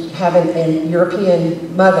and having a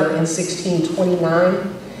European mother in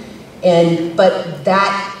 1629. But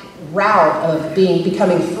that route of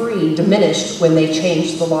becoming free diminished when they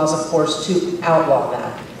changed the laws, of course, to outlaw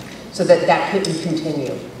that, so that couldn't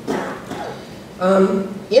continue.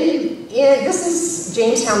 This is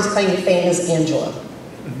Jamestown's claim to fame is Angela.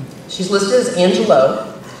 She's listed as Angelo.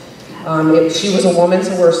 She was a woman,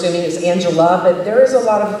 so we're assuming it's Angela, but there is a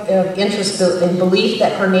lot of interest in belief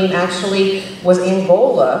that her name actually was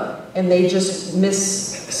Angola, and they just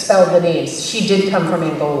misspelled the names. She did come from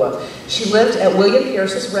Angola. She lived at William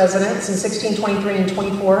Pierce's residence in 1623 and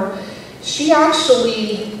 24. She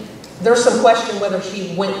actually, there's some question whether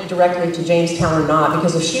she went directly to Jamestown or not,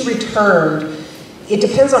 because if she returned, it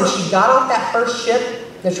depends on if she got off that first ship,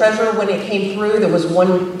 the Treasurer, when it came through, there was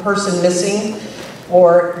 1 person missing,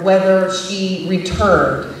 or whether she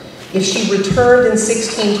returned. If she returned in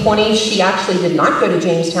 1620, she actually did not go to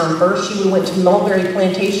Jamestown first. She went to Mulberry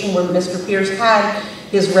Plantation, where Mr. Pierce had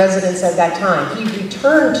his residence at that time. He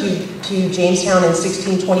returned to Jamestown in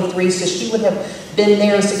 1623, so she would have been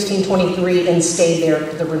there in 1623 and stayed there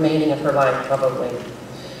for the remaining of her life, probably.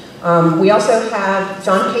 We also have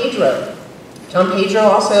John Pedro. John Pedro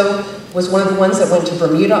also was one of the ones that went to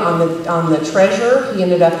Bermuda on the Treasure. He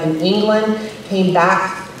ended up in England, came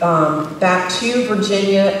back to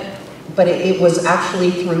Virginia, but it was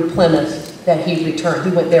actually through Plymouth that he returned.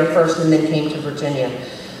 He went there first and then came to Virginia.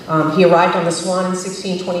 He arrived on the Swan in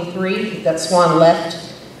 1623. That Swan left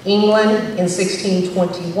England in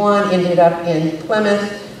 1621, ended up in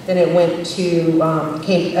Plymouth, then it went to,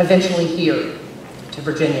 came eventually here to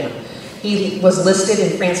Virginia. He was listed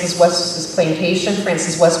in Francis West's plantation.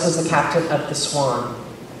 Francis West was the captain of the Swan.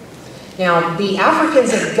 Now, the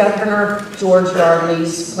Africans at Governor George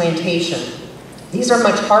Yardley's plantation, these are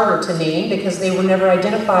much harder to name because they were never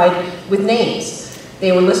identified with names.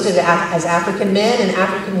 They were listed as African men and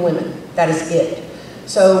African women. That is it.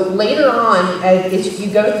 So later on, if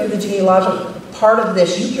you go through the genealogical part of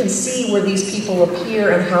this, you can see where these people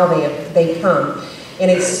appear and how they come.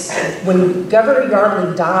 And it's when Governor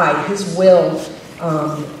Yardley died, his will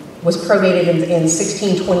was probated in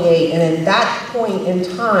 1628. And at that point in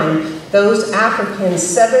time, those Africans,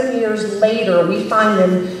 7 years later, we find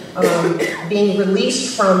them being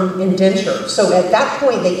released from indenture. So at that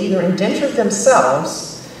point, they either indentured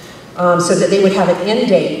themselves so that they would have an end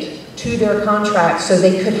date to their contract so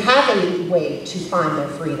they could have a way to find their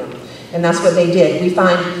freedom. And that's what they did. We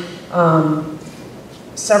find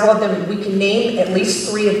several of them, we can name at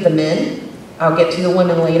least 3 of the men. I'll get to the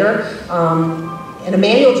women later. And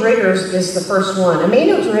Emmanuel Driggers is the first one.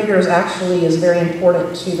 Emmanuel Driggers actually is very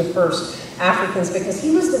important to the first Africans because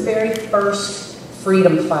he was the very first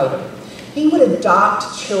freedom fighter. He would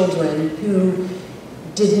adopt children who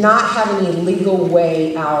did not have any legal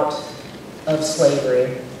way out of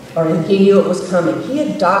slavery, or he knew it was coming. He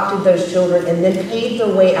adopted those children and then paid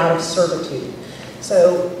their way out of servitude.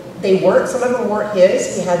 So they weren't, some of them weren't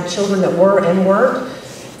his. He had children that were and weren't.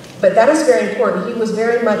 But that is very important. He was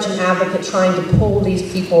very much an advocate trying to pull these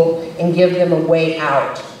people and give them a way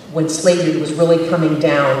out when slavery was really coming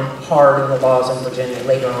down hard in the laws in Virginia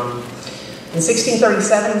later on. In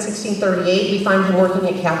 1637 and 1638, we find him working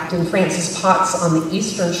at Captain Francis Potts on the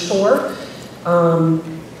eastern shore.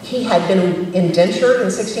 He had been indentured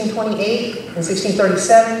in 1628. In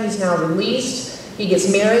 1637, he's now released. He gets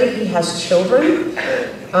married. He has children.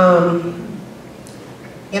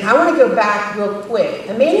 And I want to go back real quick.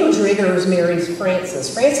 Emmanuel Driggers marries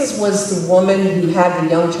Frances. Frances was the woman who had the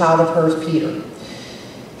young child of hers, Peter.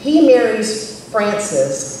 He marries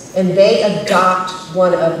Frances, and they adopt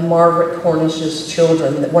one of Margaret Cornish's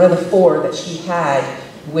children, one of the 4 that she had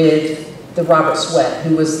with the Robert Swett,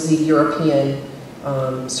 who was the European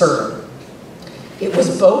servant. It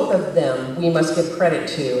was both of them, we must give credit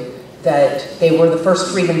to, that they were the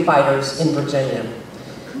first freedom fighters in Virginia.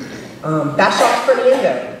 Bashaw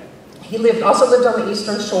Fernando, he also lived on the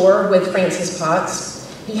eastern shore with Francis Potts.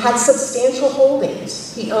 He had substantial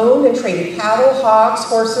holdings. He owned and traded cattle, hogs,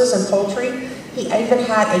 horses, and poultry. He even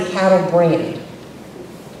had a cattle brand.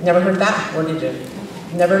 Never heard that before, did you?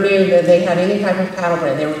 Never knew that they had any type of cattle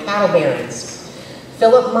brand. They were cattle barons.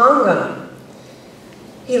 Philip Mangum,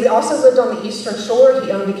 he also lived on the eastern shore. He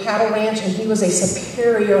owned a cattle ranch, and he was a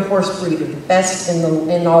superior horse breeder, the best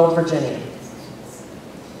in all of Virginia.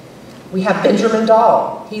 We have Benjamin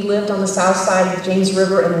Dahl. He lived on the south side of the James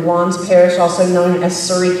River in Wands Parish, also known as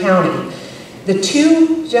Surrey County. The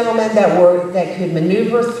 2 gentlemen that could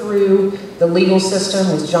maneuver through the legal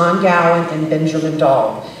system was John Gowan and Benjamin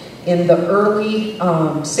Dahl. In the early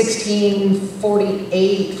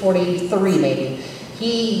 1648, 43 maybe,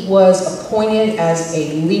 he was appointed as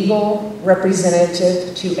a legal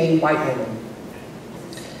representative to a white woman.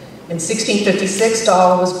 In 1656,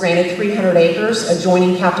 Dahl was granted 300 acres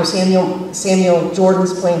adjoining Captain Samuel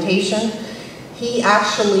Jordan's plantation. He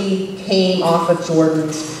actually came off of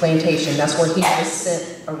Jordan's plantation. That's where he was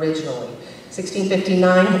sent originally.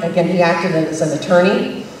 1659, again, he acted as an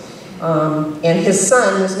attorney. And his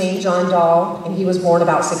son was named John Dahl, and he was born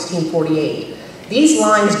about 1648. These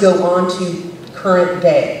lines go on to current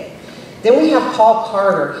day. Then we have Paul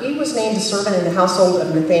Carter. He was named a servant in the household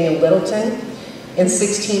of Nathaniel Littleton. In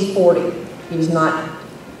 1640, he was not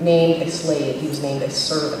named a slave, he was named a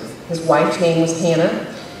servant. His wife's name was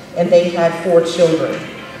Hannah, and they had 4 children.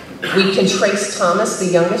 We can trace Thomas, the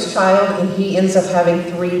youngest child, and he ends up having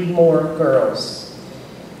 3 more girls.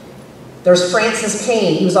 There's Francis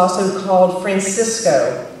Payne. He was also called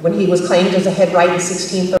Francisco when he was claimed as a headwright in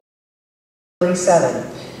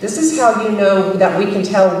 1637. This is how you know that we can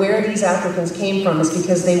tell where these Africans came from, is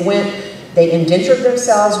because they indentured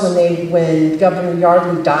themselves when Governor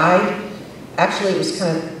Yardley died. Actually,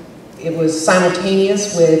 it was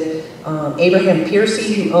simultaneous with Abraham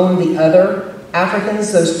Piercy, who owned the other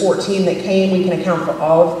Africans, those 14 that came. We can account for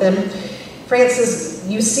all of them. Francis,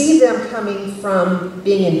 you see them coming from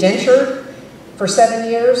being indentured for 7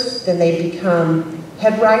 years, then they become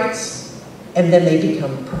headwrights, and then they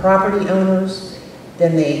become property owners,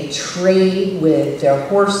 then they trade with their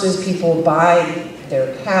horses, people buy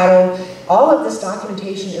their cattle. All of this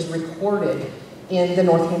documentation is recorded in the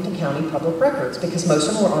Northampton County Public Records because most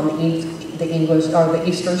of them were on the English or the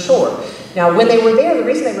Eastern Shore. Now, when they were there, the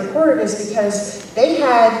reason they recorded is because they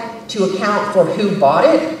had to account for who bought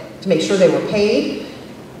it to make sure they were paid,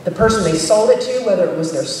 the person they sold it to, whether it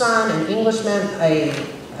was their son, an Englishman, a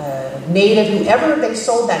native, whoever they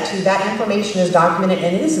sold that to, that information is documented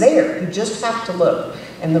and it is there. You just have to look.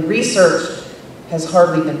 And the research has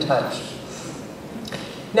hardly been touched.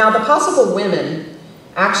 Now, the possible women,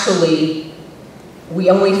 actually, we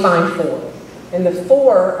only find 4. And the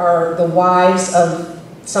 4 are the wives of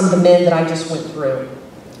some of the men that I just went through.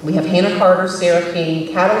 We have Hannah Carter, Sarah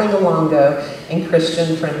King, Catalina Longo, and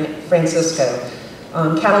Christian Francisco.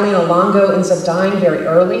 Catalina Longo ends up dying very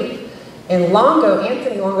early. And Longo,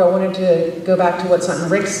 Anthony Longo, I wanted to go back to what something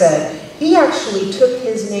Rick said. He actually took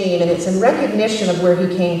his name, and it's in recognition of where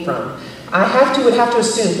he came from. Would have to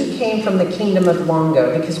assume he came from the kingdom of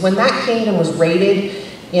Longo, because when that kingdom was raided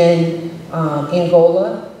in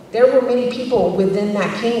Angola, there were many people within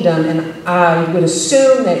that kingdom, and I would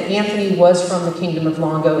assume that Anthony was from the kingdom of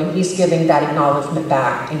Longo, and he's giving that acknowledgement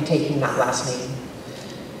back and taking that last name.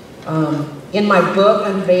 In my book,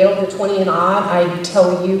 Unveiled, the 20 and Odd, I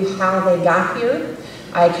tell you how they got here.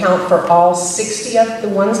 I account for all 60 of the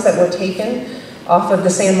ones that were taken off of the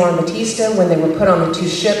San Juan Batista when they were put on the 2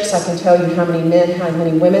 ships. I can tell you how many men, how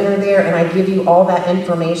many women are there, and I give you all that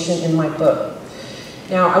information in my book.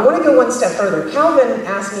 Now, I want to go one step further. Calvin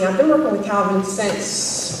asked me, I've been working with Calvin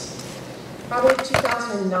since probably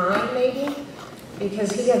 2009 maybe,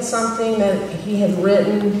 because he had something that he had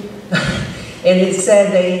written and it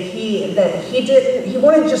said that he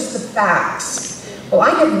wanted just the facts. Well, I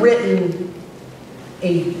had written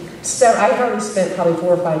I had already spent probably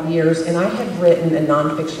 4 or 5 years, and I had written a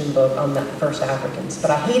nonfiction book on the first Africans,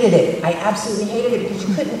 but I hated it. I absolutely hated it because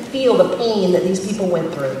you couldn't feel the pain that these people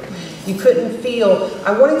went through. You couldn't feel,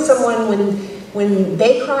 I wanted someone, when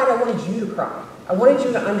they cried, I wanted you to cry. I wanted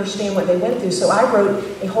you to understand what they went through, so I wrote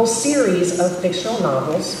a whole series of fictional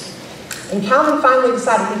novels, and Calvin finally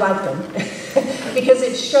decided he liked them because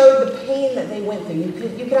it showed the pain that they went through. You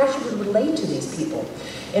could actually relate to these people,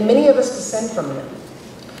 and many of us descend from them.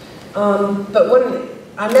 But when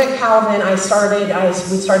I met Calvin, we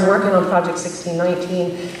started working on Project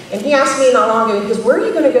 1619, and he asked me not long ago, he goes, where are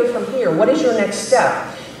you going to go from here? What is your next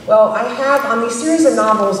step? Well, I have, on these series of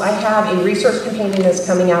novels, I have a research companion that's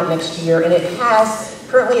coming out next year, and it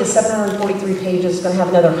currently is 743 pages, it's going to have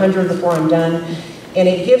another 100 before I'm done, and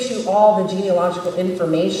it gives you all the genealogical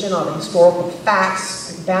information, all the historical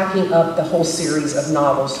facts, backing up the whole series of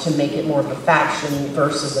novels to make it more of a faction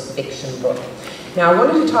versus a fiction book. Now, I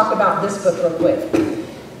wanted to talk about this book real quick.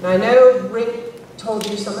 Now, I know Rick told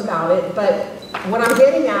you some about it, but what I'm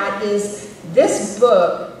getting at is this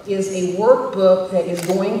book is a workbook that is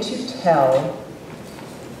going to tell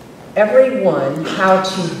everyone how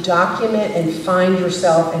to document and find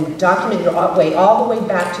yourself and document your way all the way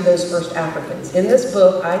back to those first Africans. In this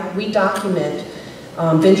book, we document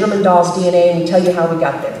Benjamin Dahl's DNA, and we tell you how we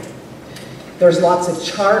got there. There's lots of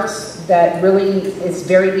charts that really is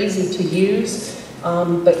very easy to use.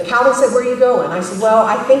 But Calvin said, where are you going? I said, well,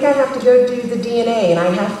 I think I have to go do the DNA, and I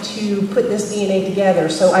have to put this DNA together.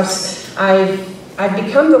 So I've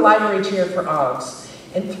become the library chair for AAHGS.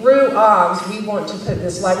 And through AAHGS, we want to put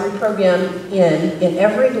this library program in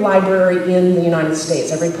every library in the United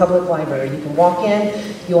States, every public library. You can walk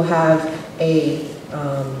in, you'll have a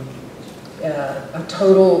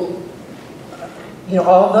total,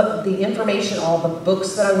 all the information, all the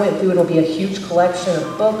books that I went through. It'll be a huge collection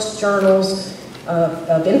of books, journals,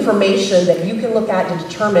 of information that you can look at to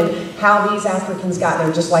determine how these Africans got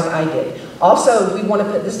there, just like I did. Also, we want to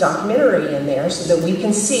put this documentary in there so that we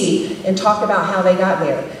can see and talk about how they got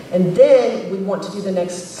there. And then we want to do the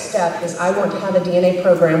next step is I want to have a DNA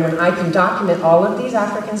program when I can document all of these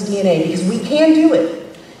Africans' DNA, because we can do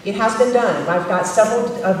it. It has been done. I've got several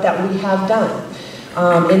that we have done.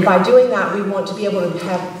 And by doing that, we want to be able to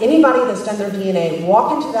have anybody that's done their DNA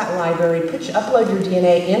walk into that library, upload your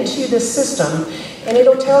DNA into this system, and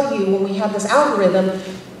it'll tell you when we have this algorithm,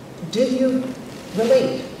 do you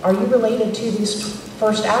relate? Are you related to these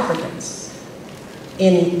first Africans?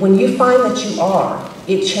 And when you find that you are,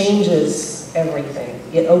 it changes everything.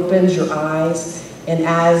 It opens your eyes, and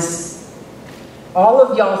as all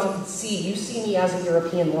of y'all can see, you see me as a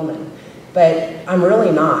European woman. But I'm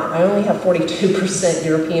really not. I only have 42%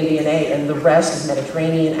 European DNA, and the rest is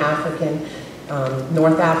Mediterranean, African,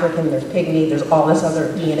 North African, there's Pygmy, there's all this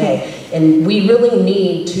other DNA. And we really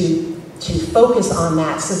need to focus on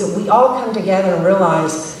that so that we all come together and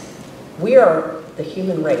realize we are the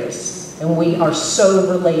human race, and we are so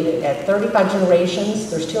related. At 35 generations,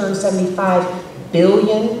 there's 275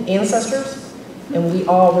 billion ancestors. and we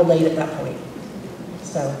all relate at that point.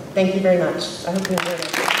 So thank you very much. I hope you enjoyed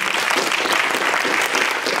it.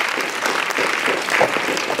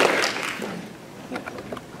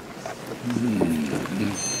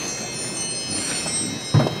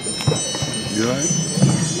 You all right?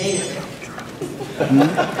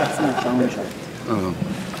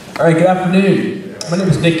 All right, good afternoon. My name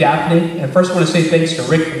is Nick Gaffney, and first I want to say thanks to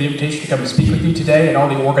Rick for the invitation to come and speak with you today and all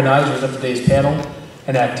the organizers of today's panel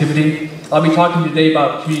and activity. I'll be talking today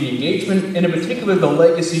about community engagement, and in particular the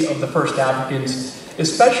legacy of the first Africans,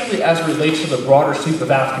 especially as it relates to the broader sweep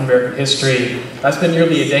of African American history. I spent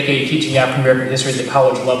nearly a decade teaching African American history at the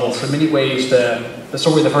college level, so in many ways the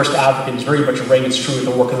story of the first Africans very much rings true with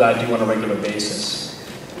the work that I do on a regular basis.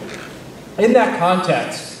 In that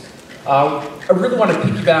context, I really want to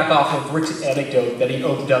piggyback off of Rick's anecdote that he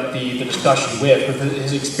opened up the discussion with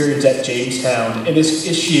his experience at Jamestown, and this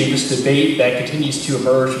issue, this debate that continues to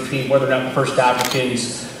emerge between whether or not the first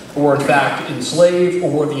Africans were in fact enslaved or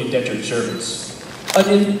were the indentured servants.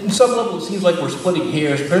 In some level, it seems like we're splitting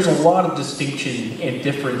hairs, but there's a lot of distinction and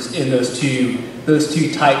difference in those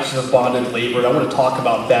two types of bonded labor, and I want to talk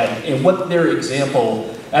about that and what their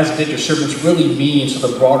example as indentured servants really means for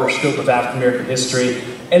the broader scope of African American history,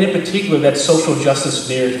 and in particular that social justice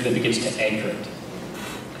narrative that begins to anchor it.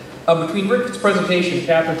 Between Rick's presentation and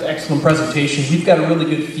Catherine's excellent presentation, we've got a really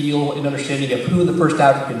good feel and understanding of who the first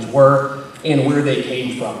Africans were and where they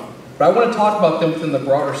came from. But I want to talk about them within the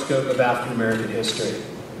broader scope of African American history.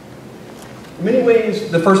 In many ways,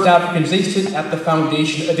 the first Africans, they sit at the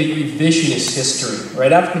foundation of a revisionist history,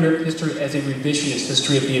 right? African American history as a revisionist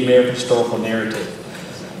history of the American historical narrative.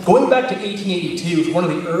 Going back to 1882, it's one of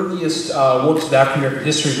the earliest works of African American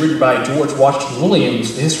history written by George Washington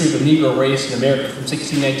Williams, The History of the Negro Race in America from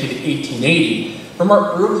 1619 to 1880. From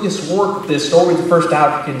our earliest work, the story of the first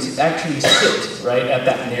Africans actually sits right at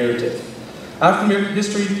that narrative. African American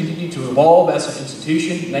history continued to evolve as an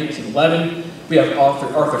institution. In 1911, we have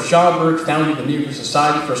Arthur Schomburg founded the Negro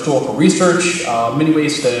Society for Historical Research, in many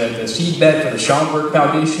ways the seedbed for the Schomburg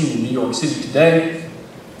Foundation in New York City today.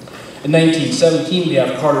 In 1917, we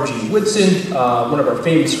have Carter G. Woodson, one of our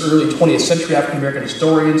famous early 20th century African American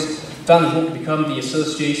historians, founded what would become the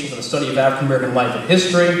Association for the Study of African American Life and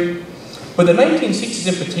History. But the 1960s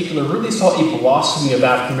in particular really saw a blossoming of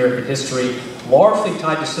African American history, largely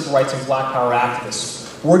tied to civil rights and black power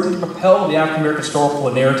activists, working to propel the African American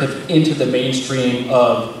historical narrative into the mainstream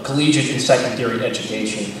of collegiate and secondary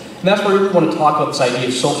education. And that's where we really want to talk about this idea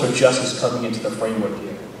of social justice coming into the framework here.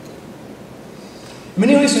 In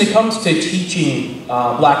many ways, when it comes to teaching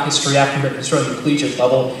black history, African American history on the collegiate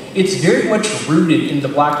level, it's very much rooted in the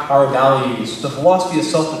black power values, the philosophy of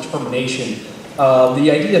self-determination, the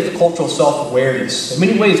idea of cultural self-awareness. In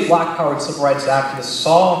many ways, black power and civil rights activists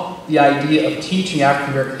saw the idea of teaching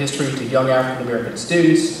African American history to young African American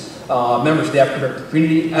students, members of the African American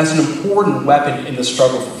community, as an important weapon in the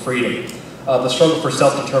struggle for freedom, the struggle for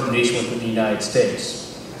self-determination within the United States.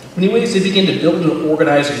 In many ways, they began to build and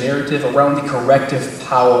organize a narrative around the corrective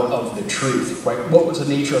power of the truth, right? What was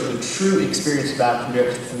the nature of the true experience of African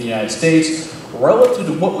Americans in the United States relative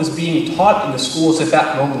to what was being taught in the schools at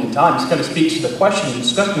that moment in time? This kind of speaks to the question and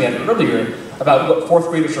discussion we had earlier about what fourth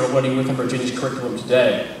graders are learning within Virginia's curriculum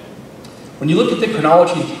today. When you look at the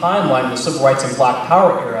chronology and timeline of the civil rights and black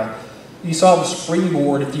power era, you saw the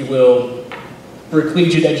springboard, if you will, for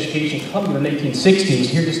collegiate education coming in the 1960s.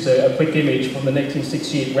 Here's just a quick image from the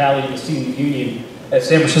 1968 rally of the Student Union at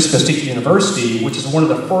San Francisco State University, which is one of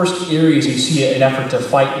the first areas you see an effort to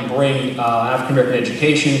fight and bring African American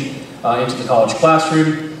education into the college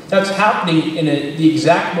classroom. That's happening in the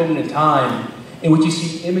exact moment in time in which you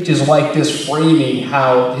see images like this framing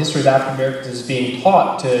how the history of African Americans is being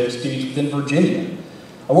taught to students within Virginia.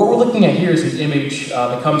 What we're looking at here is an image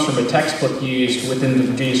that comes from a textbook used within the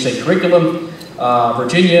Virginia State curriculum.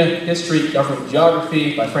 Virginia History, Government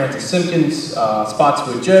Geography by Francis Simpkins,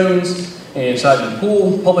 Spotswood Jones, and Sidney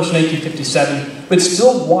Poole, published in 1957, but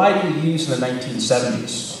still widely used in the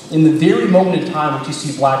 1970s. In the very moment in time which you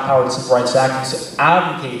see black power and civil rights activists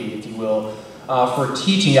advocating, if you will, for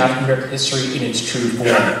teaching African American history in its true form.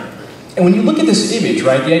 And when you look at this image,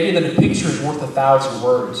 right, the idea that a picture is worth 1,000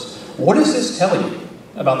 words, what does this tell you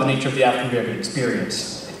about the nature of the African American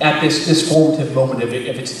experience at this formative moment of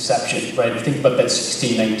its inception, right? Think about that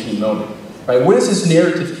 1619 moment, right? What does this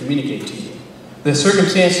narrative communicate to you? The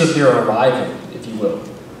circumstance of their arrival, if you will.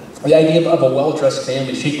 The idea of a well-dressed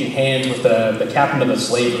family shaking hands with the captain of a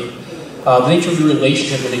slaver. The nature of the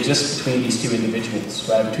relationship that exists between these two individuals,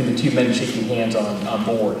 right? Between the two men shaking hands on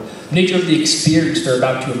board. The nature of the experience they're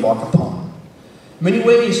about to embark upon. In many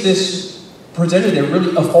ways, this presented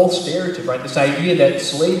a false narrative, right? This idea that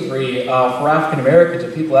slavery for African Americans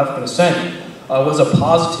and people of African descent was a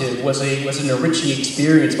positive, was an enriching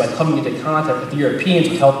experience by coming into contact with Europeans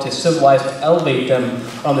would help to civilize and elevate them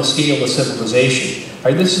on the scale of civilization.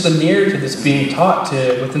 Right? This is the narrative that's being taught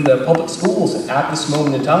within the public schools at this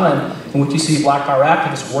moment in time, in which you see Black Power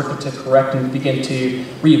activists working to correct and begin to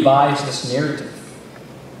revise this narrative.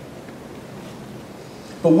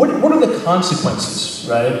 But what are the consequences,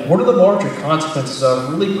 right? What are the larger consequences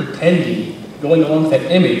of really pretending, going along with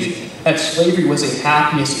that image, that slavery was a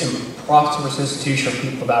happiest and prosperous institution for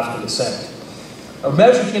people of African descent? A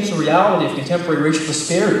measure against the reality of contemporary racial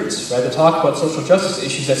disparities, right? To talk about social justice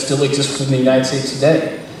issues that still exist within the United States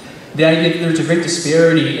today. The idea that there's a great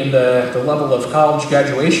disparity in the level of college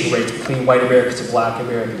graduation rates between white Americans and Black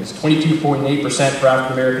Americans. 22.8% for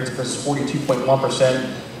African Americans versus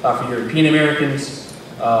 42.1% for European Americans.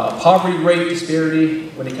 A poverty rate disparity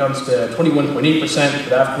when it comes to 21.8%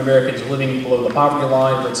 for African Americans living below the poverty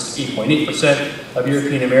line versus 8.8% of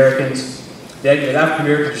European Americans. The idea that African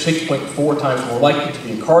Americans are 6.4 times more likely to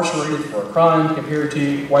be incarcerated for a crime compared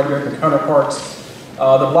to white American counterparts.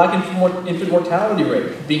 The Black infant mortality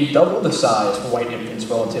rate being double the size for white infants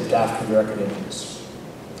relative to African American infants.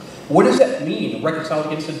 What does that mean, reconciled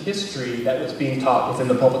against the history that was being taught within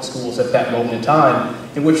the public schools at that moment in time,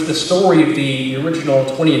 in which the story of the original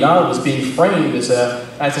 20 and out was being framed as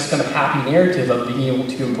this kind of happy narrative of being able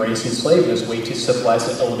to embrace enslavement as a way to civilize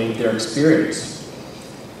and elevate their experience?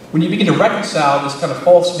 When you begin to reconcile this kind of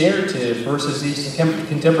false narrative versus these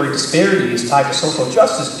contemporary disparities tied to social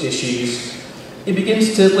justice issues, it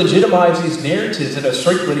begins to legitimize these narratives that are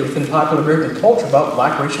circulated within popular American culture about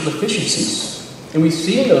Black racial deficiencies. And we've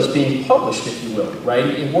seen those being published, if you will, right?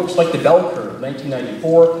 In works like The Bell Curve,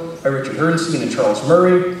 1994, by Richard Bernstein and Charles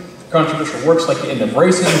Murray, controversial works like The End of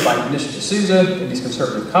Racism by Benicio D'Souza and these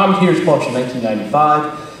conservative commentators published in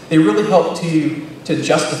 1995. They really help to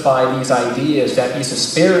justify these ideas that these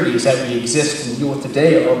disparities that we exist and deal with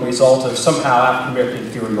today are a result of somehow African-American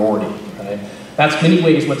inferiority, right? That's in many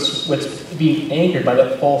ways what's being anchored by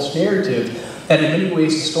that false narrative that in many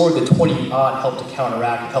ways the story of the 20 odd helped to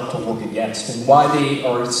counteract, helped to work against, and why they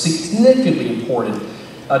are significantly important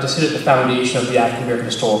to sit at the foundation of the African-American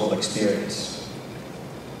historical experience.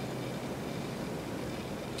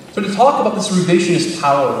 So to talk about this revisionist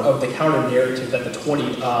power of the counter-narrative that the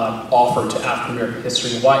 20 offered to African-American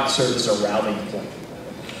history and why it served as a rallying point.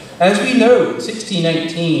 As we know, in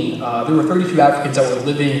 1619, there were 32 Africans that were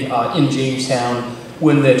living in Jamestown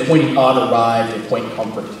when the 20 odd arrived at Point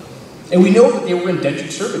Comfort. And we know that they were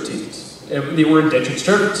indentured servitudes. They were indentured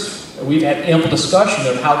servants. And we've had ample discussion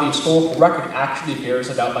of how the historical record actually bears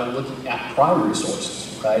it out by looking at primary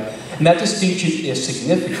sources, right? And that distinction is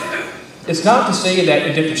significant. It's not to say that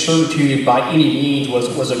indentured servitude by any means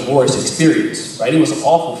was a glorious experience, right? It was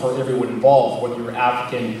awful for everyone involved, whether you were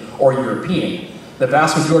African or European. The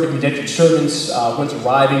vast majority of indentured servants, once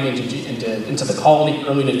arriving into the colony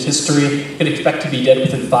early in its history, could expect to be dead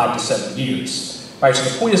within 5 to 7 years. Right, so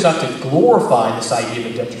the point is not to glorify this idea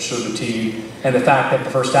of indentured servitude and the fact that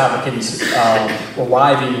the first Africans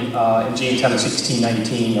arriving in Jamestown in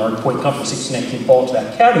 1619 or Point Comfort in 1619 fall into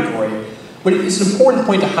that category. But it's an important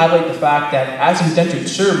point to highlight the fact that as indentured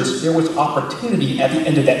servants, there was opportunity at the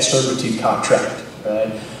end of that servitude contract.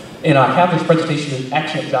 Right? And Catherine's presentation did an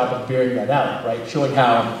excellent job of bearing that out, right? Showing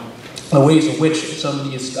how the ways in which some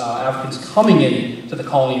of these Africans coming in to the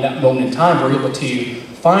colony at that moment in time were able to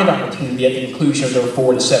find opportunity at the conclusion of their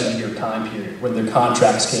 4 to 7 year time period when their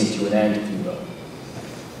contracts came to an end, if you will.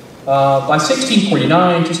 By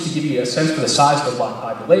 1649, just to give you a sense for the size of the Black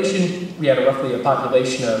population, we had roughly a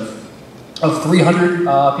population of 300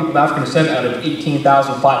 people of African descent out of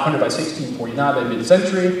 18,500 by 1649 by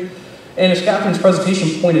mid-century. And as Catherine's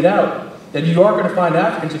presentation pointed out, that you are going to find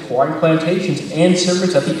Africans acquiring plantations and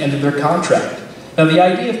servants at the end of their contract. Now the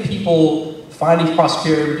idea of people finding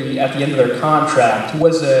prosperity at the end of their contract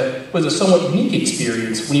was a somewhat unique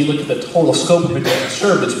experience when you look at the total scope of indentured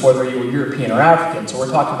servants, whether you were European or African. So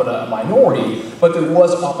we're talking about a minority, but there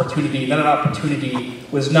was opportunity, and that opportunity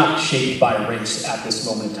was not shaped by race at this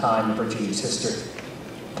moment in time in Virginia's history.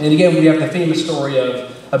 And again, we have the famous story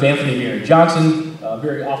of Anthony Mary Johnson,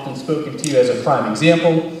 very often spoken to as a prime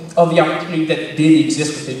example of the opportunity that did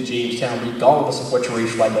exist within Jamestown, regardless of what your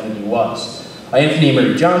racial identity was. Anthony and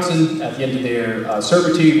Mary Johnson, at the end of their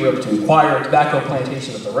servitude, were able to acquire a tobacco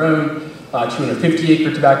plantation of their own,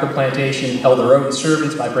 250-acre tobacco plantation, held their own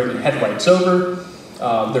servants by bringing headrights over.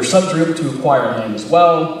 Their sons were able to acquire land as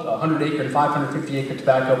well, a 100-acre and 550-acre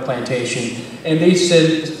tobacco plantation, and they said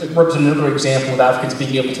it represents another example of Africans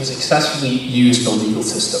being able to successfully use the legal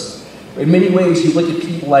system. In many ways, you look at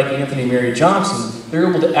people like Anthony and Mary Johnson, they're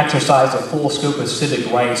able to exercise the full scope of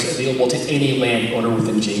civic rights available to any landowner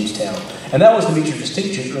within Jamestown. And that was the major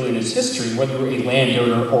distinction early in its history, whether you were a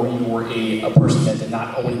landowner or you were a person that did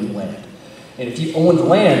not own any land. And if you owned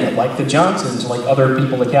land, like the Johnsons, like other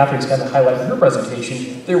people that Catherine's kind of highlighted in her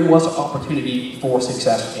presentation, there was opportunity for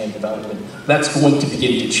success and development. That's going to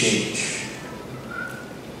begin to change.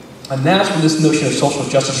 And that's where this notion of social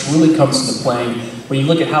justice really comes into play when you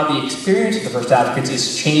look at how the experience of the first Africans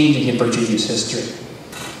is changing in Virginia's history.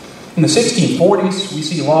 In the 1640s, we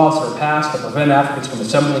see laws that are passed that prevent Africans from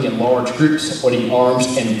assembling in large groups, owning arms,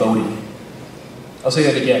 and voting. I'll say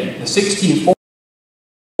that again. In the 1640s,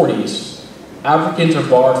 Africans are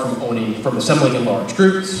barred from assembling in large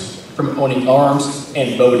groups, from owning arms,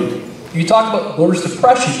 and voting. You talk about voter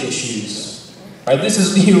suppression issues, right? This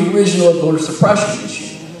is the original voter suppression issue.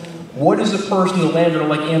 What is a person, a landowner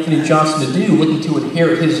like Anthony Johnson, to do looking to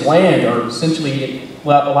inherit his land, or essentially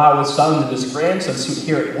allow his son and his grandsons to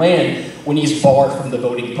inherit land when he's barred from the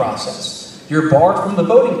voting process? You're barred from the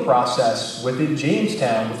voting process within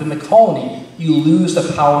Jamestown, within the colony. You lose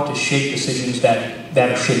the power to shape decisions that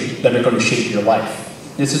are going to shape your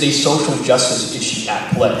life. This is a social justice issue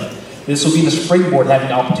at play. This will be the springboard having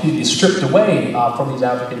the opportunity stripped away from these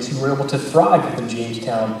Africans who were able to thrive within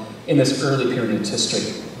Jamestown in this early period of its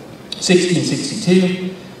history.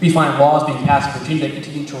 1662, we find laws being passed in Virginia that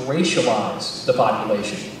continue to racialize the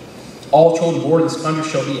population. All children born in this country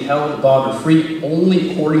shall be held bond or free only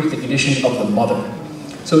according to the condition of the mother.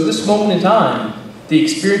 So at this moment in time, the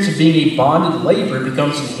experience of being a bonded laborer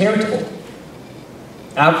becomes inheritable.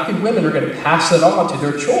 African women are going to pass that on to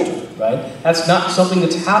their children, right? That's not something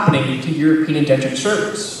that's happening to European indentured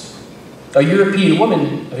servants. A European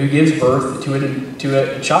woman who gives birth to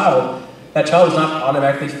a child, that child is not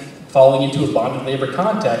automatically falling into a bonded labor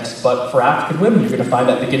context, but for African women, you're going to find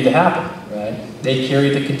that begin to happen, right? They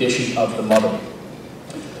carry the condition of the mother.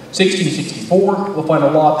 1664, we'll find a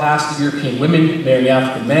law passed that European women marrying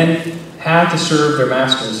African men had to serve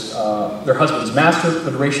their husband's master for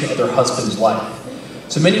the duration of their husband's life.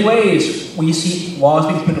 So in many ways, we see laws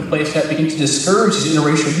being put in place that begin to discourage these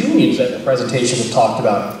interracial unions that the presentation has talked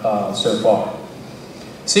about so far.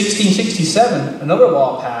 1667, another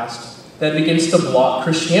law passed that begins to block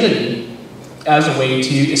Christianity as a way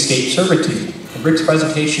to escape servitude. And Rick's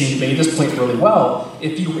presentation made this point really well.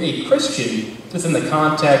 If you were a Christian within the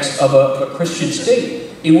context of a Christian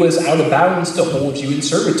state, it was out of bounds to hold you in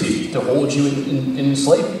servitude, to hold you in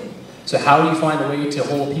slavery. So how do you find a way to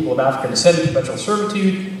hold people of African descent in perpetual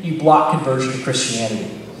servitude? You block conversion to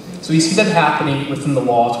Christianity. So we see that happening within the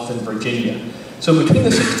laws within Virginia. So between the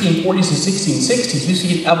 1640s and 1660s, you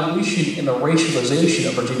see an evolution in the racialization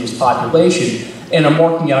of Virginia's population and a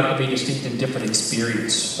marking out of a distinct and different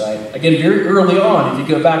experience, right? Again, very early on, if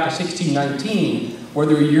you go back to 1619,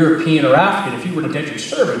 whether you're European or African, if you were an indentured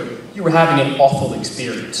servant, you were having an awful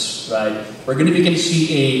experience, right? We're going to begin to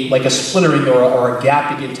see a splintering or a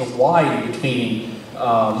gap begin to widen between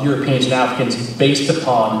Europeans and Africans based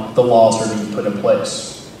upon the laws that are being put in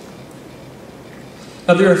place.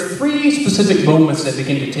 Now, there are three specific moments that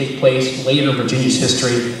begin to take place later in Virginia's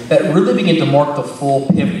history that really begin to mark the full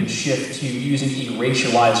pivot and shift to using a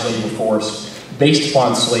racialized labor force based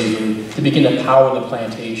upon slavery to begin to power the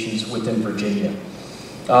plantations within Virginia.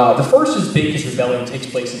 The first is Bacon's Rebellion, takes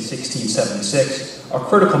place in 1676, a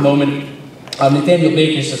critical moment. Nathaniel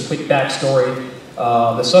Bacon is a quick backstory.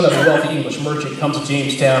 The son of a wealthy English merchant comes to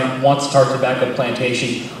Jamestown, wants to start a tobacco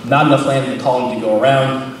plantation, not enough land in the colony to go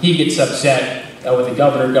around. He gets upset with the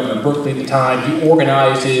Governor Berkeley at the time. He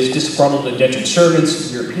organizes disgruntled indentured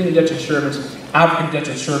servants, European indentured servants, African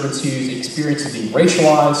indentured servants whose experience is being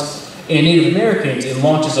racialized, and Native Americans, and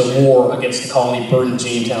launches a war against the colony, burning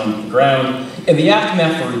Jamestown to the ground. In the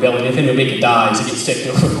aftermath of the rebellion, Nathaniel Bacon dies. He gets sick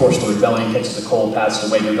over the course of the rebellion, catches a cold, passes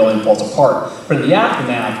away, the rebellion falls apart. But in the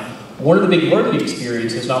aftermath, one of the big learning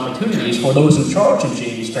experiences and opportunities for those in charge in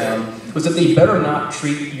Jamestown was that they better not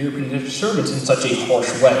treat European indentured servants in such a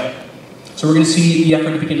harsh way. So we're going to see the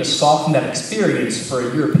effort to begin to soften that experience for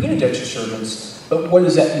European indentured servants, but what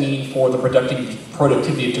does that mean for the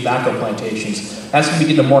productivity of tobacco plantations? As we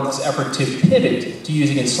begin to mark this effort to pivot to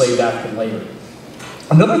using enslaved African labor.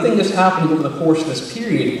 Another thing that's happening over the course of this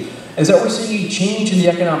period is that we're seeing a change in the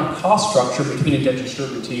economic cost structure between indentured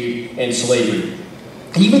servitude and slavery.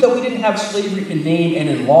 Even though we didn't have slavery in name and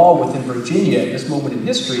in law within Virginia at this moment in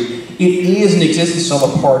history, it is in existence in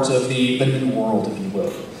other parts of the New World, if you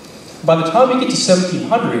will. By the time we get to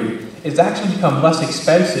 1700, it's actually become less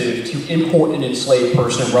expensive to import an enslaved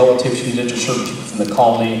person relative to the indentured servitude within the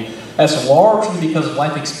colony. That's largely because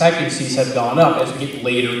life expectancies have gone up as we get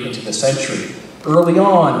later into the century. Early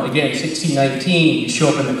on, again, 1619, you show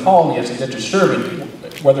up in the colony as an indentured servant,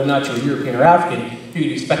 whether or not you're European or African,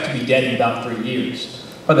 you'd expect to be dead in about 3 years.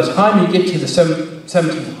 By the time you get to the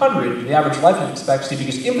 1700, the average life expectancy,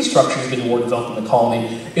 because infrastructure has been more developed in the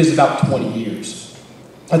colony, is about 20 years.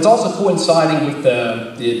 It's also coinciding with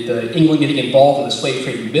the England getting involved in the slave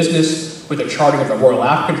trading business, with the charting of the Royal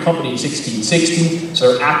African Company in 1660,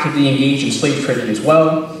 so they're actively engaged in slave trading as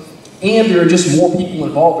well. And there are just more people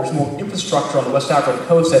involved. There's more infrastructure on the West African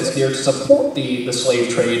coast that's there to support the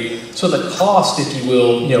slave trade. So the cost, if you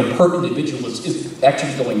will, per individual is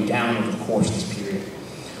actually going down over the course of this period.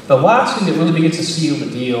 The last thing that really begins to seal the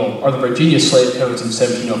deal are the Virginia slave codes in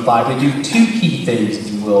 1705. They do two key things, if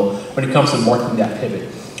you will, when it comes to marking that pivot.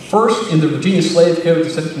 First, in the Virginia slave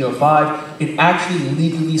codes of 1705, it actually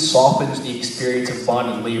legally softens the experience of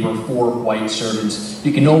bonded labor for white servants.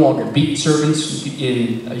 You can no longer beat servants,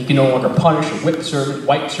 you can no longer punish or whip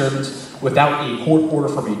white servants without a court order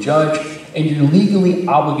from a judge, and you're legally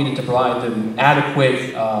obligated to provide them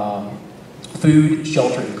adequate food,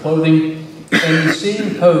 shelter, and clothing. And the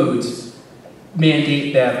same codes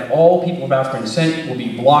mandate that all people of African descent will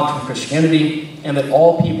be blocked from Christianity, and that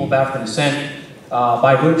all people of African descent,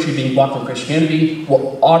 by virtue of being blocked from Christianity,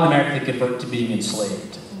 will automatically convert to being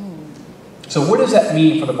enslaved. So what does that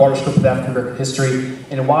mean for the broader scope of African American history,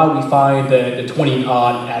 and why we find the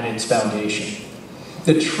 20-odd at its foundation?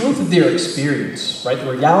 The truth of their experience, right,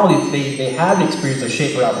 the reality that they had an experience that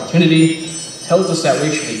shaped their opportunity, tells us that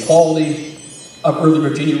racial equality of early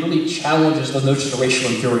Virginia really challenges the notion of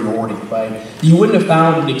racial inferiority, right? You wouldn't have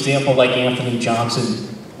found an example like Anthony Johnson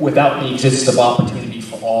without the existence of opportunity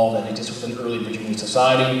for all that exists within early Virginia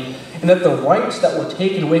society, and that the rights that were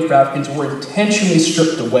taken away from Africans were intentionally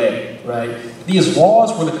stripped away, right? These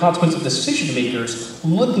laws were the consequence of decision makers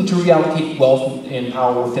looking to reallocate wealth and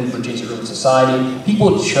power within Virginia's early society.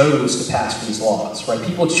 People chose to pass these laws, right?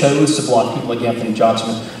 People chose to block people like Anthony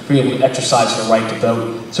Johnson from being able to exercise their right to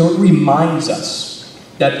vote. So it reminds us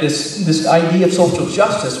that this idea of social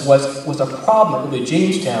justice was a problem at early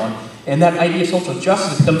Jamestown, and that idea of social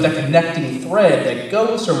justice becomes that connecting thread that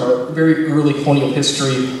goes from our very early colonial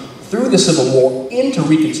history through the Civil War into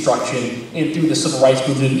Reconstruction and through the Civil Rights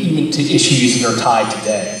Movement, even to issues that are tied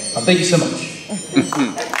today. Thank you so much.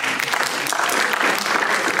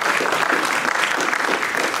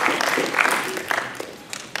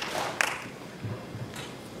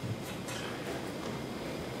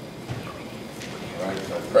 All right,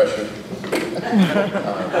 no pressure.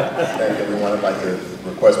 Thank everyone. I'd like to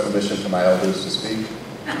request permission for my elders to speak.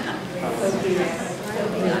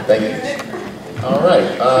 Thank you. All right.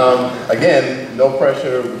 Again, no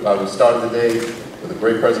pressure. We started the day with a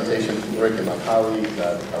great presentation from Rick and my colleagues.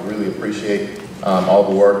 I really appreciate all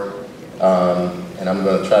the work. And I'm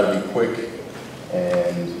going to try to be quick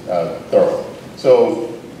and thorough. So,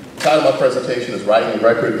 the title of my presentation is Writing a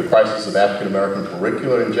Record, the Crisis of African American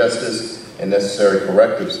Curricular Injustice and Necessary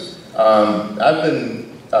Correctives. I've been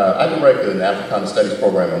director in the Africana Studies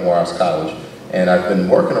program at Morehouse College, and I've been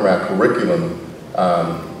working around curriculum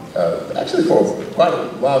actually for quite a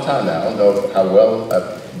long time now. I don't know how well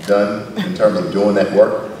I've done in terms of doing that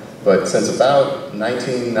work, but since about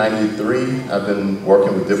 1993, I've been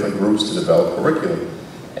working with different groups to develop curriculum.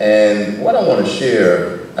 And what I want to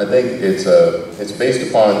share, I think it's based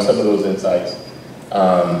upon some of those insights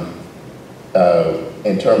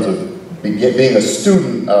in terms of being a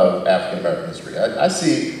student of African American history. I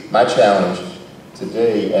see my challenge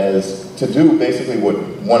today as to do basically what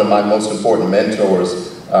one of my most important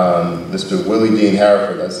mentors, Mr. Willie Dean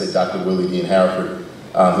Harriford, I say Dr. Willie Dean Harriford,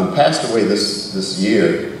 who passed away this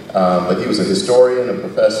year, but he was a historian, a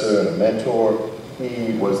professor, and a mentor.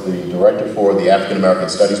 He was the director for the African American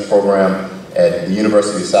Studies program at the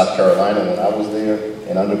University of South Carolina when I was there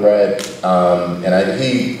in undergrad,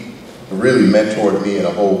 he really mentored me and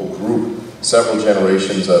a whole group, several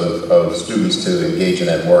generations of students to engage in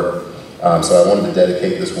that work. So I wanted to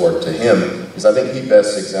dedicate this work to him because I think he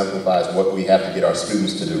best exemplifies what we have to get our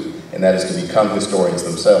students to do, and that is to become historians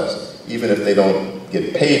themselves. Even if they don't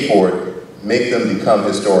get paid for it, make them become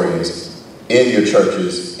historians in your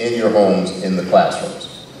churches, in your homes, in the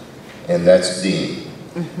classrooms. And that's Dean.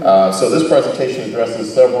 So this presentation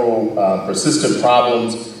addresses several persistent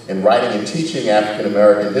problems in writing and teaching African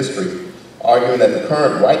American history, arguing that the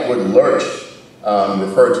current rightward lurch,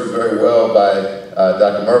 referred to very well by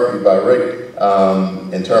Dr. Murphy, by Rick,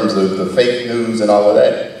 in terms of the fake news and all of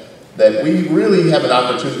that, that we really have an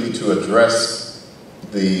opportunity to address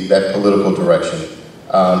that political direction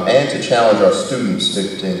and to challenge our students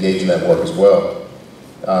to engage in that work as well.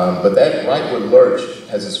 But that rightward lurch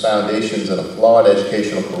has its foundations in a flawed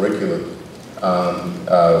educational curriculum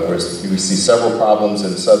where we see several problems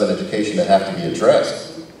in Southern education that have to be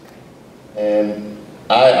addressed. And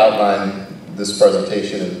I outlined this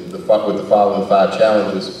presentation with the following 5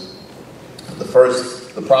 challenges. The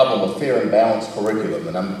first, the problem of fair and balanced curriculum,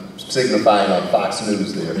 and I'm signifying on Fox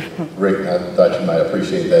News there. Rick, I thought you might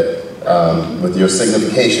appreciate that with your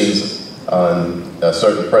significations on a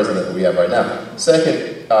certain president that we have right now.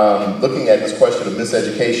 Second, looking at this question of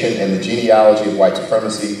miseducation and the genealogy of white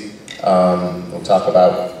supremacy. We'll talk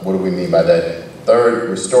about what do we mean by that. Third,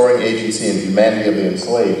 restoring agency and humanity of the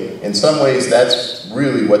enslaved. In some ways, that's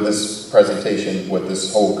really what this presentation, what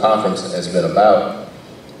this whole conference has been about.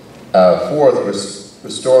 Fourth,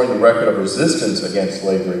 restoring the record of resistance against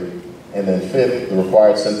slavery. And then fifth, the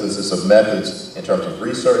required synthesis of methods in terms of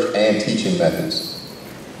research and teaching methods.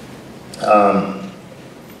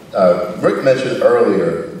 Rick mentioned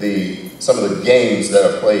earlier some of the games that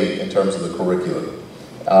are played in terms of the curriculum.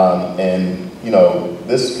 And, you know,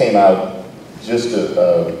 this came out just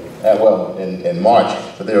in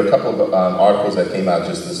March, but there are a couple of articles that came out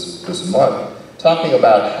just this month talking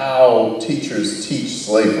about how teachers teach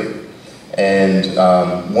slavery. And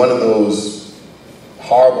one of those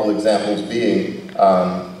horrible examples being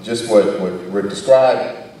just what Rick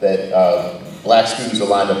described, that black students are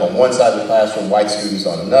lined up on one side of the classroom, white students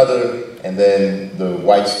on another, and then the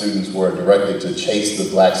white students were directed to chase the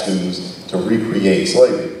black students to recreate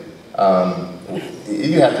slavery.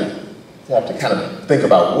 You have to kind of think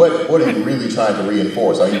about what are you really trying to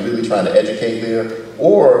reinforce? Are you really trying to educate there,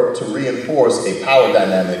 or to reinforce a power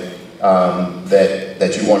dynamic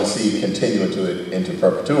that you want to see continue into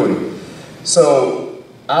perpetuity? So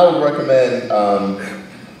I would recommend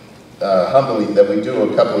humbly that we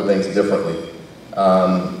do a couple of things differently.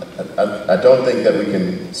 I don't think that we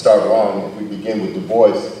can start wrong if we begin with Du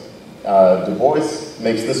Bois. Du Bois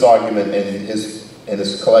makes this argument in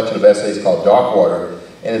his collection of essays called Darkwater,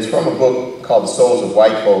 and it's from a book called The Souls of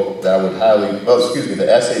White Folk that I would the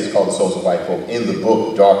essay is called The Souls of White Folk in the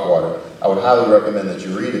book Darkwater. I would highly recommend that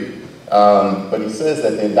you read it. But he says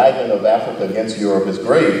that the indictment of Africa against Europe is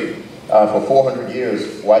grave. For 400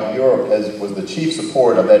 years, white Europe was the chief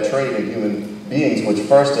support of that trade in human beings, which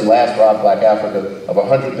first and last robbed black Africa of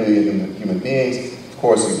 100 million human beings. Of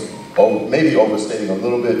course, maybe overstating a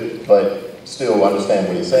little bit, but still understand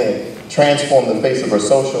what he's saying. Transformed the face of her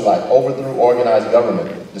social life, overthrew organized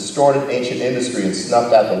government, distorted ancient industry, and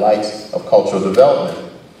snuffed out the lights of cultural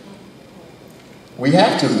development. We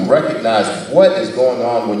have to recognize what is going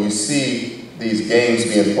on when you see these games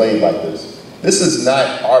being played like this. This is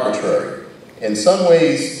not arbitrary. In some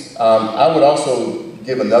ways, I would also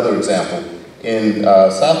give another example. In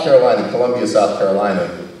South Carolina, Columbia, South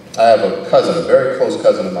Carolina, I have a cousin, a very close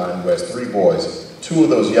cousin of mine who has 3 boys. 2 of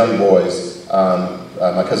those young boys,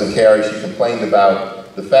 my cousin Carrie, she complained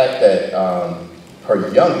about the fact that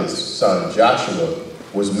her youngest son, Joshua,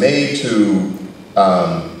 was made to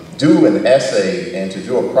do an essay and to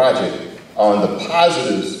do a project on the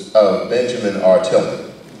positives of Benjamin R.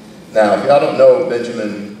 Tillman. Now, if y'all don't know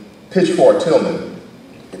Benjamin Pitchfork Tillman,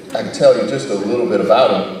 I can tell you just a little bit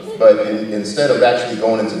about him, but instead of actually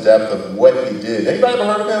going into depth of what he did, anybody ever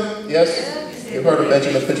heard of him? Yes? You've heard of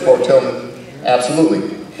Benjamin Pitchfork Tillman?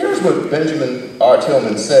 Absolutely. Here's what Benjamin R.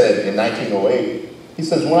 Tillman said in 1908. He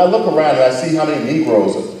says, "When I look around and I see how many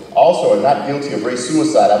Negroes also are not guilty of race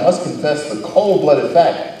suicide, I must confess the cold-blooded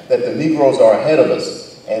fact that the Negroes are ahead of us.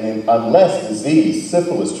 And unless disease,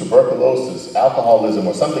 syphilis, tuberculosis, alcoholism,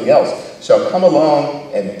 or something else shall come along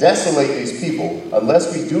and desolate these people,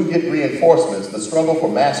 unless we do get reinforcements, the struggle for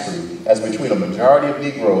mastery, as between a majority of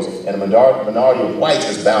Negroes and a minority of whites,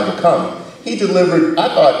 is bound to come." He delivered, I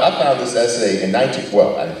found this essay in I didn't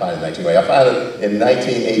find it in 1980, I found it in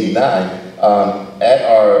 1989 at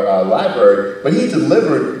our library, but he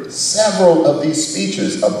delivered several of these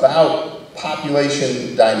speeches about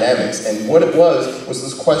population dynamics, and what it was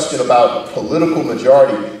this question about political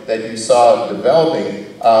majority that you saw developing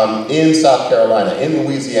in South Carolina, in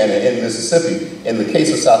Louisiana, in Mississippi. In the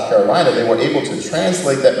case of South Carolina, they were able to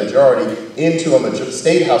translate that majority into a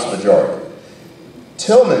state house majority.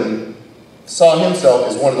 Tillman saw himself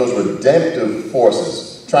as one of those redemptive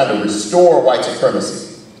forces, trying to restore white supremacy.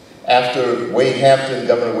 After Wade Hampton,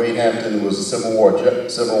 Governor Wade Hampton, who was a Civil War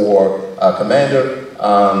commander,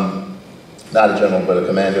 not a general, but a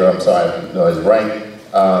commander, I'm sorry, I don't know his rank,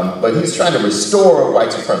 but he's trying to restore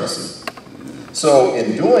white supremacy. So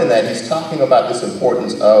in doing that, he's talking about this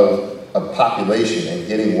importance of population and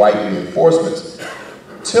getting white reinforcements.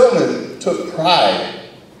 Tillman took pride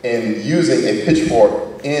in using a pitchfork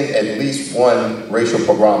in at least one racial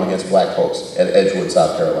pogrom against black folks at Edgewood,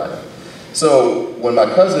 South Carolina. So when my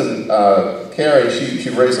cousin Carrie, she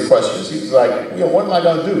raised a question. She was like, what am I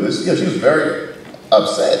going to do? She was very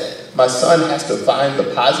upset. My son has to find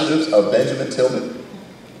the positives of Benjamin Tillman.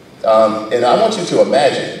 And I want you to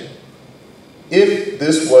imagine, if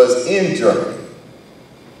this was in Germany,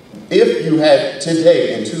 if you had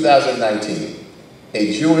today in 2019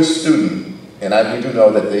 a Jewish student, and we do know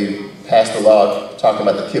that they passed a law talking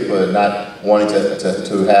about the kippah and not wanting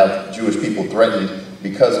to have Jewish people threatened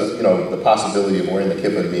because of the possibility of wearing the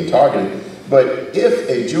kippah and being targeted. But if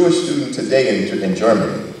a Jewish student today in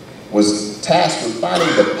Germany was tasked with finding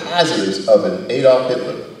the positives of an Adolf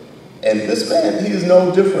Hitler, and this man, he is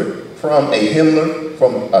no different from a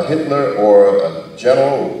Hitler or a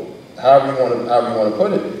general, however you want to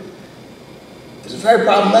put it. It's very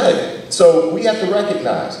problematic. So we have to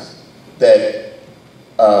recognize that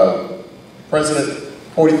President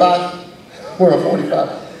 45, we're on 45,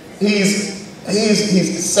 he's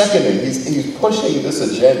seconding, he's pushing this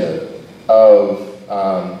agenda of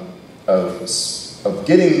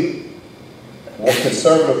getting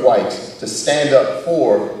conservative whites to stand up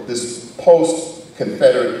for this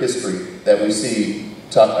post-Confederate history that we see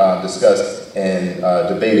discussed and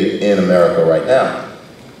debated in America right now.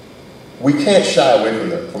 We can't shy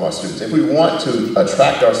away from our students. If we want to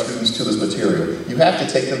attract our students to this material, you have to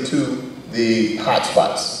take them to the hot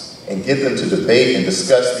spots and get them to debate and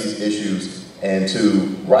discuss these issues and to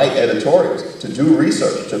write editorials, to do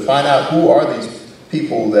research, to find out who are these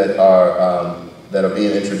people that are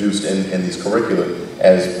being introduced in these curricula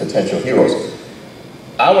as potential heroes.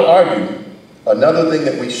 I would argue another thing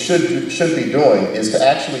that we should be doing is to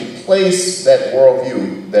actually place that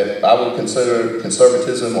worldview that I would consider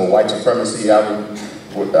conservatism or white supremacy, we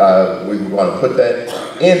want to put that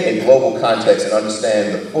in a global context and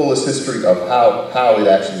understand the fullest history of how it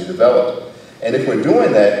actually developed. And if we're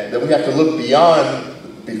doing that, then we have to look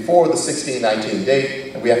before the 1619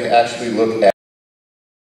 date, and we have to actually look at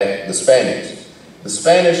the Spaniards. The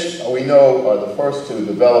Spanish, we know, are the first to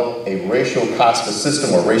develop a racial casta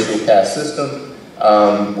system or racial caste system,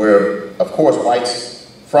 where, of course, whites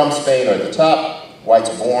from Spain are at the top,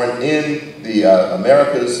 whites born in the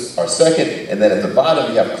Americas are second, and then at the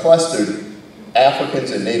bottom you have clustered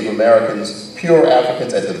Africans and Native Americans, pure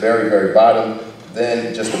Africans at the very, very bottom,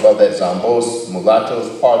 then just above that Zambos,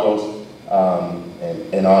 mulattoes, pardos,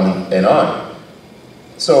 and on and on.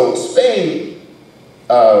 So Spain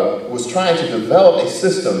was trying to develop a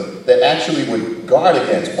system that actually would guard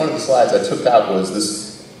against. One of the slides I took out was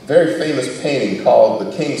this very famous painting called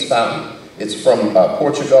The King's Fountain. It's from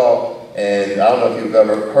Portugal, and I don't know if you've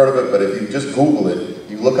ever heard of it, but if you just Google it,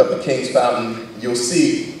 you look up The King's Fountain, you'll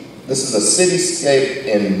see this is a cityscape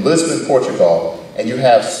in Lisbon, Portugal, and you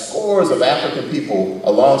have scores of African people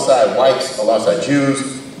alongside whites, alongside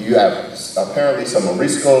Jews. You have apparently some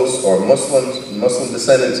Moriscos or Muslim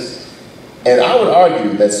descendants. And I would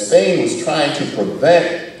argue that Spain was trying to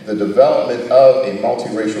prevent the development of a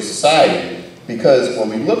multiracial society, because when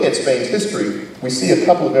we look at Spain's history, we see a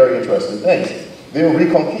couple of very interesting things. The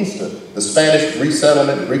Reconquista, the Spanish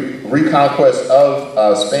resettlement, reconquest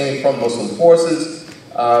of Spain from Muslim forces,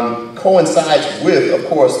 coincides with, of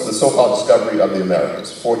course, the so-called discovery of the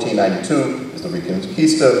Americas. 1492 is the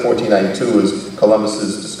Reconquista, 1492 is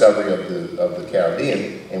Columbus's discovery of the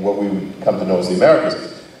Caribbean and what we would come to know as the Americas.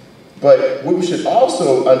 But what we should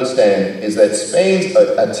also understand is that Spain's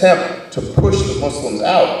attempt to push the Muslims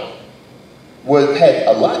out had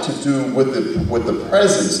a lot to do with the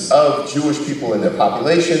presence of Jewish people in their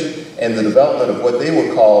population and the development of what they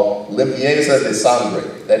would call limpieza de sangre,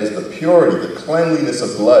 that is the purity, the cleanliness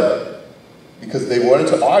of blood, because they wanted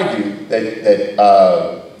to argue that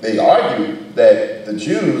the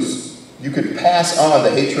Jews, you could pass on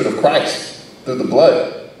the hatred of Christ through the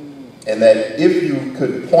blood, and that if you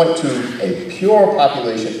could point to a pure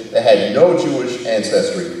population that had no Jewish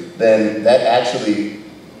ancestry, then that actually,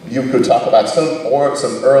 you could talk about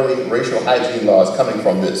some early racial hygiene laws coming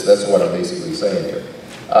from this. That's what I'm basically saying here.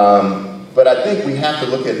 But I think we have to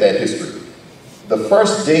look at that history. The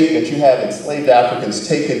first date that you have enslaved Africans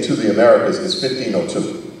taken to the Americas is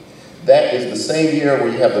 1502. That is the same year where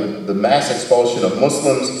you have the mass expulsion of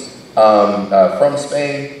Muslims from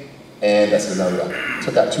Spain. And that's another, I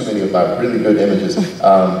took out too many of my really good images.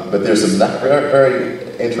 But there's some very, very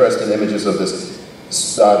interesting images of this.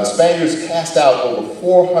 The Spaniards cast out over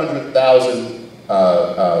 400,000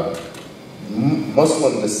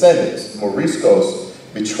 Muslim descendants, Moriscos,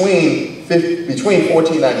 between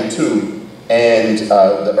 1492 and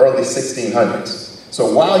the early 1600s. So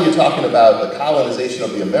while you're talking about the colonization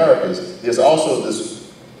of the Americas, there's also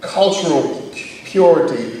this cultural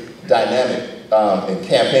purity dynamic and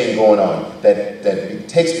campaign going on that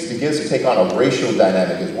begins to take on a racial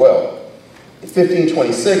dynamic as well.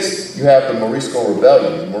 1526, you have the Morisco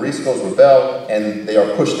Rebellion. The Moriscos rebel, and they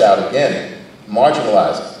are pushed out again,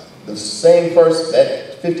 marginalized. The same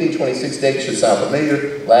that 1526 date should sound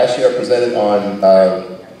familiar. Last year I presented on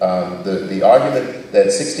the argument that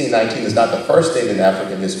 1619 is not the first date in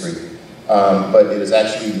African history, but it is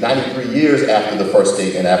actually 93 years after the first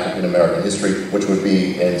date in African American history, which would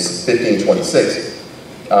be in 1526.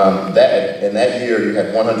 In that year, you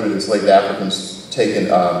had 100 enslaved Africans taken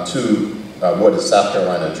to what is South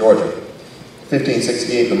Carolina and Georgia.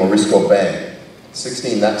 1568, the Morisco Band.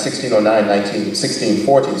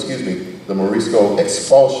 1614, the Morisco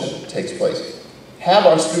expulsion takes place. Have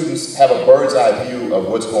our students have a bird's eye view of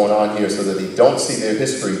what's going on here so that they don't see their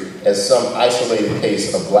history as some isolated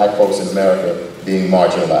case of black folks in America being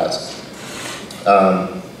marginalized.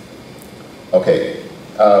 I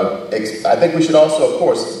think we should also, of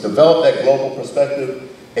course, develop that global perspective,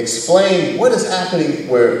 explain what is happening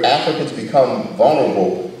where Africans become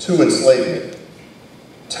vulnerable to enslavement,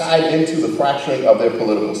 tied into the fracturing of their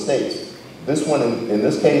political states. This one, in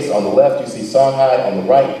this case, on the left, you see Songhai, on the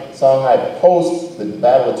right, Songhai post the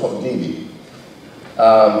Battle of Tondibi.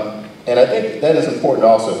 And I think that is important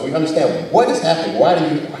also. If we understand what is happening,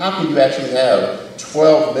 how can you actually have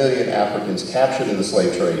 12 million Africans captured in the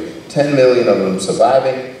slave trade, 10 million of them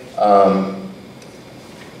surviving,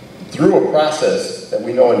 through a process that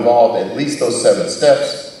we know involved at least those 7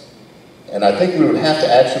 steps. And I think we would have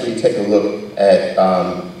to actually take a look at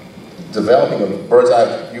developing a bird's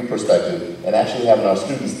eye view perspective and actually having our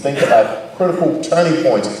students think about critical turning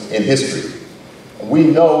points in history. We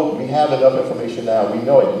know, we have enough information now, we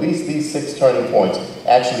know at least these 6 turning points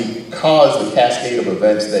actually caused the cascade of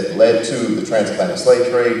events that led to the transatlantic slave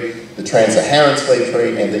trade, the trans-Saharan slave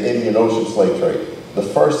trade, and the Indian Ocean slave trade. The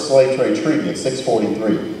first slave trade treaty in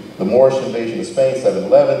 643, the Moorish invasion of Spain,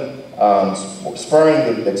 711,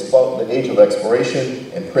 spurring the age of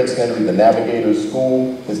exploration, and Prince Henry, the navigator's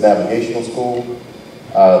school, his navigational school.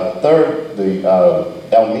 Third, the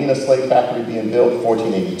Elmina slave factory being built,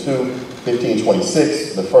 1482,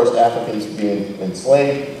 1526, the first Africans being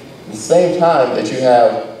enslaved. At the same time that you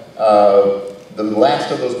have the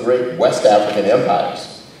last of those great West African empires.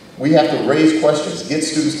 We have to raise questions, get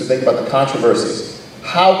students to think about the controversies.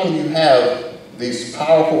 How can you have these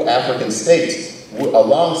powerful African states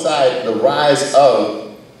alongside the rise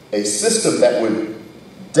of a system that would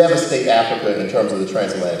devastate Africa in terms of the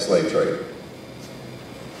transatlantic slave trade?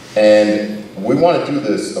 And we want to do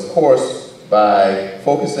this, of course, by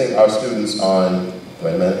focusing our students on,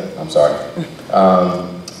 on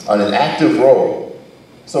an active role.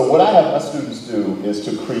 So what I have my students do is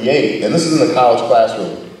to create, and this is in the college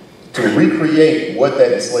classroom, to recreate what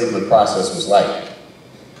that enslavement process was like.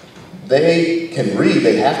 They can read,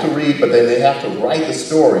 they have to read, but then they have to write the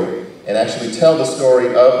story and actually tell the story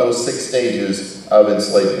of those 6 stages of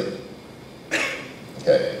enslavement.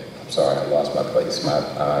 Okay, I'm sorry, I lost my place, my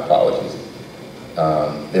apologies.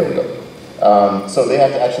 There we go. So they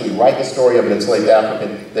have to actually write the story of an enslaved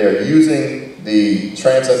African. They're using the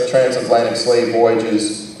Transatlantic Slave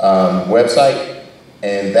Voyages website,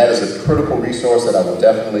 and that is a critical resource that I would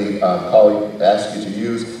definitely ask you to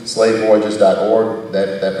use, slavevoyages.org,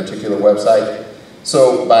 that particular website.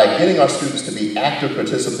 So by getting our students to be active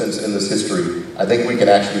participants in this history, I think we can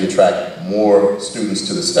actually attract more students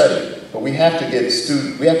to the study. But we have to get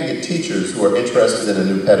teachers who are interested in a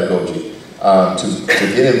new pedagogy to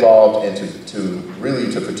get involved and to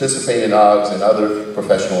really participate in AAHGS and other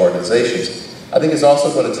professional organizations. I think it's also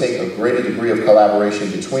going to take a greater degree of collaboration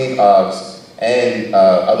between AAHGS and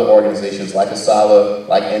other organizations like ASALA,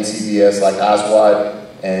 like NCBS, like OSWAD,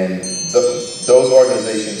 and those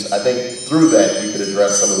organizations. I think through that we could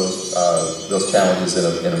address some of those challenges in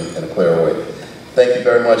a clearer way. Thank you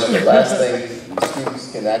very much. And the last thing,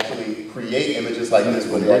 students can actually create images like this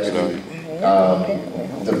when they actually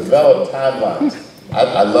develop timelines.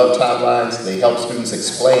 I love timelines. They help students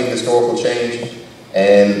explain historical change,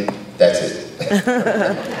 and that's it.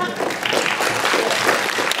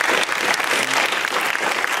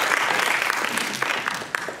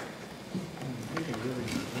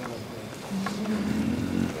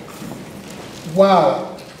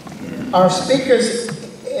 Wow, our speakers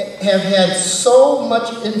have had so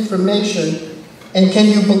much information, and can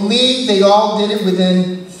you believe they all did it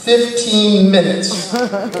within 15 minutes?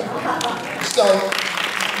 So,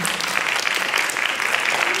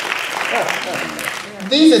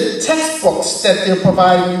 these are textbooks that they're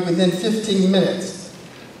providing you within 15 minutes.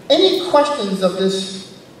 Any questions of this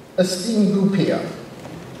esteemed group here?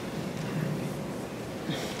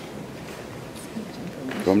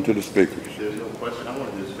 Come to the speakers. There's no question. I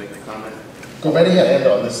want to just make a comment. Go right ahead.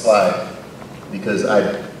 And on this slide, because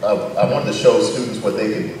I wanted to show students what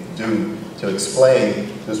they could do to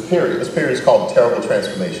explain this period. This period is called the Terrible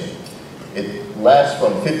Transformation. It lasts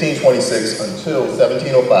from 1526 until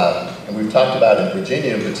 1705, and we've talked about in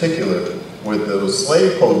Virginia in particular, where those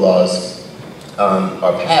slave code laws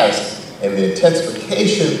are passed and the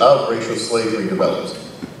intensification of racial slavery develops.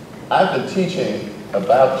 I've been teaching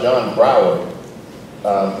about John Brower,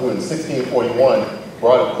 who in 1641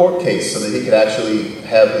 brought a court case so that he could actually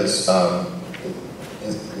have his child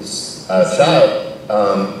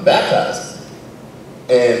baptized.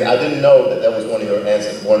 And I didn't know that that was one of your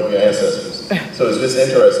ancestors. So it's just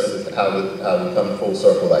interesting how we come full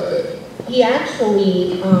circle like that. He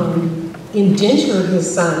actually indentured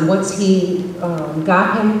his son once he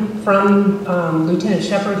got him from Lieutenant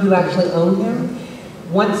Shepard, who actually owned him.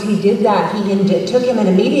 Once he did that, he took him and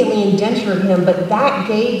immediately indentured him, but that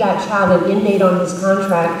gave that child an end date on his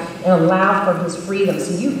contract and allowed for his freedom.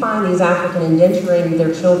 So you find these African indenturing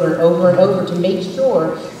their children over and over to make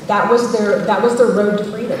sure that was their road to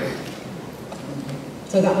freedom.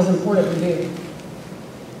 So that was important to do.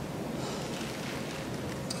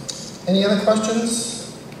 Any other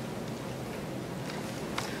questions?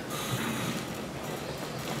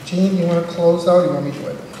 Jean, you want to close out or you want me to do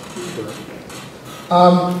it?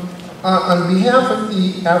 On behalf of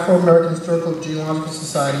the Afro-American Historical Genealogical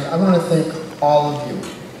Society, I want to thank all of you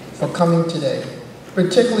for coming today,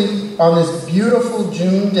 particularly on this beautiful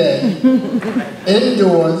June day,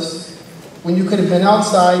 indoors, when you could have been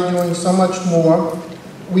outside doing so much more.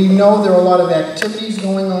 We know there are a lot of activities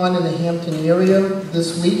going on in the Hampton area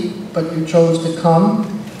this week, but you chose to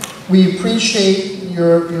come. We appreciate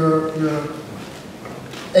your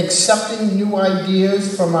accepting new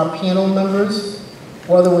ideas from our panel members,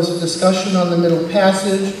 whether it was a discussion on the Middle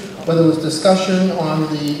Passage, whether it was discussion on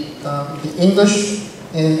the English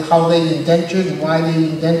and how they indentured and why they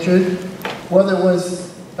indentured, whether it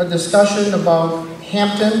was a discussion about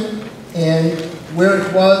Hampton and where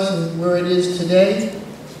it was and where it is today,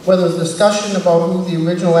 whether it was discussion about who the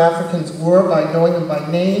original Africans were by knowing them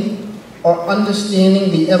by name, or understanding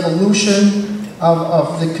the evolution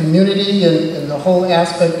of the community and the whole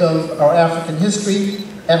aspect of our African history,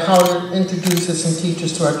 and how to introduce this and teach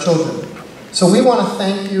this to our children. So we want to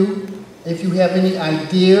thank you. If you have any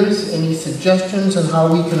ideas, any suggestions on how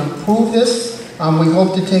we can improve this, we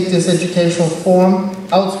hope to take this educational forum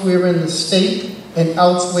elsewhere in the state and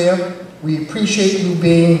elsewhere. We appreciate you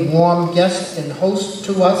being warm guests and hosts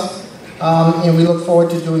to us, and we look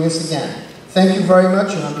forward to doing this again. Thank you very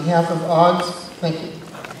much, and on behalf of AAHGS, thank you.